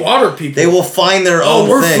 Oh, we're like, water people. They will find their own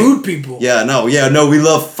we're thing. food people. Yeah, no, we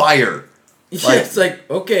love fire. Yeah, Like- it's like,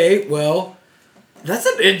 okay, well, that's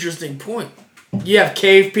an interesting point. You have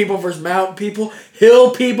cave people versus mountain people,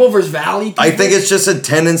 hill people versus valley people. I think it's just a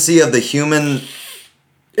tendency of the human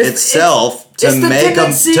itself it's the to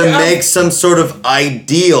tendency of- make some sort of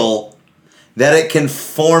ideal that it can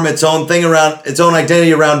form its own thing around, its own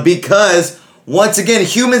identity around, because once again,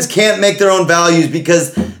 humans can't make their own values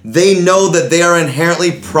because they know that they are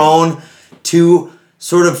inherently prone to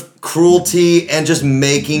sort of cruelty and just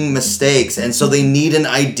making mistakes. And so they need an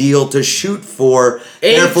ideal to shoot for.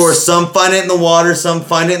 Apes. Therefore, some find it in the water, some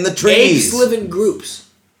find it in the trees. Apes live in groups.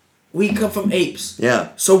 We come from apes. Yeah.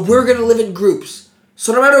 So we're going to live in groups.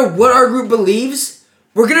 So no matter what our group believes,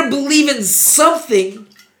 we're going to believe in something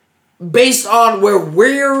based on where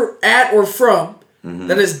we're at or from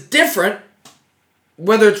that is different,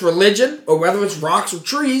 whether it's religion or whether it's rocks or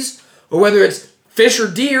trees or whether it's fish or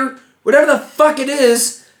deer, whatever the fuck it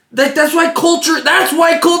is. That's why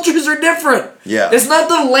cultures are different. Yeah. It's not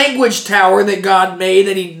the language tower that God made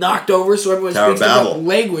that he knocked over so everyone Tower speaks of Babel. different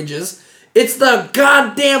languages. It's the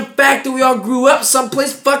goddamn fact that we all grew up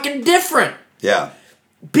someplace fucking different. Yeah.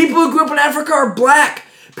 People who grew up in Africa are black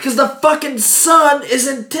because the fucking sun is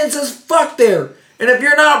intense as fuck there. And if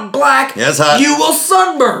you're not black, Yeah, it's hot. you will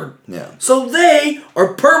sunburn. Yeah. So they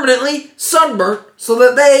are permanently sunburnt so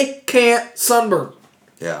that they can't sunburn.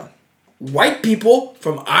 Yeah. White people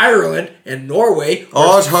from Ireland and Norway Oh,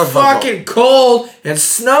 where it's it's hot, hot, fucking cold and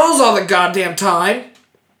snows all the goddamn time.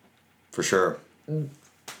 For sure.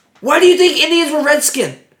 Why do you think Indians were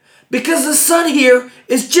red-skinned? Because the sun here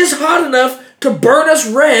is just hot enough to burn us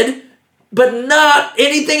red, but not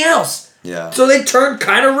anything else. Yeah. So they turn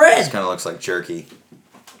kind of red. Kind of looks like jerky.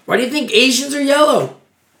 Why do you think Asians are yellow?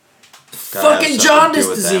 Gotta have Fucking something to jaundice do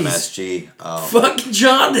with disease. MSG. Oh. Fucking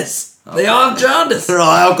jaundice. They all have jaundice. They're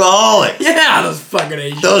all alcoholics. Yeah, those fucking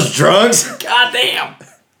Asians. Those drunks. Goddamn.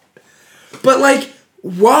 But like,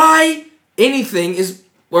 why anything is,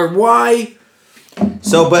 or why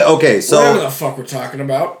So, but okay, whatever so the fuck we're talking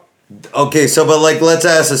about. okay, so but like, let's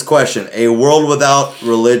ask this question: a world without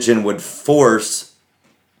religion would force.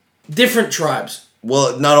 Different tribes.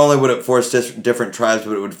 Well, not only would it force different tribes,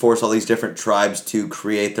 but it would force all these different tribes to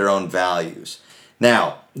create their own values.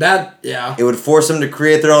 Now, Yeah. it would force them to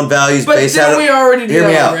create their own values But based didn't out of. we already do Hear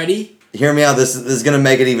me that out. already? Hear me out. This is going to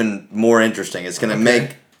make it even more interesting. It's going to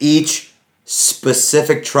make each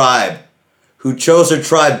specific tribe who chose their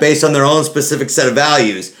tribe based on their own specific set of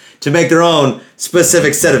values to make their own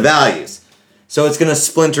specific set of values. So it's going to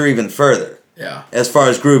splinter even further Yeah. as far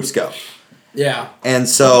as groups go. Yeah. And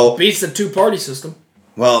so, Beats the two-party system.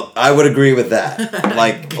 well, I would agree with that.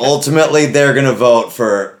 Like, ultimately, they're going to vote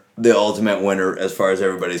for the ultimate winner as far as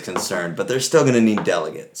everybody's concerned, but they're still going to need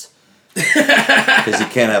delegates. Because you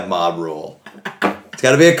can't have mob rule. It's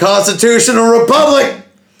got to be a constitutional republic.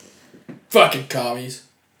 Fucking commies.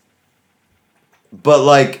 But,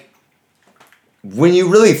 like, when you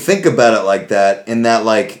really think about it like that, in that,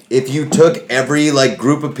 like, if you took every, like,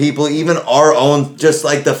 group of people, even our own, just,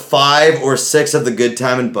 like, the 5 or 6 of the Good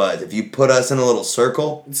Time and Buds, if you put us in a little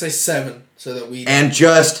circle Let's say 7 so that we... and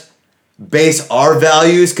just base our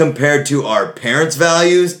values compared to our parents'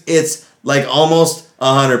 values, it's, like, almost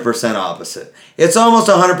 100% opposite. It's almost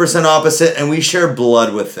 100% opposite, and we share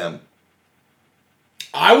blood with them.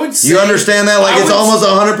 I would say... You understand that? Like, I it's would- almost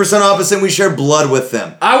 100% opposite, and we share blood with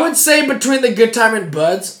them. I would say between the Good Time and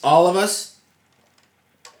Buds, all of us,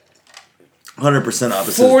 100%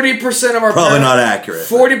 opposite. 40% of our Probably not accurate.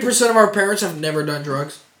 40% of our parents have never done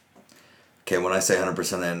drugs. Okay, when I say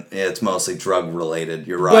 100%, then it's mostly drug related.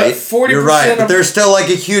 You're right. 40% You're right, but of- there's still like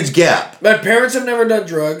a huge gap. My parents have never done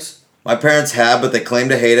drugs. My parents have, but they claim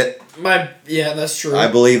to hate it. Yeah, that's true. I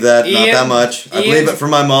believe that, not Ian- that much. I believe Ian's- it for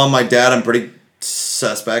my mom. My dad, I'm pretty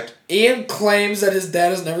suspect. Ian claims that his dad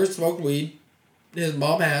has never smoked weed. His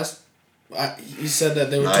mom has. He said that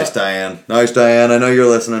they were. Nice, Diane. Nice, Diane. I know you're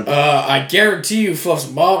listening. I guarantee you, Fluff's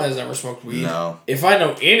mom has never smoked weed. No. If I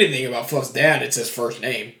know anything about Fluff's dad, it's his first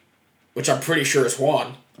name, which I'm pretty sure is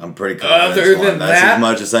Juan. I'm pretty confident. Other it's one. than That's that- as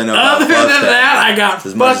much as I know about Other Fluff's than dad. that, I got That's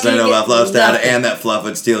as much as I know about Fluff's dad, nothing. and that Fluff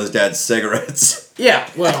would steal his dad's cigarettes. Yeah,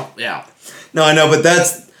 well, yeah. No, I know, but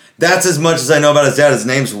that's as much as I know about his dad. His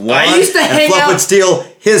name's Juan. I used to and hang Fluff out- would steal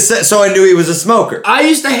his, so I knew he was a smoker. I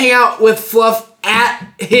used to hang out with Fluff at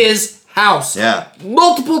his house. Yeah.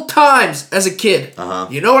 Multiple times as a kid. Uh-huh.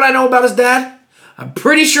 You know what I know about his dad? I'm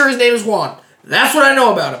pretty sure his name is Juan. That's what I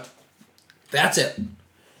know about him. That's it.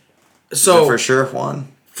 So For sure, Juan.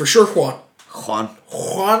 for sure, Juan. Juan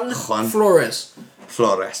Juan Flores.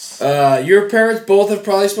 Flores. Your parents both have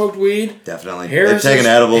probably smoked weed. Definitely. They've taken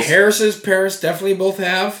edibles. Harris's parents definitely both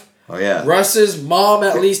have. Oh, yeah. Russ's mom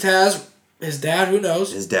at least has. His dad, who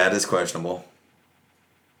knows? His dad is questionable.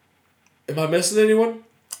 Am I missing anyone?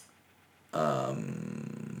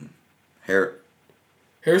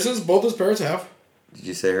 Harrison's, both his parents have. Did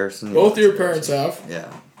you say Harrison? Both your parents have.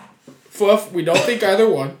 Yeah. Fluff, we don't think either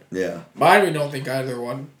one. Yeah. Mine, we don't think either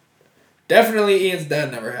one. Definitely Ian's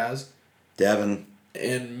dad never has. Devin.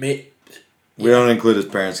 And We don't include his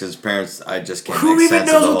parents because his parents, I just can't who make even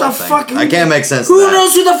sense knows of the what whole the thing. fuck? I can't make sense Who of that.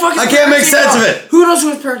 knows who the fuck his I can't make parents even sense of are? it. Who knows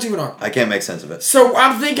who his parents even are? I can't make sense of it. So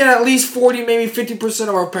I'm thinking at least 40, maybe 50%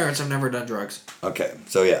 of our parents have never done drugs. Okay,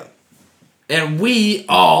 so yeah. And we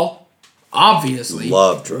all, obviously,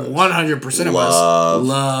 Love drugs. 100% of us Love.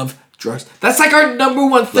 love drugs. That's like our number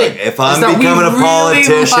one thing. Look, if is I'm that we becoming a really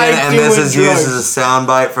politician like and this doing is drugs. used as a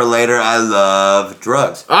soundbite for later, I love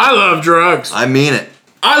drugs. I love drugs. I mean it.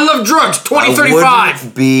 I love drugs. I 2035.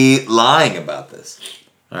 wouldn't be lying about this.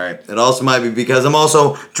 All right. It also might be because I'm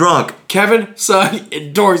also drunk. Kevin Sugg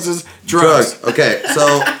endorses drugs. Okay,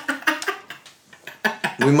 so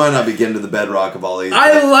we might not be getting to the bedrock of all these.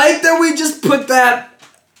 I like that we just put that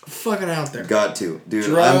fucking out there. Got to, dude.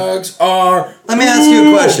 Drugs are. Let me ask you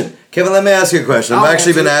a question. Kevin, let me ask you a question. I've I'll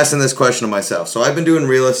actually been answer. asking this question of myself. So I've been doing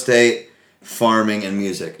real estate, farming, and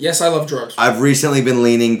music. Yes, I love drugs. I've recently been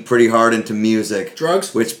leaning pretty hard into music.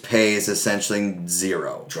 Drugs? Which pays essentially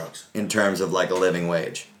zero. Drugs. In terms of like a living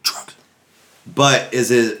wage. Drugs. But is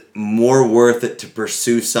it more worth it to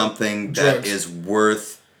pursue something that Drugs. is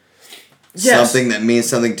worth Yes. something that means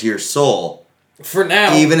something to your soul? For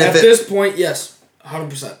now, Even if at it- this point, yes.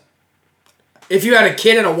 100%. If you had a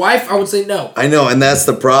kid and a wife, I would say no. I know, and that's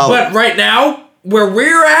the problem. But right now, where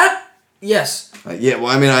we're at, yes. Yeah, well,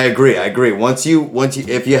 I mean, I agree. Once you,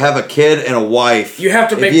 if you have a kid and a wife, You have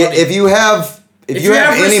to make if money. If you have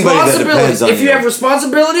anybody that depends on if you have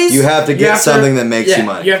responsibilities, you have to get something that makes you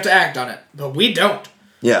money. You have to act on it. But we don't.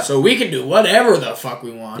 Yeah. So we can do whatever the fuck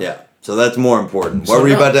we want. Yeah. So that's more important. What So were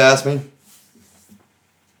you no. about to ask me?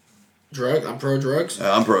 I'm pro drugs.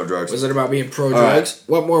 I'm pro drugs. Was it about being pro All right. drugs?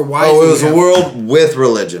 What more? Why? Oh, it was a world with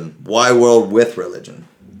religion. Why world with religion?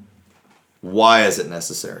 Why is it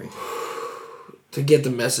necessary? To get the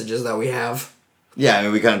messages that we have. Yeah, I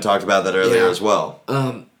mean, we kind of talked about that earlier Yeah. as well.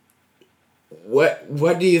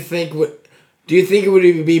 What do you think do you think it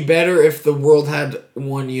would be better if the world had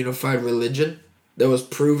one unified religion that was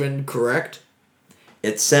proven correct?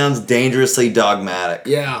 It sounds dangerously dogmatic.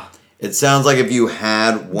 Yeah. It sounds like if you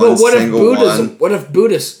had one But what if single Buddhism? one.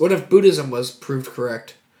 What if Buddhism was proved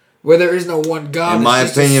correct? Where there is no one God. In it's my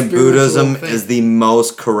just a opinion, spiritual Buddhism thing. is the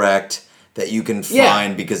most correct that you can Yeah.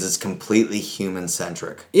 find because it's completely human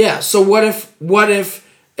centric. Yeah. So what if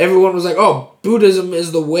everyone was like, "Oh, Buddhism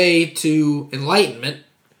is the way to enlightenment,"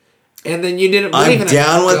 and then you didn't believe I'm in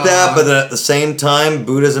down a with that, God. but at the same time,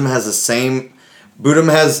 Buddhism has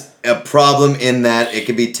a problem in that it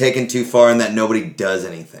can be taken too far and that nobody does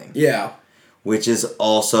anything. yeah. Which is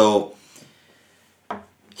also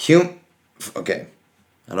okay.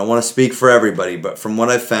 I don't want to speak for everybody, but from what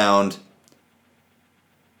I found,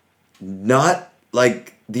 not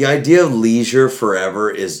like the idea of leisure forever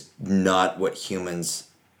is not what humans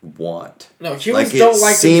want. No, humans Like, it don't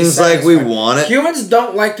like to be seems like we satisfied. want it. Humans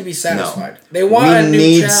don't like to be satisfied. No. They want a We new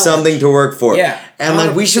need challenge. something to work for. Yeah, And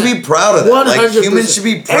like we should 100%. be proud of that. Like 100%. humans should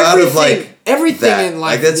be proud of like everything that. in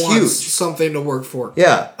life. Like that's wants huge. Something to work for.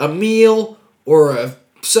 Yeah. A meal or a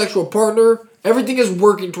sexual partner. Everything is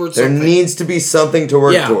working towards There something. needs to be something to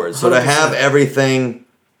work Yeah, towards. So to have 100%. everything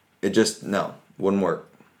It just, no, wouldn't work.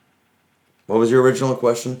 What was your original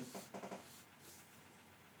question?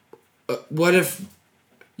 What if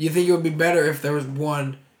you think it would be better if there was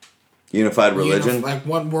one Unified religion? like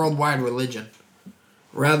one worldwide religion,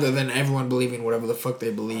 rather than everyone believing whatever the fuck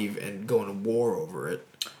they believe and going to war over it?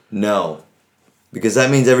 No. Because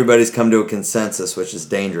that means everybody's come to a consensus, which is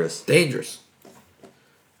dangerous. Dangerous.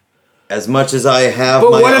 As much as I have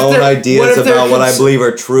But my what if own they're- ideas about what I believe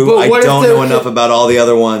are true, But I what if don't they're know enough about all the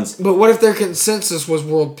other ones. But what if their consensus was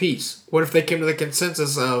world peace? What if they came to the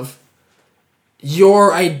consensus of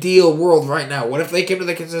your ideal world right now? What if they came to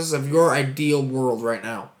the consensus of your ideal world right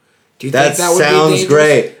now? Do you That think that would be sounds dangerous?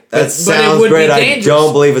 great. That But it sounds would be great. I dangerous.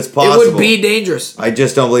 don't believe it's possible. It would be dangerous. I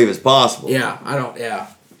just don't believe it's possible. Yeah, I don't. Yeah.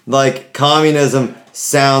 Like, communism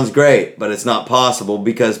sounds great, but it's not possible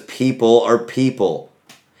because people are people.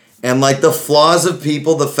 And, like, the flaws of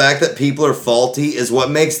people, the fact that people are faulty is what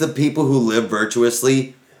makes the people who live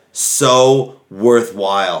virtuously so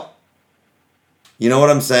worthwhile. You know what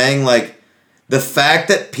I'm saying? Like, the fact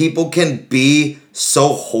that people can be so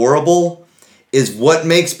horrible is what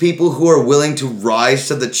makes people who are willing to rise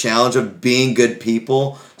to the challenge of being good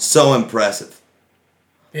people so impressive.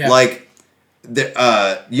 Yeah. Like,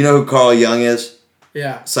 you know who Carl Jung is?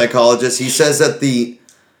 Yeah. Psychologist. He says that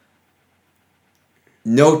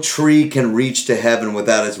no tree can reach to heaven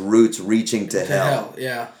without its roots reaching to hell.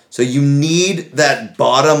 Yeah. So you need that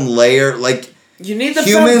bottom layer. Like, You need the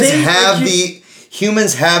humans foundation,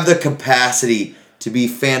 humans have the capacity to be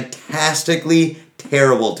fantastically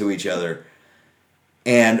terrible to each other.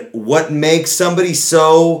 And what makes somebody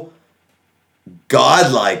so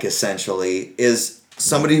godlike, essentially, is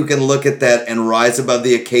somebody who can look at that and rise above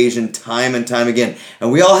the occasion time and time again.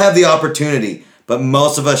 And we all have the opportunity, but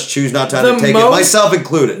most of us choose not to undertake it, myself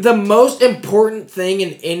included. The most important thing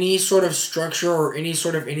in any sort of structure or any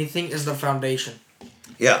sort of anything is the foundation.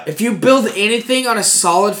 Yeah. If you build anything on a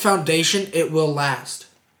solid foundation, it will last.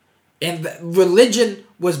 And religion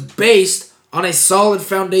was based on a solid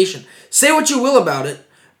foundation. Say what you will about it,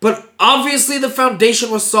 but obviously the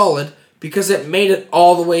foundation was solid because it made it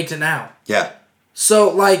all the way to now. Yeah. So,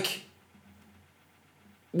 like,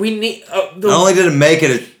 we need... Not only did it make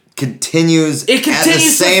it, it continues at the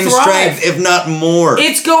same to thrive. strength, if not more.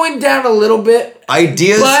 It's going down a little bit.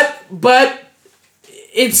 Ideas... But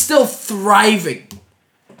it's still thriving.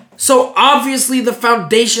 So, obviously, the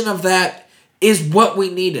foundation of that is what we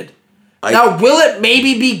needed. Now, will it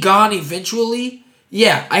maybe be gone eventually?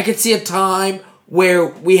 Yeah, I could see a time where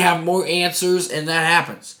we have more answers and that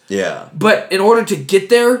happens. Yeah. But in order to get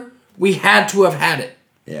there, we had to have had it.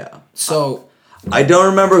 Yeah. So... I don't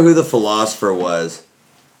remember who the philosopher was,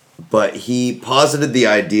 but he posited the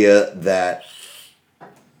idea that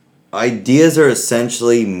ideas are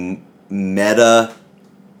essentially meta...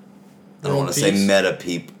 I don't want to say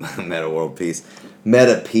meta world peace.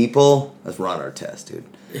 Meta people. Let's run our test, dude.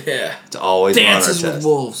 Yeah. It's always Dances run our test.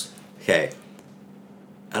 with wolves. Okay.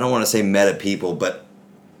 I don't want to say meta people, but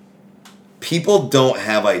people don't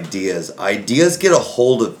have ideas. Ideas get a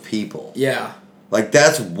hold of people. Yeah. Like,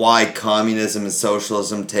 that's why communism and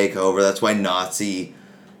socialism take over. That's why Nazi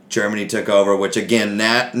Germany took over, which, again,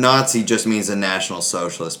 Nazi just means the National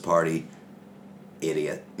Socialist Party.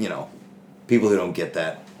 Idiot. You know, people who don't get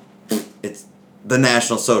that. It's the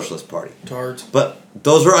National Socialist Party. Tards. But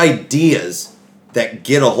those are ideas that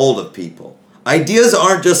get a hold of people. Ideas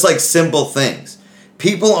aren't just like simple things.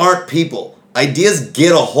 People aren't people. Ideas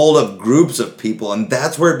get a hold of groups of people, and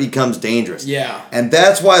that's where it becomes dangerous. Yeah. And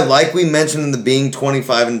that's why, like we mentioned in the Being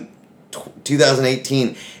 25 in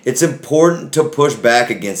 2018, it's important to push back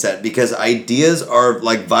against that because ideas are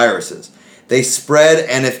like viruses. They spread,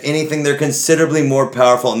 and if anything, they're considerably more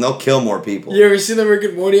powerful, and they'll kill more people. You ever seen the Rick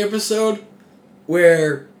and Morty episode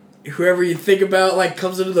where whoever you think about like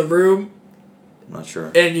comes into the room? I'm not sure.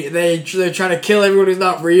 And they're trying to kill everyone who's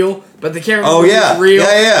not real, but they can't remember yeah. who's real.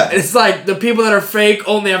 Yeah. And it's like the people that are fake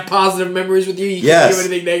only have positive memories with you. You Yes. can't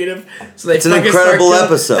do anything negative. So they It's an fucking incredible start killing-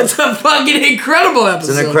 episode. It's a fucking incredible episode.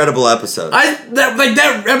 It's an incredible episode.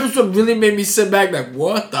 That episode really made me sit back like,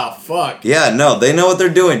 what the fuck? Yeah, no, they know what they're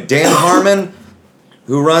doing. Dan Harmon,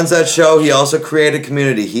 who runs that show, he also created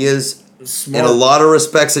Community. He is, Smart. in a lot of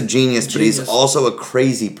respects, a genius, but Genius. he's also a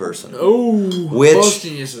crazy person. Oh, most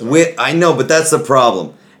geniuses are. I know, but that's the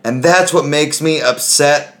problem. And that's what makes me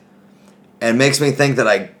upset and makes me think that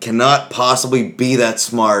I cannot possibly be that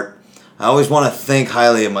smart. I always want to think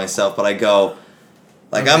highly of myself, but I go,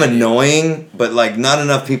 like, I'm annoying, but, like, not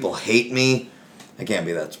enough people hate me. I can't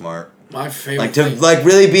be that smart. My favorite Like, to, thing. like,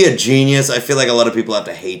 really be a genius, I feel like a lot of people have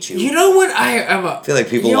to hate you. You know what I am? I feel like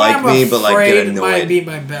people like me, but, like, get Might annoyed. be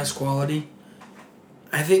my best quality.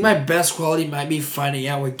 I think my best quality might be finding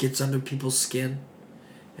out what gets under people's skin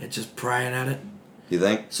and just prying at it. You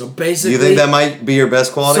think? So basically, You think that might be your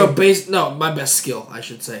best quality? No, my best skill, I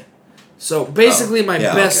should say. So basically, my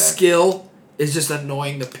best skill is just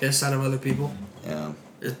annoying the piss out of other people. Yeah.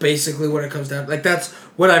 It's basically what it comes down to. Like, that's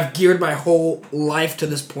what I've geared my whole life to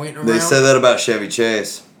this point around. They said that about Chevy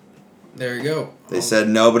Chase. There you go. They said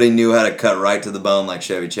nobody knew how to cut right to the bone like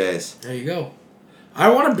Chevy Chase. There you go. I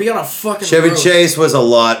want to be on a fucking Chevy road. Chase was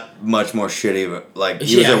much more shitty. Like,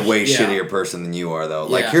 he was a way shittier person than you are, though.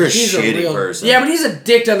 Like, you're a shitty person. Yeah, but he's a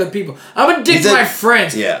dick to other people. I'm a dick to my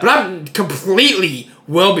friends. Yeah. But I'm completely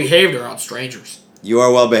well-behaved around strangers. You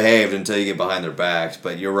are well behaved until you get behind their backs,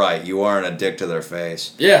 but you're right. You aren't a dick to their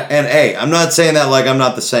face. Yeah. And hey, I'm not saying that like I'm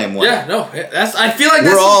not the same way. Yeah, no. I feel like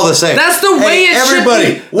we're all the same. That's the way it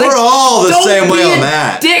everybody, should be. We're all the same way on Don't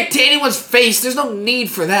that. be a dick to anyone's face. There's no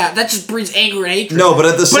need for that. That just breeds anger and hatred. No, but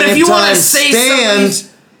at the same if you time, say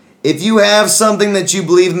if you have something that you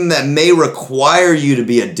believe in that may require you to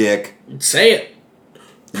be a dick, say it.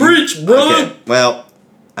 Preach, bro. Okay, well,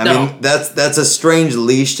 I mean, that's a strange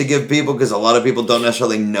leash to give people because a lot of people don't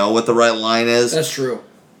necessarily know what the right line is. That's true.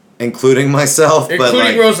 Including myself.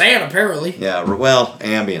 Including Roseanne, apparently. Yeah, well,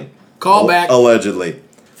 Ambien. Call back. Allegedly.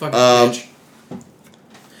 Fucking bitch.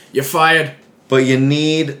 You're fired. But you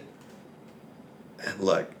need...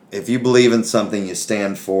 Look, if you believe in something, you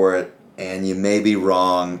stand for it, and you may be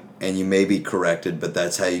wrong, and you may be corrected, but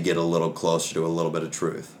that's how you get a little closer to a little bit of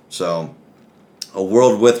truth. So, a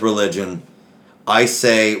world with religion... I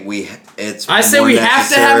say we have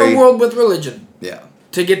to have a world with religion. Yeah.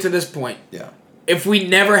 To get to this point. Yeah. If we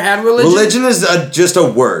never had religion... Religion is just a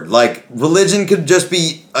word. Like, religion could just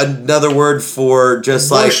be another word for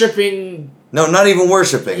just worshipping... No, not even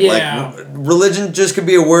worshipping. Yeah. Like, religion just could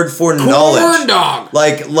be a word for knowledge. Corn dog.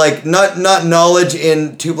 Like not knowledge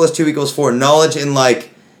in 2 + 2 = 4. Knowledge in, like,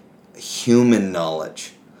 human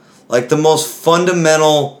knowledge. Like, the most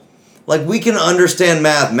fundamental... Like, we can understand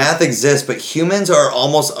math. Math exists, but humans are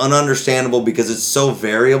almost ununderstandable because it's so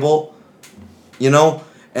variable, you know?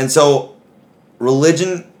 And so,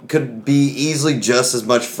 religion could be easily just as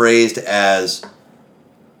much phrased as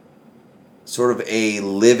sort of a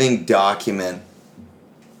living document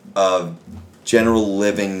of general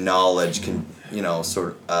living knowledge, I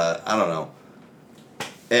don't know.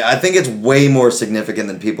 I think it's way more significant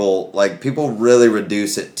than people really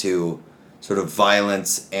reduce it to sort of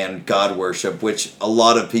violence and God worship, which a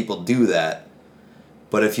lot of people do that.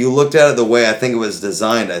 But if you looked at it the way I think it was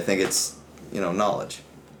designed, I think it's, knowledge.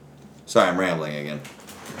 Sorry, I'm rambling again.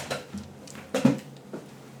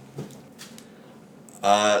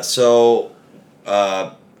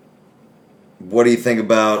 What do you think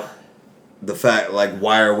about the fact,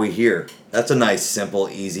 why are we here? That's a nice, simple,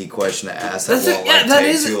 easy question to ask that won't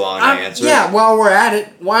take too long to answer. Yeah, while we're at it,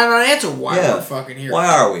 why not answer why we're fucking here? Why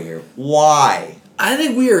are we here? Why? I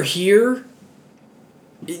think we are here.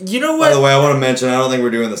 You know what? By the way, I want to mention, I don't think we're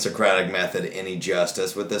doing the Socratic method any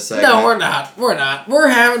justice with this segment. No, we're not. We're not. We're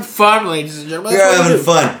having fun, ladies and gentlemen. We're having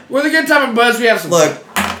fun. We're the good time and buzz. We have some fun.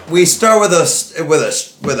 Look, we start with a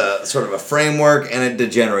sort of a framework, and it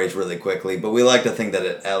degenerates really quickly, but we like to think that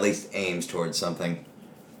it at least aims towards something.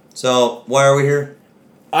 So, why are we here?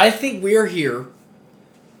 I think we are here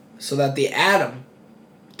so that the atom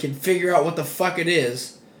can figure out what the fuck it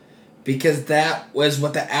is, because that was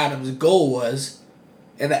what the atom's goal was,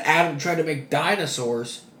 and the atom tried to make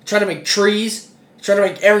dinosaurs, tried to make trees, tried to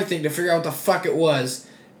make everything to figure out what the fuck it was.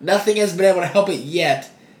 Nothing has been able to help it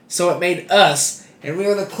yet, so it made us, and we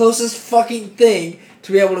are the closest fucking thing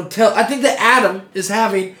to be able to tell. I think the atom is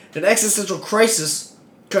having an existential crisis,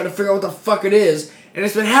 trying to figure out what the fuck it is. And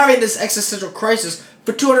it's been having this existential crisis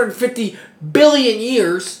for 250 billion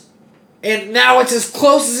years. And now it's as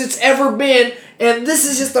close as it's ever been. And this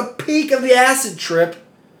is just the peak of the acid trip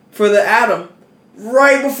for the atom.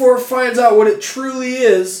 Right before it finds out what it truly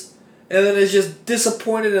is. And then is just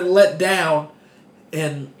disappointed and let down.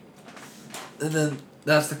 And then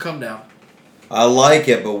that's the come down. I like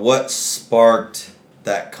it, but what sparked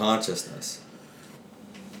that consciousness?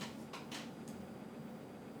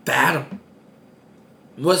 The atom.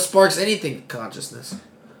 What sparks anything? Consciousness.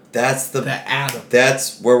 That's the atom.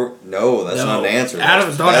 That's where we're... No, that's not an answer.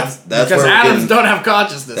 Atoms don't have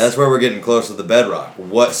consciousness. That's where we're getting close to the bedrock.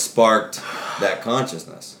 What sparked that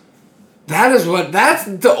consciousness? That's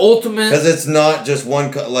the ultimate... Because it's not just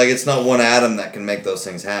one... it's not one atom that can make those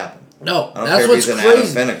things happen. No, I don't that's care what's if he's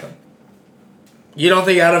crazy. an Adam Finicum. You don't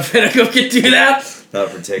think Adam Finicum can do that? Not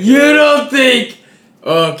particularly. You don't think...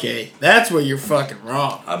 Okay, that's where you're fucking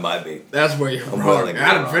wrong. I might be. That's where you're wrong.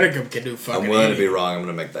 Adam Finicum can do fucking I'm willing to be wrong. I'm going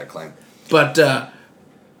to make that claim. But,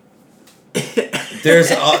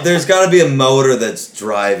 there's got to be a motor that's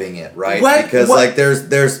driving it, right? What? Because What? like there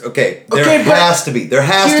Okay, but has to be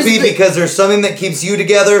here's the- because there's something that keeps you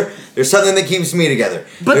together. There's something that keeps me together.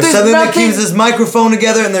 But there's there's something that nothing- keeps this microphone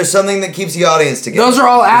together, and there's something that keeps the audience together. Those are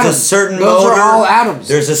all atoms. There's a certain Those motor. are all atoms.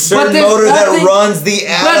 There's a But certain there's motor nothing- that runs the But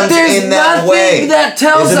atoms there's in that nothing way. that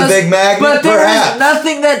tells Is it us. a big magnet? But there Perhaps. is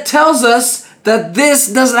nothing that tells us that this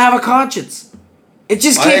doesn't have a conscience. It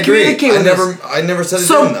just I can't agree. communicate with us. I never said it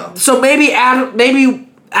didn't though. So maybe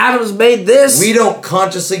atoms made this. We don't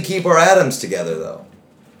consciously keep our atoms together though.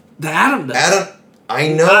 The atom does. I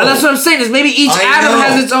know. That's what I'm saying. Is maybe each I atom know.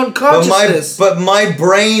 has its own consciousness. But my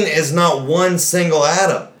brain is not one single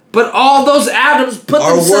atom. But all those atoms put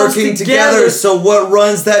Are themselves working together. So what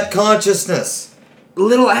runs that consciousness?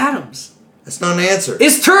 Little atoms. That's not an answer.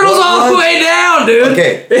 It's turtles What all the runs- way down, dude.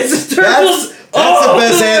 Okay. It's turtles. That's the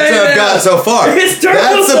best answer I've got so far. It's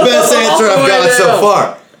turtles That's the best all answer the I've way got so down.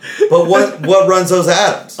 far. But what runs those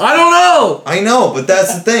atoms? I don't know. I know, but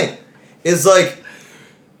that's the thing. Is like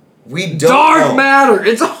we don't Dark know. matter.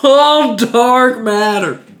 It's all dark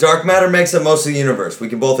matter. Dark matter makes up most of the universe. We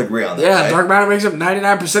can both agree on that. Yeah, right? dark matter makes up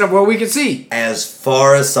 99% of what we can see. As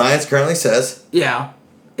far as science currently says. Yeah.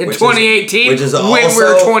 In Which is- 2018, which is when also,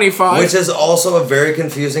 we're 25. Which is also a very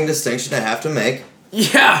confusing distinction to have to make.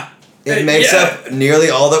 Yeah. It makes up nearly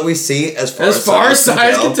all that we see as far as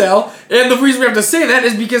science can tell. And the reason we have to say that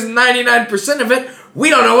is because 99% of it, we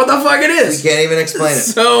don't know what the fuck it We is. can't even explain it.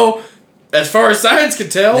 So, as far as science can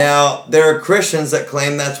tell. Now, there are Christians that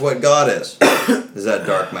claim that's what God is. Is that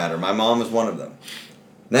dark matter. My mom is one of them.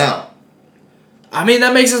 Now, I mean,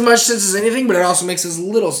 that makes as much sense as anything, but it also makes as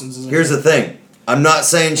little sense as anything. here's the thing. I'm not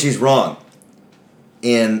saying she's wrong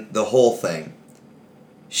in the whole thing.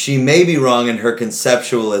 She may be wrong in her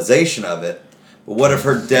conceptualization of it, but what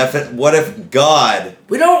if God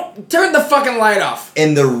We don't turn the fucking light off.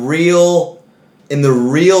 in the real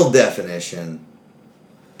definition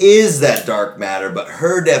is that dark matter, but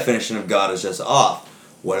her definition of God is just off?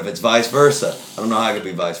 What if it's vice versa? I don't know how it could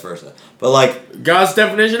be vice versa. But like God's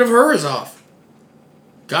definition of her is off.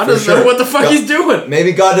 God For doesn't sure. know what the fuck God- he's doing.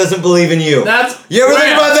 maybe God doesn't believe in you. That's You ever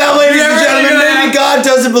think about that, ladies and gentlemen? Maybe God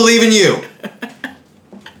doesn't believe in you.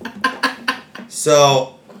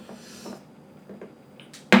 So,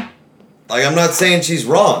 like, I'm not saying she's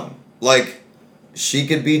wrong. Like, she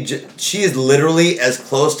could be. She is literally as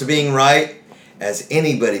close to being right as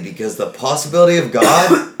anybody because the possibility of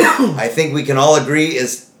God, I think we can all agree,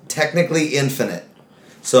 is technically infinite.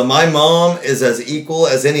 So my mom is as equal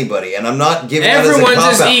as anybody, and I'm not giving that as a Everyone's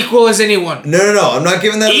cop-out. as equal as anyone. No, I'm not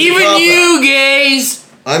giving that as a Even cop-out. you gays.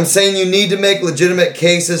 I'm saying you need to make legitimate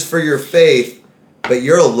cases for your faith, but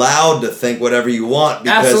you're allowed to think whatever you want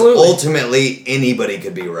because Absolutely. ultimately anybody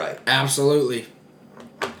could be right. Absolutely.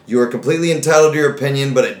 You are completely entitled to your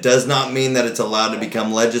opinion, but it does not mean that it's allowed to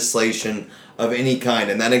become legislation of any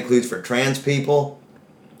kind, and that includes for trans people.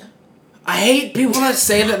 I hate people that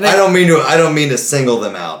say that they I don't mean to single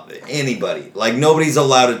them out. Anybody. Like nobody's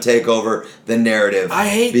allowed to take over the narrative. I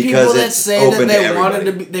hate because people that it's say open that to they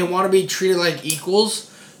everybody. want to be treated like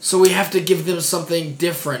equals, so we have to give them something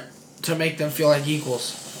different to make them feel like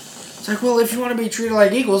equals. It's like, well, if you want to be treated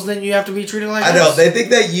like equals, then you have to be treated like I know. us. They think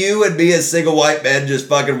that you would be a single white man just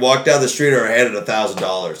fucking walk down the street or handed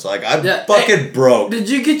 $1,000. Like I'm Yeah, fucking hey, broke. Did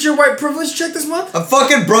you get your white privilege check this month? I'm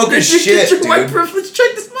fucking broke as Did you shit, get your dude. white privilege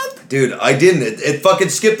check this month? Dude, I didn't. It fucking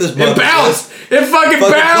skipped this month. It bounced. It fucking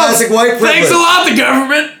bounced. Classic white privilege. Thanks a lot, the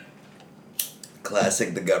government.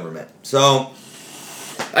 Classic the government. So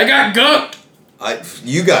I got gunked.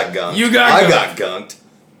 you got gunked. I got gunked.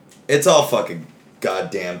 It's all fucking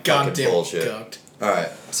goddamn fucking bullshit. Gunked. All right.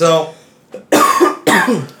 So,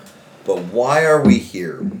 but why are we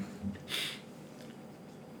here?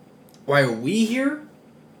 Why are we here?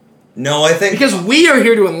 No, I think Because we are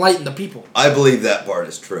here to enlighten the people. I believe that part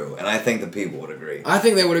is true, and I think the people would agree. I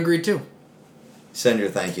think they would agree too. Send your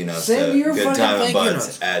thank you notes Send to your fucking thank you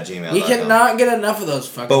notes. goodtimeandbuds@gmail.com. We cannot get enough of those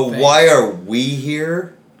fucking But things. why are we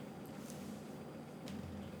here?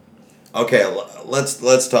 Okay,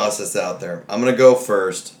 let's toss this out there. I'm gonna go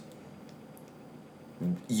first.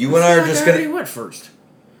 You and I are just already gonna. went first.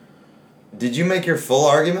 Did you make your full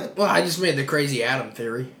argument? Well, I just made the crazy atom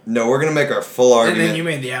theory. No, we're gonna make our full argument. And then you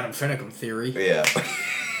made the Adam Finicum theory. Yeah.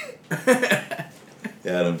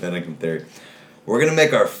 Yeah, Adam Finicum theory. We're gonna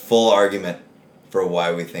make our full argument for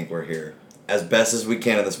why we think we're here as best as we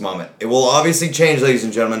can at this moment. It will obviously change, ladies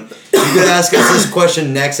and gentlemen. You could ask us this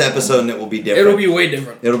question next episode, and it will be different. It'll be way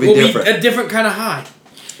different. It'll be We'll different. a different kind of high.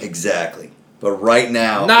 Exactly. But right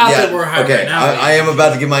now, Not that we're high okay, right now, I am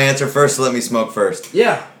about to give my answer first, so let me smoke first.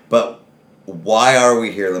 Yeah. But why are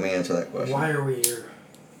we here? Let me answer that question. Why are we here?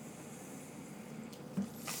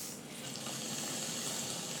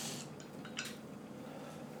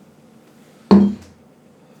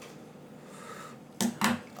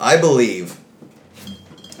 I believe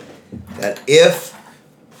that if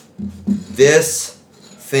this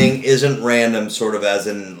thing isn't random, sort of as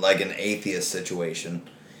in like an atheist situation,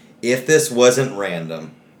 if this wasn't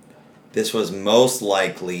random, this was most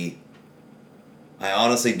likely, I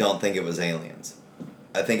honestly don't think it was aliens.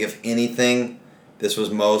 I think if anything, this was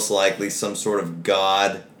most likely some sort of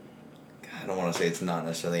God. I don't want to say it's not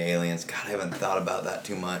necessarily aliens. God, I haven't thought about that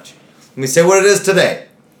too much. Let me say what it is today.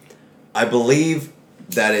 I believe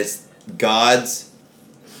that it's God's,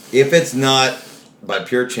 if it's not by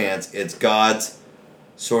pure chance, it's God's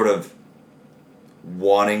sort of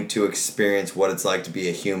wanting to experience what it's like to be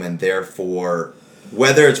a human. Therefore,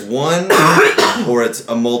 whether it's one or it's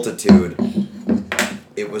a multitude,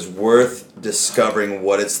 it was worth discovering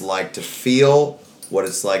what it's like to feel, what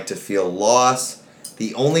it's like to feel loss.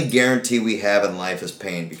 The only guarantee we have in life is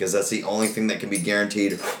pain, because that's the only thing that can be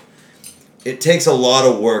guaranteed. It takes a lot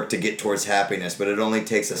of work to get towards happiness, but it only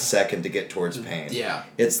takes a second to get towards pain. Yeah.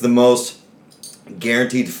 It's the most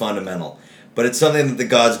guaranteed fundamental. But it's something that the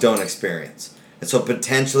gods don't experience. And so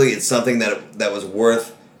potentially it's something that was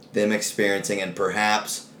worth them experiencing, and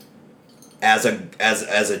perhaps as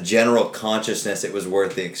a general consciousness it was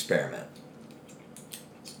worth the experiment.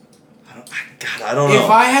 I don't know.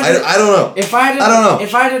 I don't know. If I did, I don't know.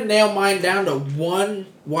 If I had to nail mine down to one,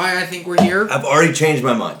 why I think we're here. I've already changed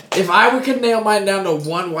my mind. If I could nail mine down to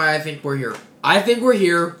one, why I think we're here. I think we're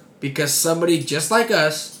here because somebody just like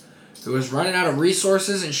us, who was running out of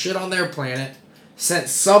resources and shit on their planet, sent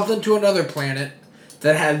something to another planet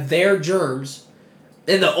that had their germs,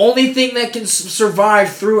 and the only thing that can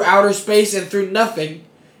survive through outer space and through nothing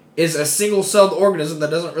is a single-celled organism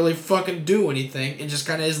that doesn't really fucking do anything and just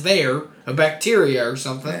kind of is there, a bacteria or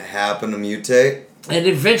something. It happened to mutate. And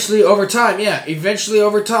eventually over time,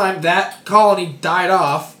 that colony died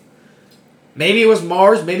off. Maybe it was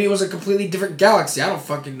Mars, maybe it was a completely different galaxy, I don't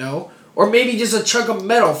fucking know. Or maybe just a chunk of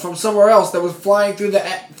metal from somewhere else that was flying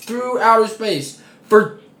through outer space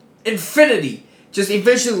for infinity. Just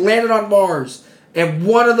eventually landed on Mars. And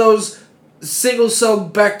one of those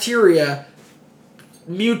single-celled bacteria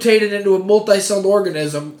mutated into a multi-celled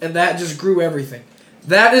organism, and that just grew everything.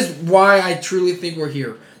 That is why I truly think we're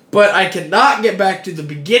here. But I cannot get back to the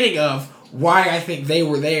beginning of why I think they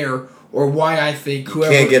were there, or why I think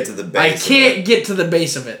whoever... You can't get to the base I can't get to the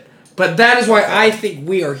base of it. But that is why I think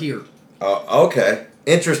we are here. Oh, okay.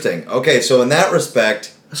 Interesting. Okay, so in that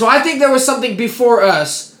respect... So I think there was something before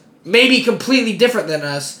us, maybe completely different than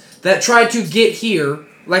us, that tried to get here,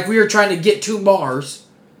 like we were trying to get to Mars.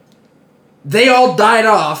 They all died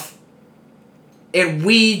off, and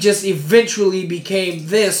we just eventually became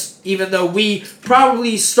this, even though we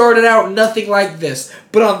probably started out nothing like this.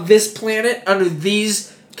 But on this planet, under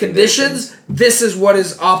these conditions, this is what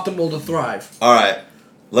is optimal to thrive. Alright,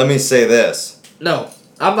 let me say this. No,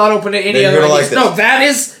 I'm not open to any Then other you're ideas. like this. No, that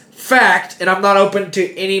is fact, and I'm not open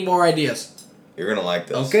to any more ideas. You're gonna like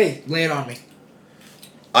this. Okay, lay it on me.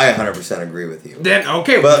 I 100% agree with you. Then,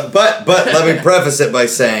 okay. But let me preface it by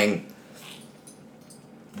saying...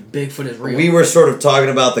 Bigfoot is real. We were sort of talking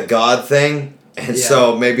about the God thing, and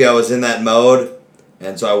so maybe I was in that mode,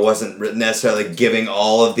 and so I wasn't necessarily giving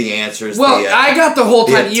all of the answers. Well, I got the whole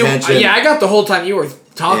time I got the whole time you were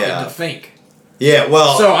talking to think. Yeah,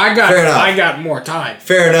 well, so fair enough. I got more time.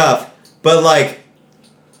 Fair enough, but like,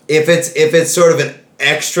 if it's sort of an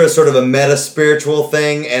extra sort of a meta spiritual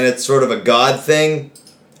thing, and it's sort of a God thing,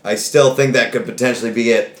 I still think that could potentially be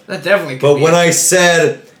it. That definitely could But be when it. I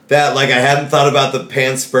said that, like, I hadn't thought about the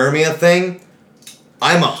panspermia thing,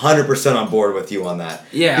 I'm 100% on board with you on that.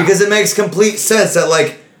 Yeah. Because it makes complete sense that,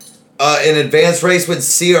 like, an advanced race would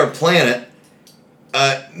see our planet,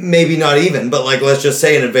 maybe not even, but, like, let's just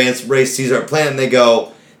say an advanced race sees our planet and they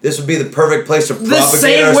go, this would be the perfect place to propagate our species. The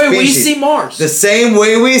same way we see Mars. The same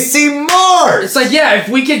way we see Mars! It's like, if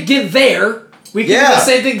we could get there, we can do the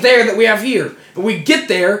same thing there that we have here. But we get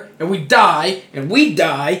there, and we die, and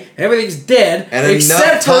everything's dead, and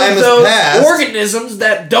except for time those passed. organisms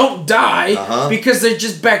that don't die, because they're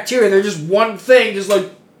just bacteria. They're just one thing, just like...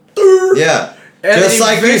 Yeah. And just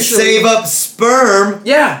like you save up sperm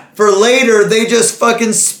for later, they just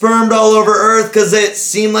fucking spermed all over Earth because it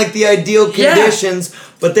seemed like the ideal conditions,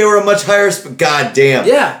 but they were a much higher... God damn.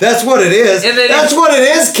 Yeah. That's what it is. That's what it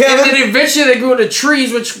is, Kevin. And then eventually they grew into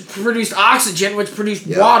trees, which produced oxygen, which produced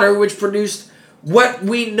water, which produced what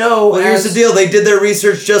we know Well, here's the deal. They did their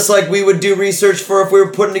research just like we would do research for if we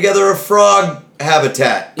were putting together a frog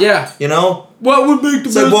habitat. Yeah. You know? What would make the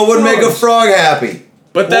best what would make a frogs? frog happy?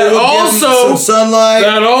 But that also... some sunlight.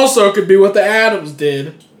 That also could be what the atoms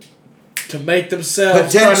did to make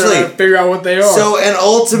themselves potentially try to figure out what they are. So, and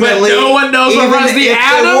ultimately... But no one knows what runs the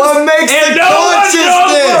atoms. What makes and the no consciousness? one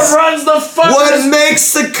knows what What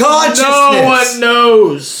makes the consciousness? No one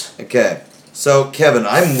knows. Okay, so Kevin,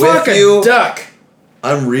 I'm Fuck with a you. duck.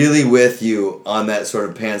 I'm really with you on that sort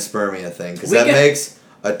of panspermia thing because that makes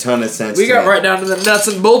a ton of sense. We to got me. right down to the nuts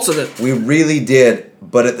and bolts of it. We really did,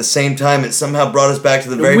 but at the same time, it somehow brought us back to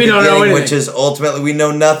the very We don't know beginning, anything. which is ultimately we know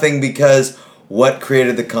nothing because what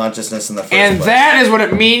created the consciousness in the first And place? that is what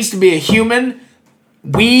it means to be a human.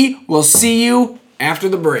 We will see you after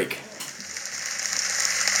the break.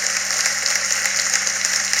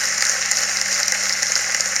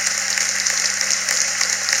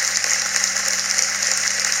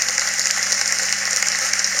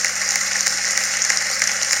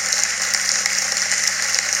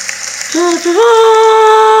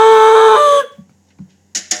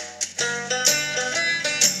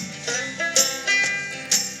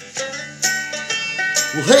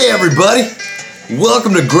 Well, hey everybody!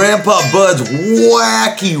 Welcome to Grandpa Bud's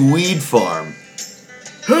Wacky Weed Farm.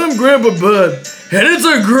 I'm Grandpa Bud, and it's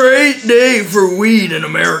a great day for weed in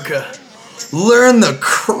America. Learn the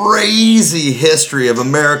crazy history of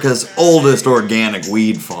America's oldest organic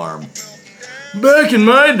weed farm. Back in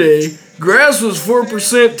my day, grass was 4%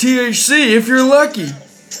 THC if you're lucky.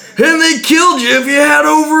 And they killed you if you had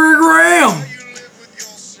over a gram.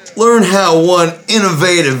 Learn how one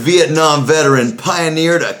innovative Vietnam veteran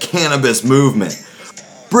pioneered a cannabis movement,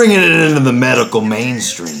 bringing it into the medical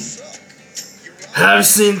mainstream. I've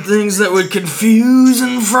seen things that would confuse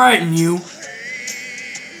and frighten you.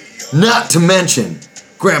 Not to mention,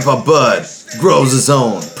 Grandpa Bud grows his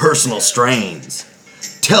own personal strains.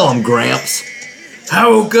 Tell him, Gramps. I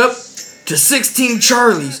woke up to 16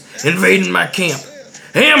 Charlies invading my camp.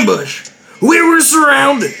 Ambush! We were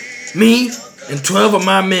surrounded. Me and 12 of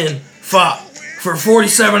my men fought for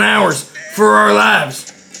 47 hours for our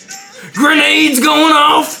lives. Grenades going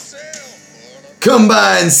off! Come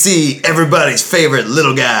by and see everybody's favorite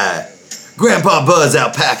little guy, Grandpa Bud's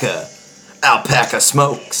alpaca. Alpaca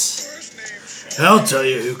smokes. I'll tell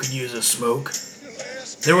you who could use a smoke.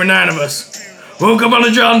 There were 9 of us. Woke up on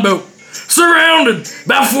a John boat, surrounded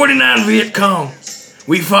by 49 Viet Cong.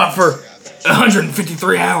 We fought for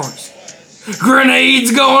 153 hours.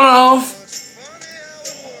 Grenades going off.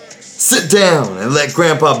 Sit down and let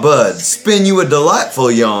Grandpa Bud spin you a delightful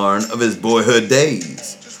yarn of his boyhood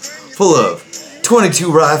days, full of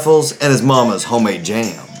 22 rifles and his mama's homemade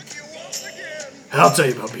jam. I'll tell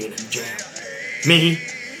you about being in jam. Me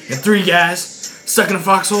and 3 guys stuck in a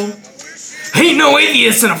foxhole. Ain't no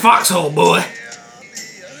atheists in a foxhole, boy.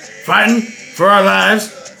 Fighting for our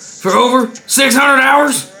lives for over 600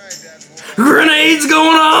 hours. Grenades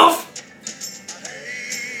going off.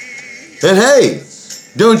 And hey,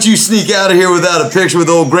 don't you sneak out of here without a picture with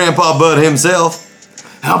old Grandpa Bud himself.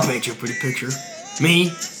 I'll paint you a pretty picture.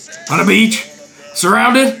 Me on a beach,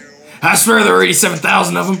 surrounded. I swear there were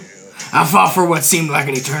 87,000 of them. I fought for what seemed like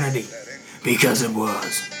an eternity. Because it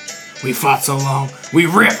was. We fought so long, we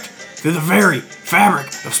ripped through the very fabric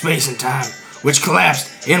of space and time, which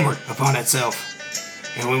collapsed inward upon itself.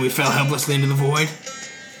 And when we fell helplessly into the void,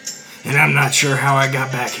 and I'm not sure how I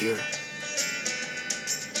got back here.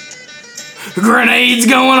 Grenades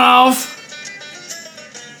going off.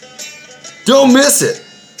 Don't miss it.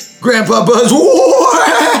 Grandpa Bud's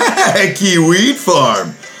Wacky Weed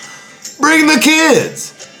Farm. Bring the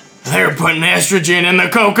kids. They're putting estrogen in the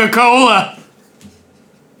Coca-Cola.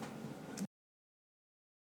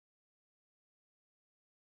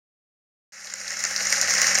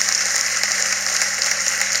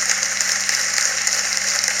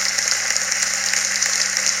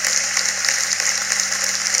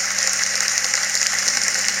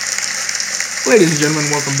 Ladies and gentlemen,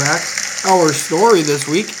 welcome back. Our story this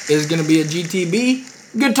week is going to be a GTB.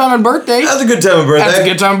 Good time and birthday. That's a good time of birthday. That's a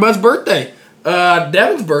good time of Bud's birthday.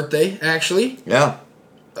 Devin's birthday, actually. Yeah.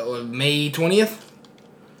 May 20th.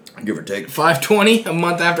 Give or take. 5/20, a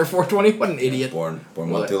month after 4/20. What an idiot. Born a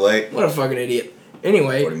month too late. What a fucking idiot.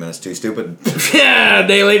 Anyway. 40 minutes too stupid. Yeah, a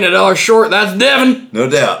day late and a dollar short. That's Devin. No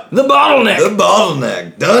doubt. The bottleneck. The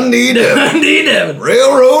bottleneck. Dundee Devin. Dundee Devin.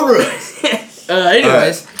 Railroad Road.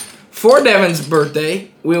 Anyways, for Devin's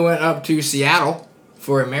birthday, we went up to Seattle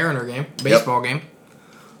for a Mariner game, baseball game.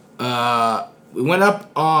 We went up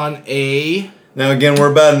on a... Now again, we're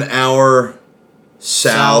about an hour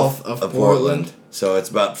south of of Portland. So it's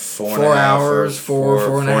about 4 4 hours,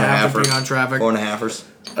 four and a half, depending on traffic. 4.5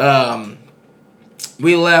 hours.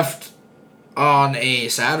 We left on a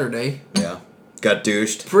Saturday. Yeah. Got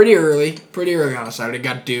douched. Pretty early on a Saturday.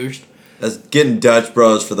 Got douched. That's getting Dutch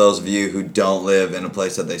Bros for those of you who don't live in a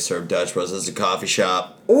place that they serve Dutch Bros. It's a coffee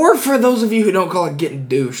shop. Or for those of you who don't call it getting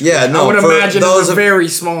douched. Yeah, no, I would for imagine those it's a of- very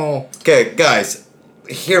small... Okay, guys,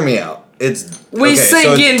 hear me out. We say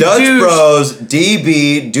so getting it's Dutch douched. Bros,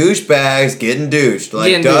 DB, douchebags, getting douched. Like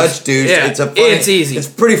Getting Dutch douched. douche. Yeah, It's a funny, it's easy. It's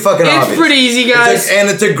pretty fucking It's obvious. pretty easy, guys. And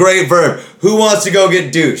it's a great verb. Who wants to go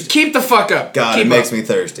get douched? Keep the fuck up. God, Keep it makes up. me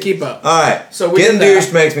thirsty. Keep up. All right. So we getting did that.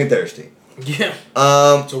 douched makes me thirsty. Yeah.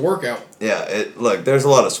 It's a workout. Yeah. Look, there's a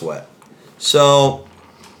lot of sweat. So.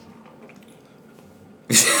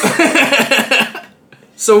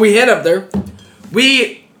 So we head up there.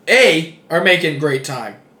 We are making great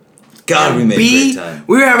time. God, we made B, great time.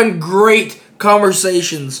 we were having great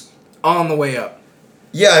conversations on the way up.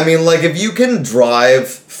 Yeah, I mean, like, if you can drive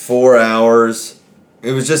 4 hours,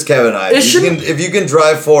 it was just Kevin and I. If you can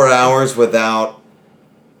drive 4 hours without,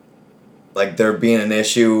 like, there being an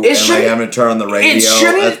issue and, like, having to turn on the radio,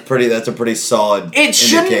 that's a pretty solid It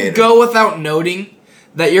shouldn't indicator. go without noting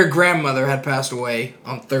that your grandmother had passed away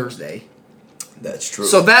on Thursday. That's true.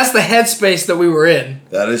 So that's the headspace that we were in.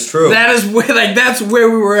 That is true. That's where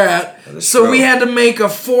we were at. That is So true. we had to make a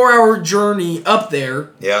 4-hour journey up there,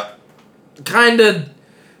 Yeah. kind of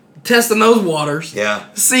testing those waters. Yeah.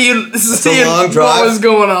 Seeing That's a long drive. what was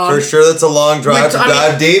going on. For sure, that's a long drive to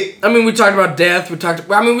dive deep. I mean, we talked about death. We talked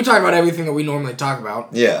about everything that we normally talk about.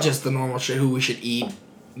 Yeah. Just the normal shit, who we should eat,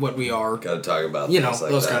 what we are. Got to talk about You know, things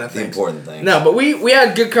like those that. kind of The things. important things. No, but we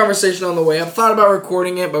had good conversation on the way up. Thought about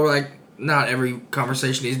recording it, but we're like, not every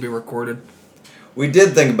conversation needs to be recorded. We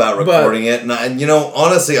did think about recording it, and you know,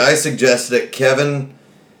 honestly, I suggested it. Kevin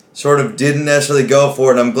sort of didn't necessarily go for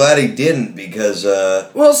it, and I'm glad he didn't because I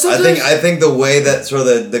think the way that sort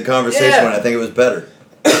of the conversation went, I think it was better.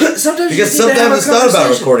 Sometimes Because you just need to have a sometimes it's not about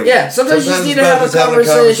conversation. recording. Yeah, sometimes you just need to it's about have a just having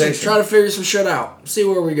conversation. Try to figure some shit out. See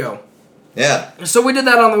where we go. Yeah. So we did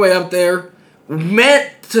that on the way up there.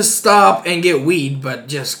 Meant to stop and get weed, but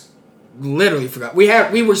just literally forgot.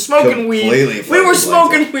 We were smoking weed. Completely We were fucking smoking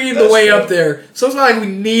blanked it. weed the That's way true. up there. So it's not like we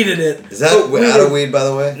needed it. Is that But out of weed, by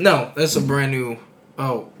the way? No, that's a brand new.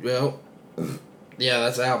 Oh, well. Yeah,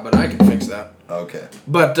 that's out, but I can fix that. Okay.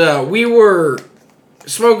 But we were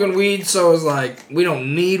smoking weed, so it was like, we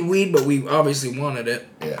don't need weed, but we obviously wanted it.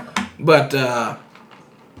 Yeah. But,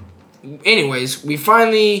 anyways, we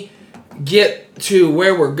finally get to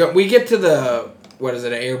where we're going. We get to the, what is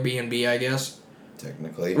it, an Airbnb, I guess?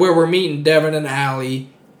 Technically. Where we're meeting Devin and Allie.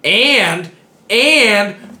 And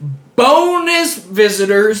bonus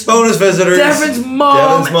visitors. Bonus visitors. Devin's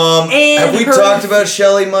mom. And have we her- talked about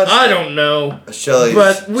Shelly much? I don't know. Shelly.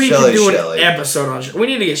 But we can do Shelly. an episode on Shelly. We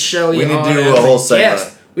need to get Shelly We need to on do as a whole segment.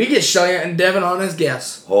 guest. We get Shelly and Devin on as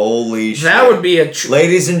guests. Holy shit. That would be a...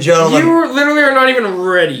 Ladies and gentlemen. You literally are not even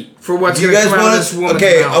ready for what's Do you going to guys come out of want this to? woman's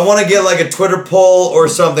Okay, mouth. I want to get like a Twitter poll or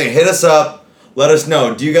something. Hit us up. Let us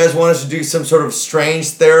know. Do you guys want us to do some sort of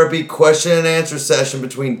strange therapy question and answer session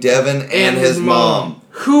between Devin and his mom?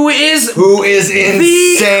 Who is insane.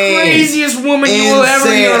 the craziest woman you will ever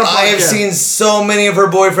meet on a podcast. I have seen so many of her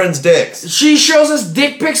boyfriend's dicks. She shows us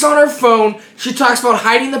dick pics on her phone. She talks about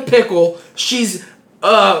hiding the pickle. She's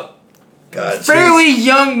God, fairly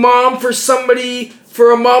young mom for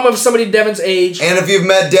a mom of somebody Devin's age. And if you've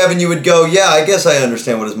met Devin, you would go, yeah, I guess I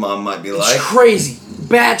understand what his mom might be like. It's crazy.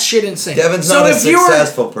 Batshit insane. Devin's not a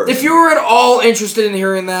successful person. If you were at all interested in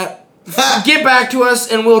hearing that, get back to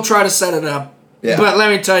us and we'll try to set it up. Yeah. But let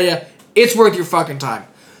me tell you, it's worth your fucking time.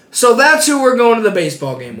 So that's who we're going to the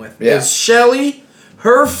baseball game with. Yeah. It's Shelly,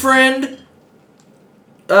 her friend,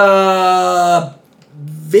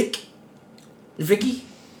 Vicky?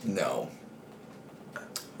 No.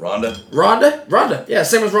 Rhonda? Rhonda? Yeah,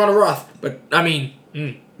 same as Rhonda Roth. But, I mean,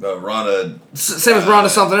 Rhonda. same as Rhonda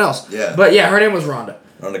something else. Yeah. But yeah, her name was Rhonda.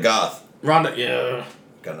 Rhonda Goth. Rhonda, yeah.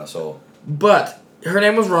 Got no soul. But her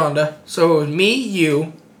name was Rhonda, so it was me,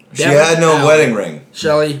 you. She Devin, had no Allie, wedding ring.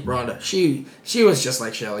 Shelly, Rhonda. She was just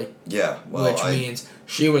like Shelly, Yeah, well, which means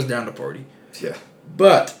she was down to party. Yeah.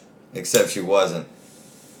 But Except she wasn't.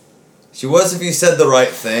 She was if you said the right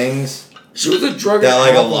things. she was a drug That and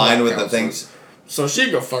like alcohol aligned with the counselor. things. So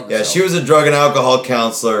she'd go fuck Yeah, herself. she was a drug and alcohol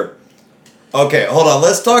counselor. Okay, hold on.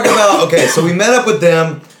 Let's talk about. Okay, so we met up with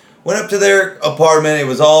them. Went up to their apartment. It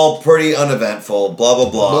was all pretty uneventful. Blah blah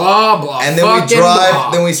blah. Blah blah. And then we fucking drive.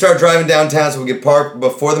 blah. Then we start driving downtown, so we get parked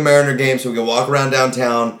before the Mariner game, so we can walk around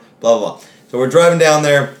downtown. Blah blah. So we're driving down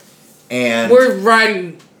there, and We're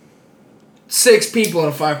riding 6 people in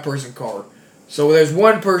a 5-person car. So there's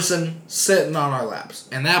one person sitting on our laps,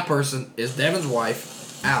 and that person is Devin's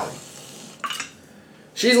wife, Allie.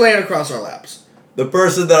 She's laying across our laps. the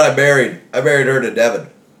person that I buried her to Devin.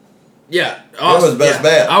 Yeah, was best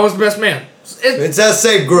man. I was best man. It's that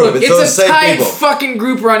safe group. Look, it's those a safe tight people. fucking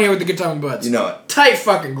group around here with the Good Time Buds. You know it. Tight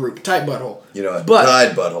fucking group. Tight butthole. You know it. But-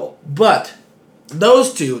 Tied butthole. But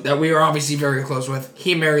those two that we were obviously very close with,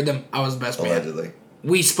 he married them. I was best man. Allegedly.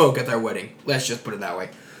 we spoke at their wedding. Let's just put it that way.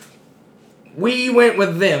 We went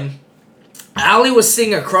with them. Allie was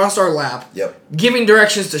sitting across our lap, giving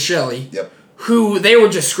directions to Shelly, who they were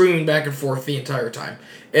just screaming back and forth the entire time.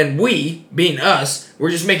 And we, being us, were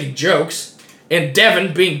just making jokes. And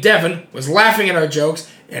Devin, being Devin, was laughing at our jokes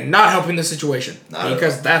and not helping the situation.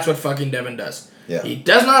 Because that's what fucking Devin does. Yeah. He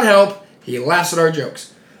does not help. He laughs at our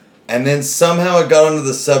jokes. And then somehow it got onto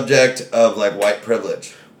the subject of, like, white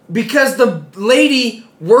privilege. Because the lady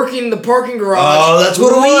working the parking garage... Oh, that's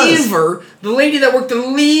what it was. The lady that worked the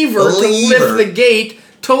lever to lift the gate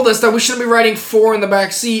told us that we shouldn't be riding 4 in the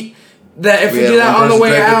back seat. That if we do that on the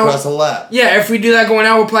way out... across the lap. Yeah, if we do that going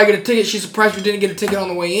out, we'll probably get a ticket. She's surprised we didn't get a ticket on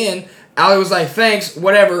the way in. Allie was like, thanks,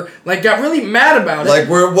 whatever. Like, got really mad about it. Like,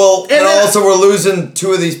 we're losing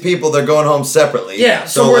 2 of these people. They're going home separately. Yeah,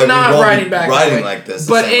 so we're not riding back riding like this.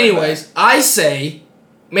 But anyways, I say,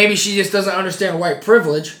 maybe she just doesn't understand white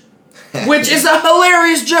privilege, which is a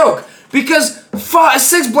hilarious joke. Because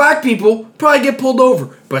 6 black people probably get pulled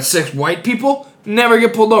over, but 6 white people never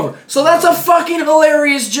get pulled over. So that's a fucking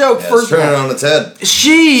hilarious joke, first of all. Turn it on its head.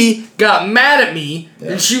 She got mad at me,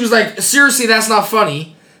 and she was like, seriously, that's not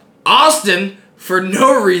funny. Austin, for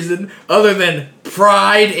no reason other than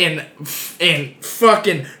pride and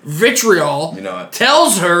fucking vitriol,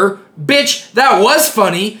 tells her, bitch, that was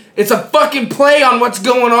funny. It's a fucking play on what's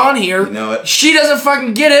going on here. You know it. She doesn't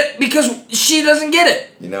fucking get it because she doesn't get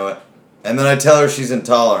it. You know it. And then I tell her she's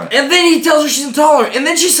intolerant. And then he tells her she's intolerant. And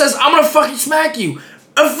then she says, I'm gonna fucking smack you.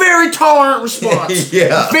 A very tolerant response.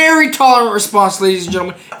 Yeah. Very tolerant response, ladies and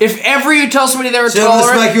gentlemen. If ever you tell somebody they're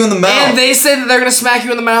intolerant, smack you in the mouth. And they say that they're going to smack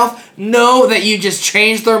you in the mouth, know that you just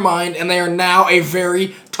changed their mind and they are now a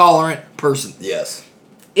very tolerant person. Yes.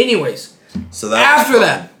 Anyways, so after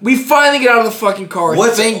that, we finally get out of the fucking car.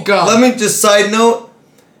 Thank God. Let me just side note.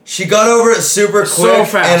 She got over it super quick. So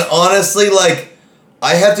fast. And honestly, like,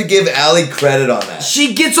 I have to give Allie credit on that.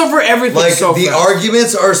 She gets over everything like, so fast. The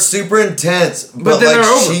arguments are super intense, but then like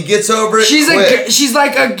they're over. she gets over it quick. quick.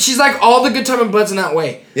 She's like all the good time and buds in that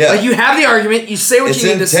way. Yeah. Like you have the argument, you say what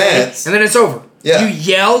you need to say, and then it's over. Yeah. You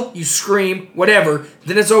yell, you scream, whatever,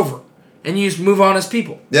 then it's over. And you just move on as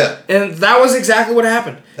people. Yeah. And that was exactly what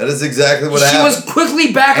happened. That is exactly what happened. She was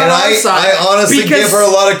quickly back on our side. I honestly give her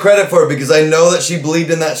a lot of credit for it because I know that she believed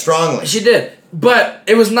in that strongly. She did. But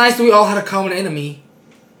it was nice that we all had a common enemy.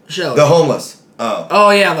 Shelly. The homeless. Oh. Oh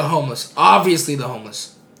yeah, the homeless. Obviously the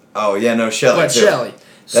homeless. Oh yeah, no, Shelly. But Shelly.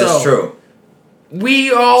 That's true.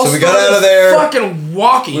 We all we got out of there. Fucking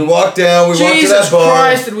walking. We walked down. We walked to that bar.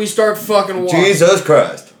 Jesus Christ! Did we start fucking walking? Jesus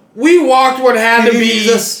Christ! We walked what had to be.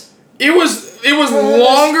 It was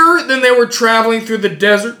longer than they were traveling through the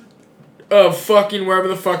desert of fucking wherever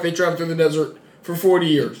the fuck they traveled through the desert for 40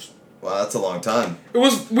 years. Wow, that's a long time.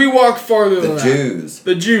 We walked farther than that.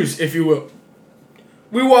 The Jews, if you will.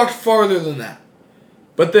 We walked farther than that.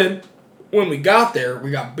 But then, when we got there,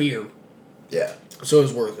 we got beer. Yeah. So it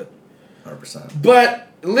was worth it. 100%. But,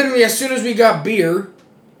 literally, as soon as we got beer,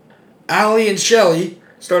 Allie and Shelly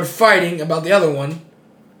started fighting about the other one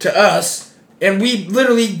to us. And we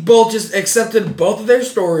literally both just accepted both of their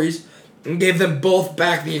stories and gave them both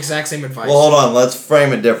back the exact same advice. Well, hold on. Let's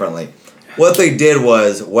frame it differently. What they did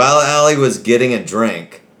was, while Allie was getting a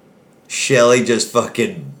drink, Shelly just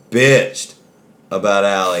fucking bitched about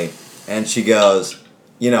Allie. And she goes,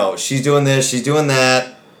 she's doing this, she's doing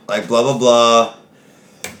that, like blah, blah, blah.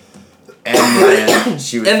 And then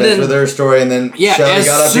she was finished with her story, and then Shelly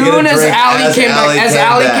got up to get a drink. As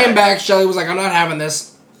Allie came back, Shelly was like, I'm not having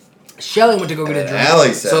this. Shelly went to go get a drink.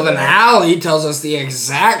 Allie said so then Allie tells us the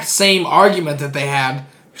exact same argument that they had,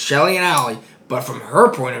 Shelly and Allie, but from her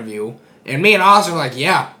point of view. And me and Austin were like,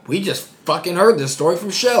 yeah, we just fucking heard this story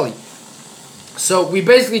from Shelly. So we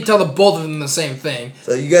basically tell the both of them the same thing.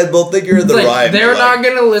 So you guys both think you're the right. They're not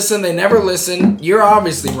going to listen. They never listen. You're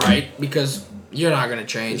obviously right because you're not going to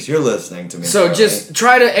change. You're listening to me. So Charlie. Just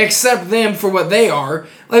try to accept them for what they are.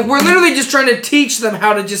 Like, we're literally just trying to teach them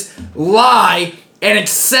how to just lie and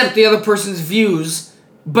accept the other person's views.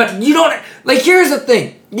 But you don't... Like, here's the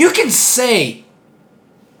thing. You can say,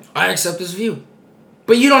 I accept this view.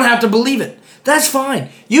 But you don't have to believe it. That's fine.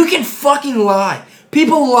 You can fucking lie.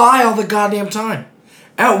 People lie all the goddamn time.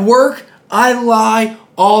 At work, I lie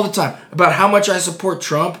all the time. About how much I support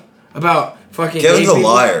Trump. About fucking... Kevin's a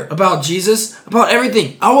liar. About Jesus. About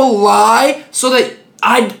everything. I will lie so that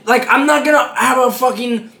I'm not gonna have a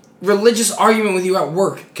fucking religious argument with you at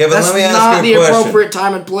work. Kevin, let me ask you a question. That's not the appropriate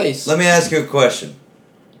time and place. Let me ask you a question.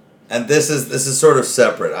 And this is sort of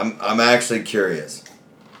separate. I'm actually curious.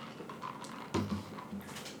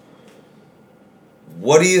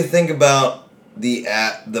 What do you think about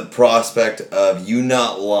the prospect of you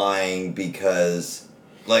not lying because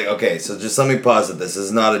like, okay, so just let me posit this. This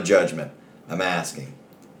is not a judgment. I'm asking.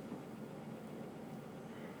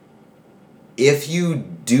 If you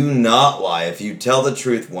do not lie, if you tell the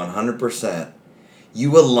truth 100%,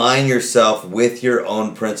 you align yourself with your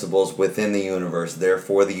own principles within the universe.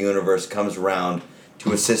 Therefore, the universe comes around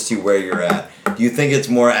to assist you where you're at. Do you think it's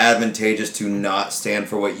more advantageous to not stand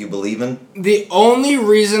for what you believe in? The only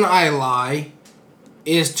reason I lie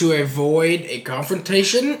is to avoid a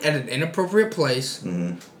confrontation at an inappropriate place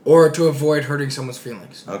or to avoid hurting someone's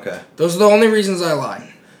feelings. Okay. Those are the only reasons I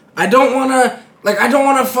lie. I don't want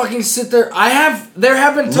to fucking sit there. There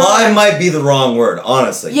have been times. Lie might be the wrong word,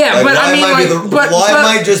 honestly. Yeah, but I mean, lie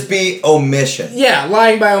might just be omission. Yeah,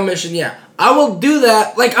 lying by omission, yeah. I will do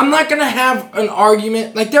that. Like, I'm not going to have an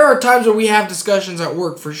argument. Like, there are times where we have discussions at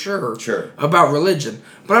work, for sure. Sure. About religion.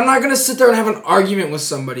 But I'm not going to sit there and have an argument with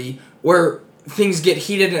somebody where things get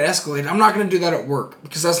heated and escalated. I'm not going to do that at work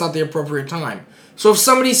because that's not the appropriate time. So if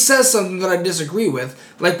somebody says something that I disagree with,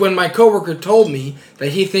 like when my coworker told me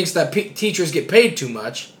that he thinks that teachers get paid too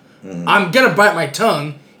much, I'm going to bite my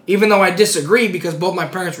tongue, even though I disagree because both my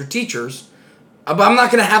parents were teachers. But I'm not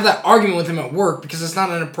gonna have that argument with him at work because it's not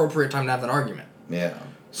an appropriate time to have that argument. Yeah.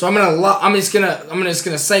 So I'm just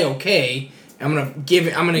gonna say okay. I'm gonna give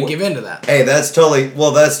in to that. Hey, that's totally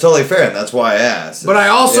fair, and that's why I asked. But I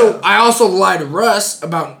also lied to Russ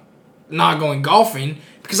about not going golfing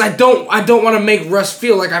because I don't want to make Russ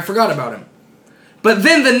feel like I forgot about him. But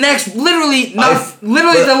then the next, last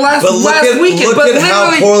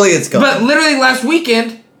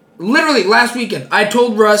weekend, I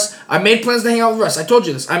told Russ, I made plans to hang out with Russ. I told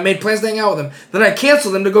you this. I made plans to hang out with him. Then I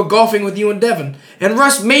canceled them to go golfing with you and Devin. And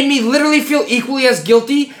Russ made me literally feel equally as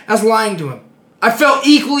guilty as lying to him. I felt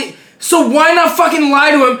equally... So why not fucking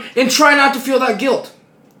lie to him and try not to feel that guilt?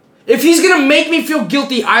 If he's gonna make me feel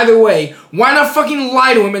guilty either way, why not fucking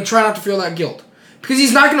lie to him and try not to feel that guilt? Because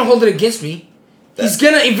he's not gonna hold it against me. He's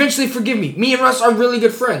gonna eventually forgive me. Me and Russ are really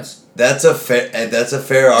good friends. That's a fair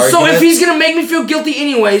argument. So if he's gonna make me feel guilty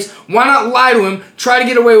anyways, why not lie to him, try to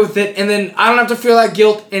get away with it, and then I don't have to feel that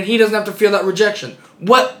guilt, and he doesn't have to feel that rejection.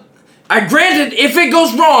 Granted, if it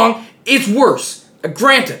goes wrong, it's worse.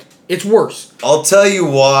 Granted, it's worse. I'll tell you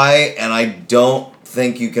why, and I don't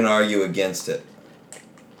think you can argue against it.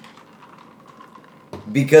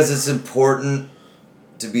 Because it's important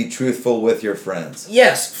to be truthful with your friends.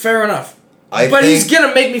 Yes, fair enough. But he's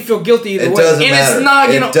gonna make me feel guilty either way. It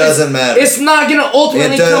doesn't matter. It's not gonna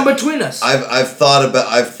ultimately come between us. I've thought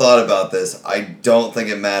about this. I don't think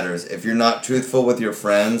it matters. If you're not truthful with your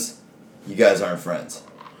friends, you guys aren't friends.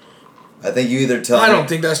 I think you either tell I don't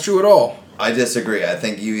think that's true at all. I disagree. I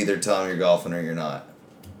think you either tell them you're golfing or you're not.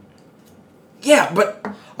 Yeah, but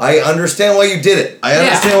I understand why you did it.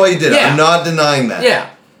 Yeah. I'm not denying that. Yeah.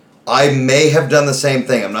 I may have done the same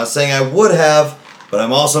thing. I'm not saying I would have, but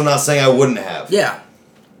I'm also not saying I wouldn't have. Yeah.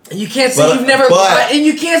 And you can't say you've never lied. And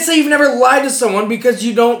you can't say you've never lied to someone because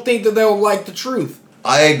you don't think that they'll like the truth.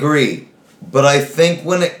 I agree. But I think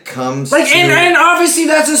when it comes and obviously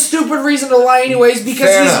that's a stupid reason to lie anyways because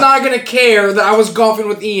he's not going to care that I was golfing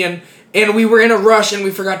with Ian and we were in a rush and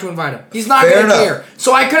we forgot to invite him. He's not going to care.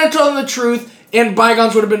 So I could have told him the truth and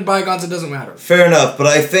bygones would have been bygones. It doesn't matter. Fair enough. But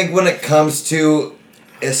I think when it comes to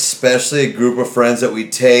especially a group of friends that we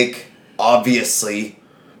take obviously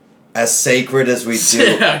as sacred as we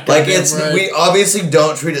do. We obviously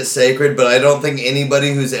don't treat it sacred, but I don't think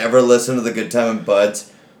anybody who's ever listened to the Good Time and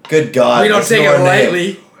Buds, good God, we don't take it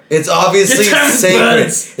lightly. It's obviously sacred.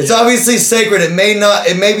 It's obviously sacred. It may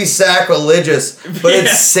be sacrilegious, but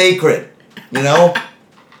it's sacred. You know?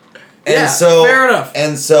 Fair enough.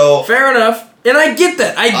 Fair enough. And I get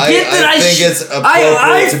that. I think it's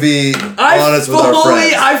appropriate to be honest with our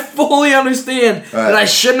friends. I fully understand that I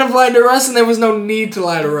shouldn't have lied to Russ and there was no need to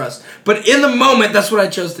lie to Russ. But in the moment, that's what I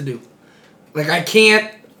chose to do. Like, I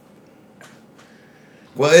can't...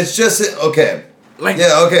 Well, it's just... Okay.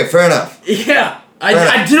 Fair enough. Yeah.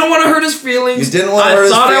 I didn't want to hurt his feelings. You didn't want to hurt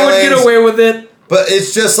his feelings. I thought I would get away with it. But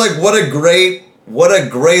it's just like, what a great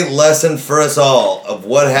lesson for us all of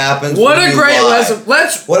what happens when you lie.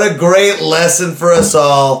 What a great lesson for us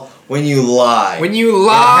all when you lie. When you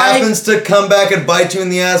lie. It happens to come back and bite you in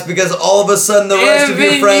the ass because all of a sudden the rest of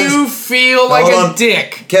your friends... you feel like a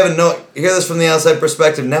dick. Kevin, no, you hear this from the outside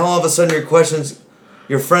perspective. Now all of a sudden your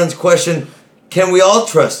friends question, can we all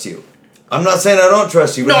trust you? I'm not saying I don't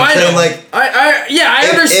trust you, but I'm saying I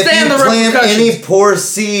understand the repercussions. If you plant any poor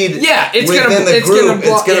seed within the group,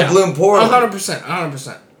 it's going to bloom poorly.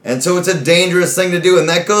 100%. And so it's a dangerous thing to do, and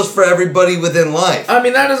that goes for everybody within life. I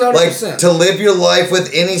mean, that is 100%. Like, to live your life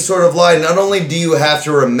with any sort of lie, not only do you have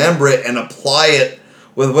to remember it and apply it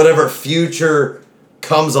with whatever future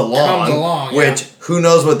comes along, which who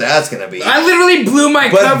knows what that's gonna be. I literally blew my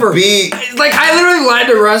But cover. B- Like, I literally lied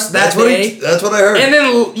to Russ that day. That's what I heard. And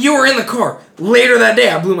then you were in the car. Later that day,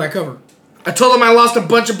 I blew my cover. I told him I lost a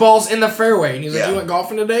bunch of balls in the fairway. And he's like, Yeah. you went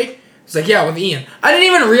golfing today? He's like, yeah, with Ian. I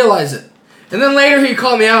didn't even realize it. And then later he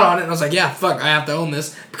called me out on it. And I was like, yeah, fuck, I have to own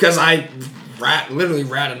this. Because I literally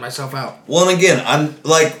ratted myself out. Well, and again, I'm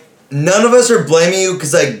like, none of us are blaming you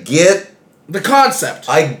because I get The concept.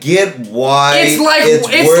 why It's like- it's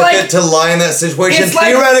it's worth like- it to lie in that situation it's like-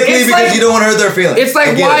 theoretically it's because like- you don't want to hurt their feelings. It's I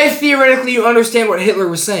like get why it. theoretically you understand what Hitler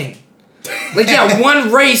was saying. Like, yeah,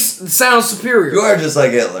 one race sounds superior. You are just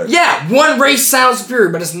like Hitler. Yeah, one race sounds superior,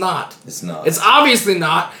 but it's not. It's not. It's obviously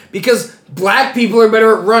not, because black people are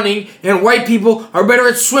better at running and white people are better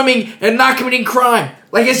at swimming and not committing crime.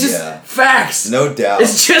 Like, it's just Yeah. facts. No doubt.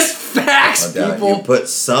 It's just facts, No doubt. people. You put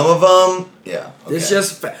some of them. Yeah. Okay. It's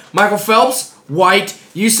just Michael Phelps, white.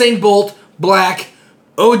 Usain Bolt, black.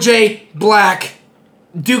 OJ, black.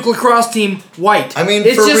 Duke lacrosse team, white. I mean,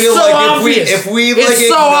 it's for just real, so like obvious. if we It's like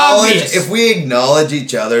so obvious. if we acknowledge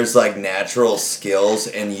each other's like natural skills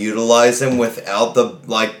and utilize them without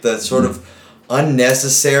the sort of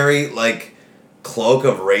unnecessary like cloak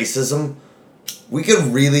of racism, we could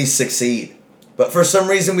really succeed. But for some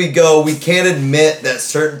reason we can't admit that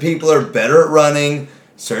certain people are better at running,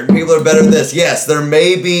 certain people are better at this. Yes, there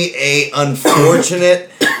may be a unfortunate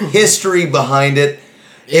history behind it.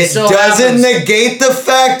 It still doesn't happens. negate the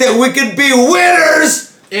fact that we could be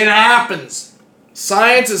winners. It happens.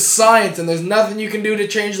 Science is science, and there's nothing you can do to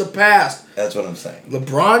change the past. That's what I'm saying.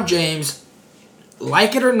 LeBron James,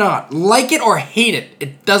 like it or not, like it or hate it,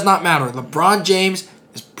 it does not matter. LeBron James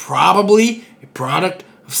is probably a product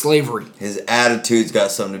of slavery. His attitude's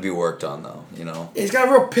got something to be worked on, though. You know, He's got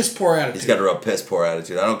a real piss poor attitude. he's got a real piss poor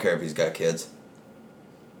attitude. I don't care if he's got kids.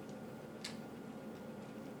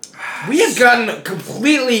 We have gotten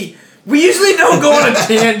completely. We usually don't go on a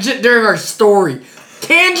tangent during our story.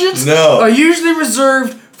 Tangents No. are usually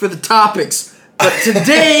reserved for the topics. But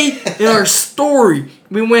today, in our story,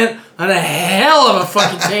 we went on a hell of a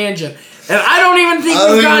fucking tangent. And I don't even think I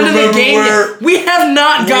don't we've gotten to even the game remember yet. We have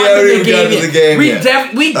not gotten haven't to the even game gotten to yet. the game We,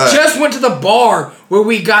 yet. we All right. just went to the bar where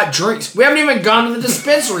we got drinks. We haven't even gone to the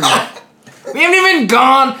dispensary yet. We haven't even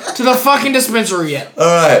gone to the fucking dispensary yet. All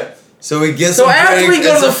right. So we get So some after drinks we go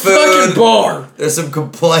and to the some fucking food. bar, There's some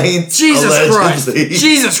complaints. Jesus allegedly. Christ.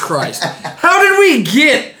 Jesus Christ. How did we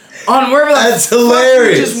get on wherever the That's fuck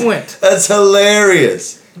hilarious. we just went? That's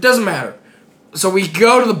hilarious. It doesn't matter. So we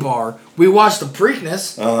go to the bar. We watch the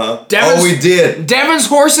Preakness. Devin's- Oh, we did. Devin's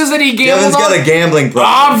horses that he gambled Devin's got on a gambling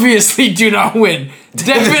problem. obviously do not win.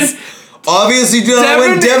 Devin, Obviously, do not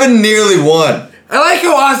win. Devin- Devin nearly won. I like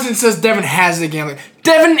how Austin says Devin has a gambling.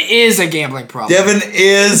 Devin is a gambling problem. Devin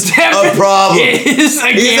is Devin a problem. is a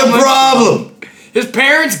He's a gambling problem. His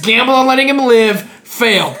parents gambled on letting him live,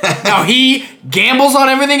 failed. Now he gambles on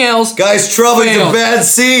everything else. Guy's trouble. He's a Failed. bad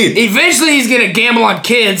seed. Eventually he's gonna gamble on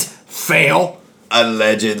kids, fail.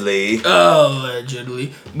 Allegedly.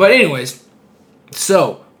 Allegedly. But anyways,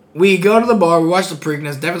 so we go to the bar, we watch the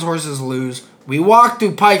Preakness, Devin's horses lose, we walk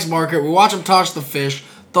through Pike's Market, we watch him toss the fish,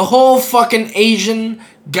 the whole fucking Asian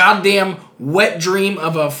goddamn wet dream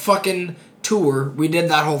of a fucking tour, we did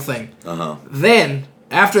that whole thing. Then,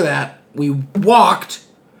 after that, we walked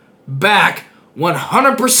back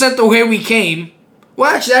 100% the way we came.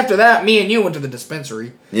 Well, actually, after that, me and you went to the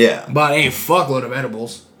dispensary, Yeah. bought a fuckload of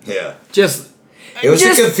edibles. Yeah. Just... It was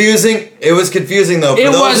just- confusing. It was confusing though. For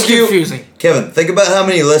It those was of you- confusing. Kevin, think about how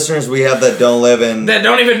many listeners we have that don't live in. that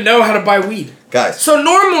don't even know how to buy weed. Guys, So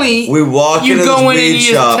normally we walk you into go this in and weed you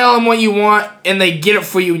shop. just tell them what you want and they get it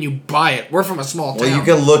for you and you buy it. We're from a small town. Well, you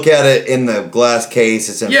can look at it in the glass case.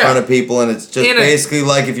 It's in Yeah. front of people, and it's just In a- basically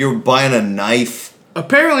like if you were buying a knife.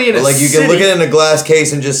 apparently in Or a like you city, can look at it in a glass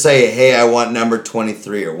case and just say, "Hey, I want number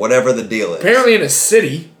 23" or whatever the deal is. apparently in a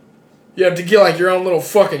city, you have to get like your own little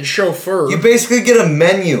fucking chauffeur. You basically get a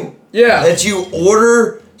menu Yeah, that you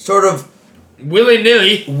order, sort of willy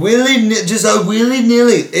nilly. just a willy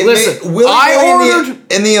nilly. Listen, I ordered-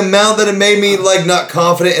 in the amount that it made me like not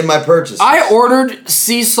confident in my purchase. I ordered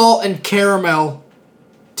sea salt and caramel,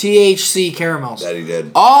 THC caramels. That he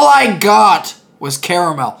did. All I got was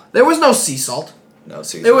caramel. There was no sea salt. No,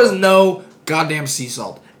 see. There was no goddamn sea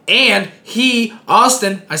salt. And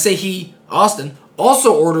Austin,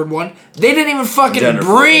 also ordered one. They didn't even fucking Jennifer.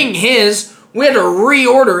 bring his. We had to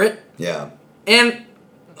reorder it. Yeah. And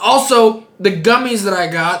also, the gummies that I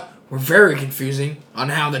got were very confusing on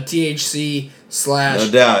how the THC / No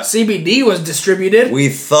doubt. CBD was distributed. We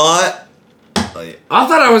thought. I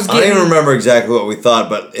thought I was I don't getting even remember exactly what we thought,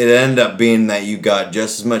 but it ended up being that you got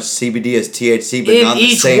just as much CBD as THC, but In not the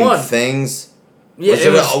each same one. things. Yeah,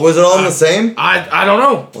 was it all in the same? I don't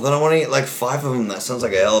know. Well, then I want to eat like 5 of them. That sounds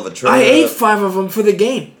like a hell of a trip. I ate 5 of them for the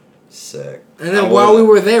game. Sick. And then while we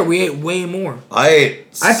were there, we ate way more. I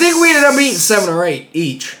think we ended up eating 7 or 8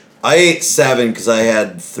 each. I ate 7 because I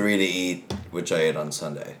had 3 to eat, which I ate on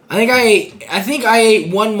Sunday. I think I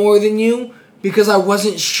ate 1 more than you because I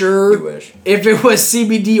wasn't sure You wish. if it was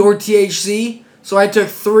CBD or THC. So I took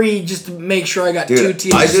 3 just to make sure I got 2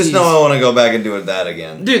 THCs. I just know I want to go back and do it that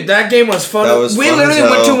again. Dude, that game was fun. That was we fun literally as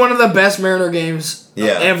went to hell. one of the best Mariner games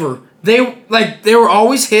Yeah. ever. They were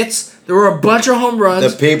always hits. There were a bunch of home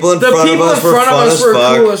runs. The people in front of us were fun as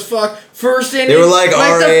fuck. cool as fuck. First inning, They were like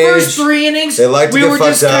our the age. first 3 innings, They liked to we get were fucked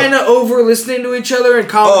just up. kind of over listening to each other and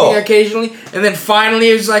commenting occasionally, and then finally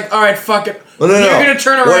it was like, all right, fuck it. Well, no. You're gonna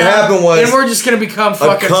turn around. What happened was and we're just gonna become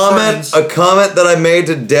fucking friends. A comment that I made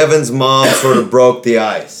to Devin's mom sort of broke the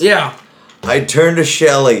ice. Yeah, I turned to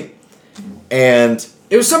Shelly, and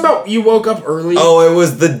it was something about you woke up early. it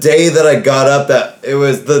was the day that I got up. It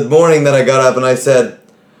was the morning that I got up, and I said,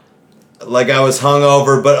 like I was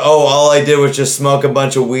hungover, but all I did was just smoke a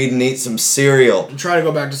bunch of weed and eat some cereal, and try to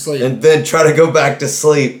go back to sleep. and then try to go back to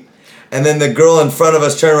sleep. And then the girl in front of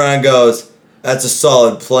us turned around and goes, "That's a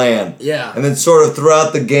solid plan." Yeah. And then sort of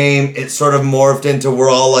throughout the game, it sort of morphed into we're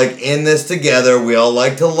all like in this together. We all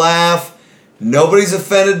like to laugh. Nobody's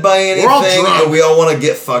offended by anything, We're all drunk. and we all want to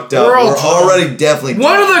get fucked up. We're all We're drunk. already definitely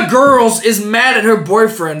One drunk. of the girls is mad at her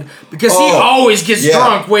boyfriend because he always gets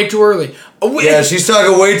drunk way too early. Yeah, she's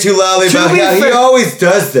talking way too loudly To about be how he fair- always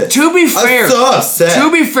does this. To be fair, I'm so upset.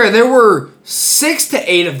 To be fair, there were 6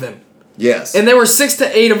 to 8 of them, yes. and there were 6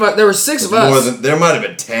 to 8 of us. There were 6 of us. There might have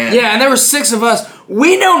been 10. Yeah, and there were 6 of us.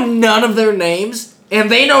 We know none of their names,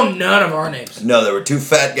 and they know none of our names. No, there were 2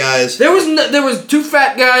 fat guys. There was 2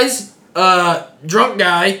 fat guys, drunk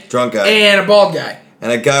guy, and a bald guy,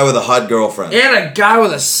 And a guy with a hot girlfriend. and a guy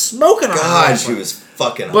with a smoking on. God, she was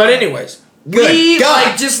fucking hot. But anyways, Good we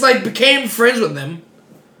God. just became friends with them.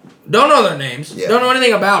 Don't know their names. Yeah. Don't know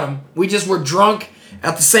anything about them. We just were drunk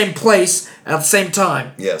at the same place at the same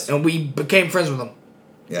time. Yes. And we became friends with them.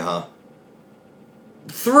 Yeah, huh?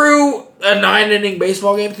 Through a 9-inning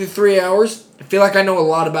baseball game, through 3 hours, I feel like I know a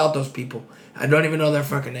lot about those people. I don't even know their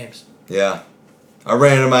fucking names. Yeah. I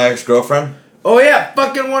ran into my ex-girlfriend. Oh yeah,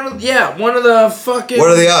 fucking one of the fucking.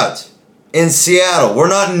 What are the odds? In Seattle. We're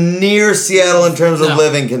not near Seattle in terms of No.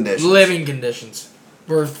 living conditions. living conditions?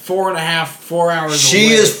 We're 4 hours. She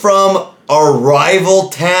away. is from our rival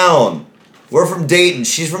town. We're from Dayton.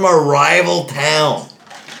 She's from our rival town.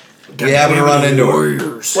 We happen to run into her.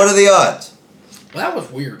 Warriors. What are the odds? Well, that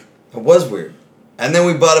was weird. It was weird. And then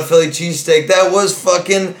we bought a Philly cheesesteak. That was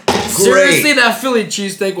fucking great. Seriously, that Philly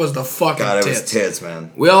cheesesteak was the fucking God, it tits. was tits,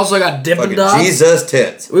 man. We also got Dippin' Fucking Dots. Jesus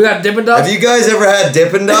tits. We got Dippin' Dots. Have you guys ever had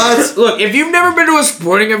Dippin' Dots? Look, if you've never been to a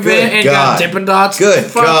sporting event Good and God. got Dippin' Dots, Good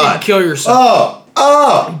fucking God. kill yourself.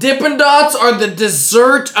 Oh! Dippin' Dots are the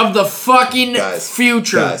dessert of the fucking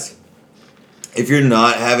future. Guys, if you're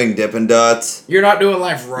not having Dippin' Dots, You're not doing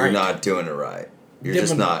life right. you're not doing it right. You're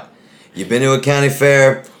just Dippin' not. You've been to a county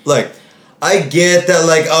fair. Look, I get that,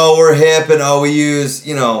 like, we're hip and, we use,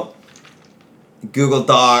 Google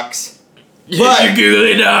Docs. But you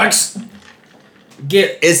Googly Docs.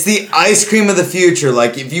 it's the ice cream of the future.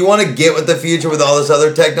 Like, if you want to get with the future with all this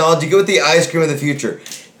other technology, get with the ice cream of the future.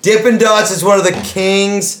 Dippin' Dots is one of the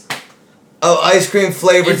kings of ice cream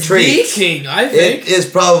flavored It's treats. the king, I think. It is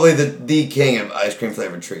probably the king of ice cream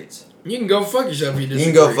flavored treats. You can go fuck yourself if you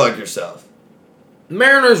disagree. You can go fuck yourself.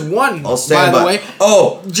 Mariners won, I'll stand by by. the way.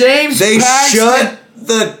 Oh, James they Paxton. shut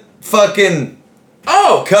the fucking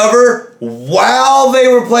Oh! cover while they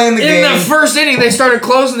were playing the In game. the first inning, they started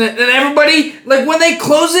closing it, and everybody, when they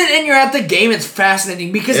close it and you're at the game, it's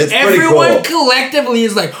fascinating because It's pretty everyone cool. collectively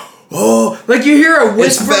is like, oh, you hear a It's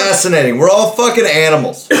whisper. fascinating. We're all fucking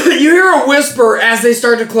animals. You hear a whisper as they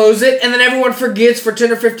start to close it, and then everyone forgets for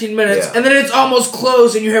 10 or 15 minutes, Yeah. and then it's almost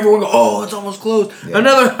closed, and you hear everyone go, oh, it's almost closed. Yeah.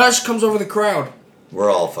 Another hush comes over the crowd. We're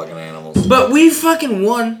all fucking animals. But we fucking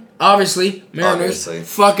won, obviously. Mariners, Obviously.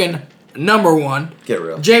 fucking number one. Get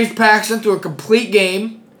real. James Paxton threw a complete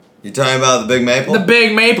game. You talking about the Big Maple? The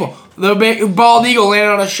big maple. The big bald eagle landed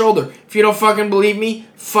on his shoulder. If you don't fucking believe me,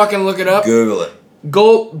 fucking look it up. Google it.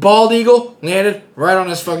 Bald eagle landed right on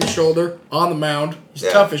his fucking shoulder on the mound. He's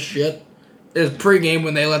Yeah. tough as shit. It was pregame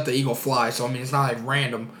when they let the eagle fly, so I mean it's not like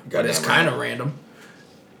random, but it's Goddamn kind of random.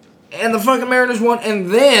 And the fucking Mariners won, and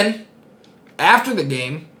then after the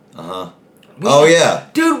game, Oh yeah,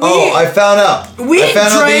 dude, I found out. I found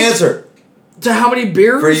out the drank- answer to how many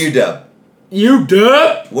beers? for you, Deb. You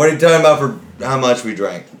did? What are you talking about for how much we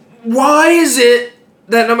drank? Why is it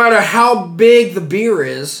that no matter how big the beer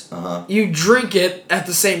is, Uh-huh. you drink it at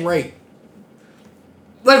the same rate?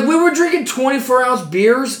 Like, we were drinking 24-ounce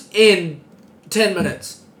beers in 10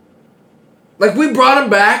 minutes. Like, we brought them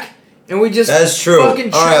back, and we just That's true. All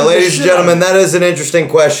right, ladies and gentlemen, that is an interesting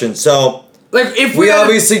question. So, like, if we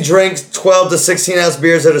obviously drink 12 to 16-ounce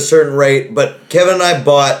beers at a certain rate, but Kevin and I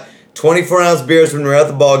bought 24-ounce beers when we were at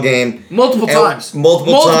the ball game. Multiple times.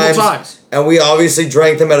 Multiple times. And we obviously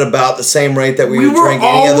drank them at about the same rate that we would drink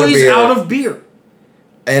any other beer. We were always out of beer.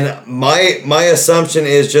 And my assumption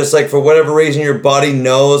is just like for whatever reason your body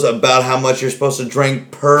knows about how much you're supposed to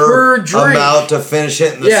drink per drink. amount to finish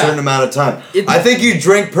it in a certain amount of time. I think you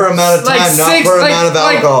drink per amount of time, not per amount of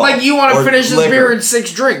alcohol. Like you want to finish this beer in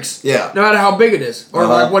 6 drinks. Yeah. No matter how big it is. Or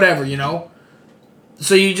like whatever, you know?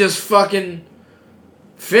 So you just fucking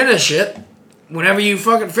finish it whenever you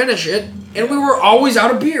fucking finish it. And we were always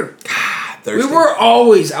out of beer. Thirsty. We were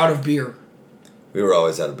always out of beer. We were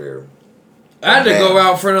always out of beer. I had to go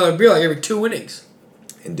out for another beer like every 2 innings.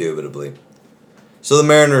 Indubitably. So the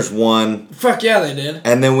Mariners won. Fuck yeah, they did.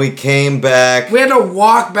 And then we came back. We had to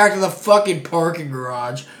walk back to the fucking parking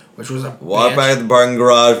garage, which was a Walk back to the parking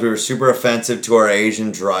garage. We were super offensive to our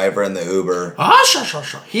Asian driver in the Uber.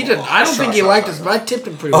 He didn't. I don't think he liked us, but I tipped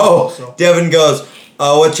him pretty well. So. Devin goes,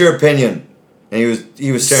 what's your opinion? And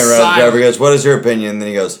he was staring around at the driver. He goes, what is your opinion? And then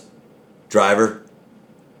he goes, driver?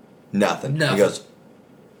 Nothing. He goes,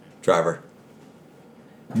 driver?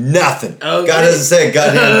 Nothing. Okay. God doesn't say a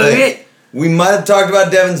goddamn thing. We might have talked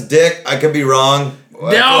about Devin's dick. I could be wrong.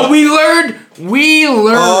 No, we learned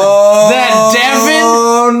that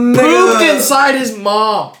Devin pooped inside his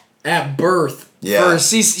mom at birth. Yeah. For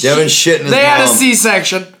a Devin shit in his mom. They had a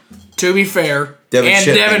C-section, to be fair.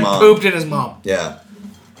 Devin pooped in his mom. Yeah.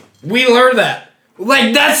 We learned that.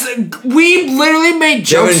 Like, we literally made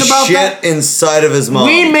jokes about that. Devin shit inside of his mom.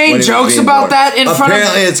 We made jokes about that in front of...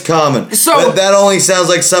 Apparently it's common. So that only sounds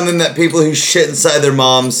like something that people who shit inside their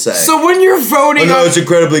moms say. So when you're voting... Oh, no, it's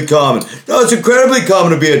incredibly common. No, it's incredibly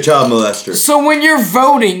common to be a child molester. So when you're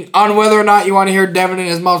voting on whether or not you want to hear Devin and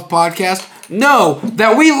his mom's podcast, know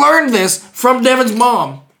that we learned this from Devin's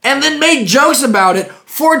mom and then made jokes about it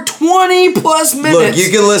for 20 plus minutes. Look,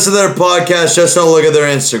 you can listen to their podcast, just don't look at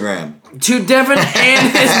their Instagram. To Devin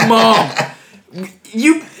and his mom.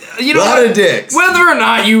 You know lot of dicks. Whether or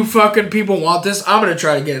not you fucking people want this, I'm gonna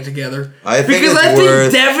try to get it together. I think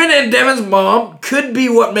Devin and Devin's mom could be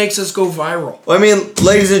what makes us go viral. Well, I mean,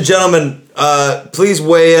 ladies and gentlemen, please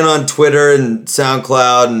weigh in on Twitter and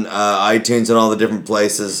SoundCloud and iTunes and all the different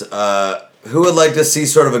places. Who would like to see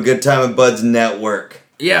sort of a Good Time at Bud's network?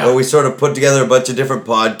 Yeah. Where we sort of put together a bunch of different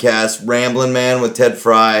podcasts. Ramblin' Man with Ted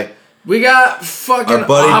Fry. We got fucking our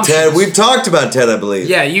buddy options. Ted. We've talked about Ted, I believe.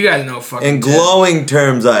 Yeah, you guys know fucking in glowing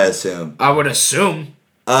terms, I assume. I would assume.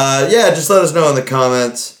 Yeah, just let us know in the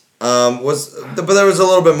comments. But there was a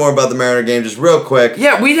little bit more about the Mariner game, just real quick.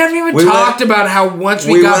 Yeah, we haven't even talked about how once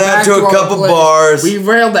we got went back out to a couple bars. We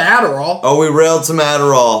railed the Adderall. Oh, we railed some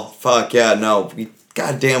Adderall. Fuck yeah, no.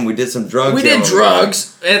 Goddamn, we did some drugs. We did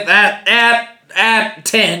drugs at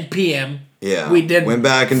 10 p.m. Yeah, we did. Went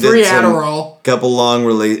back and free did some Adderall. Couple long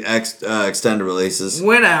extended releases.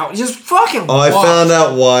 Went out, just fucking. Oh, I found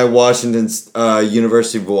out why Washington's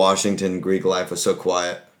University of Washington Greek life was so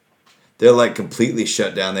quiet. They're like completely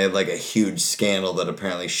shut down. They had like a huge scandal that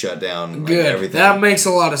apparently shut down everything. That makes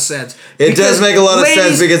a lot of sense. It does make a lot of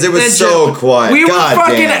sense because it was so quiet. We were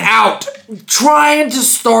fucking out trying to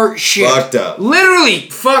start shit. Fucked up. Literally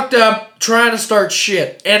fucked up trying to start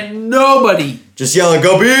shit, and nobody. Just yelling,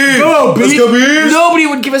 go Bees! Go Bees! Let's go Bees! Nobody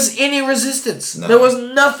would give us any resistance. No. There was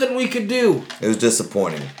nothing we could do. It was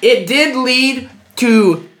disappointing. It did lead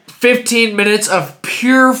to 15 minutes of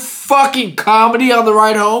pure fucking comedy on the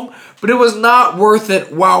ride home, but it was not worth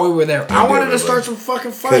it while we were there. I wanted to start some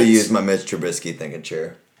fucking fights. Could have used my Mitch Trubisky thinking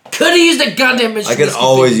chair. Could have used a goddamn Mitch Trubisky. I could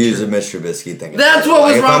always use a Mitch Trubisky thinking chair. That's what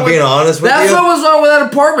was wrong with... If I'm being honest with you. That's what was wrong with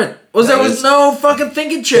that apartment. There was no fucking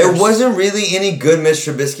thinking chairs. There wasn't really any good Mitch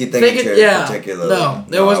Trubisky thinking chairs particularly. No,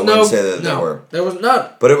 there was no. I wouldn't say that there were. There was none.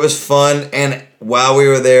 But it was fun, and while we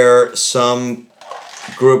were there, some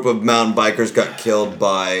group of mountain bikers got killed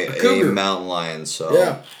by a mountain lion. So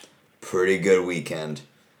yeah, pretty good weekend.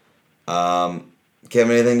 Kevin,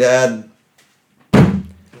 anything to add?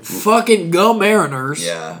 Fucking go Mariners.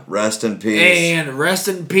 Yeah, rest in peace. And rest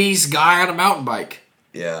in peace, guy on a mountain bike.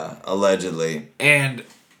 Yeah, allegedly. And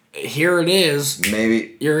here it is.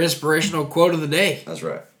 Maybe. Your inspirational quote of the day. That's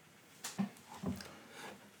right.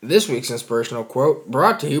 This week's inspirational quote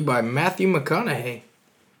brought to you by Matthew McConaughey.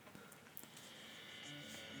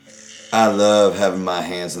 I love having my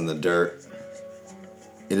hands in the dirt.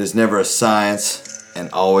 It is never a science and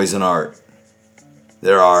always an art.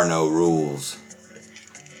 There are no rules.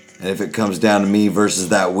 And if it comes down to me versus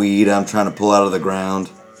that weed I'm trying to pull out of the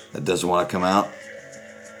ground that doesn't want to come out,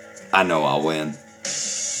 I know I'll win.